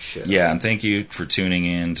Hit It Show. Yeah, and thank you for tuning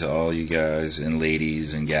in to all you guys and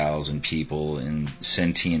ladies and gals and people and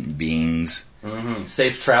sentient beings. Mm-hmm.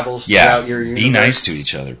 Safe travels throughout your universe. Be nice to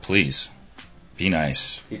each other, please. Be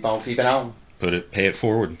nice. Keep on keeping on. Pay it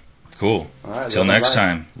forward. Cool. All right. Till next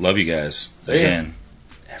time. Love you guys. See ya. Again.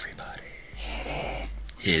 Everybody.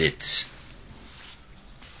 Hit it.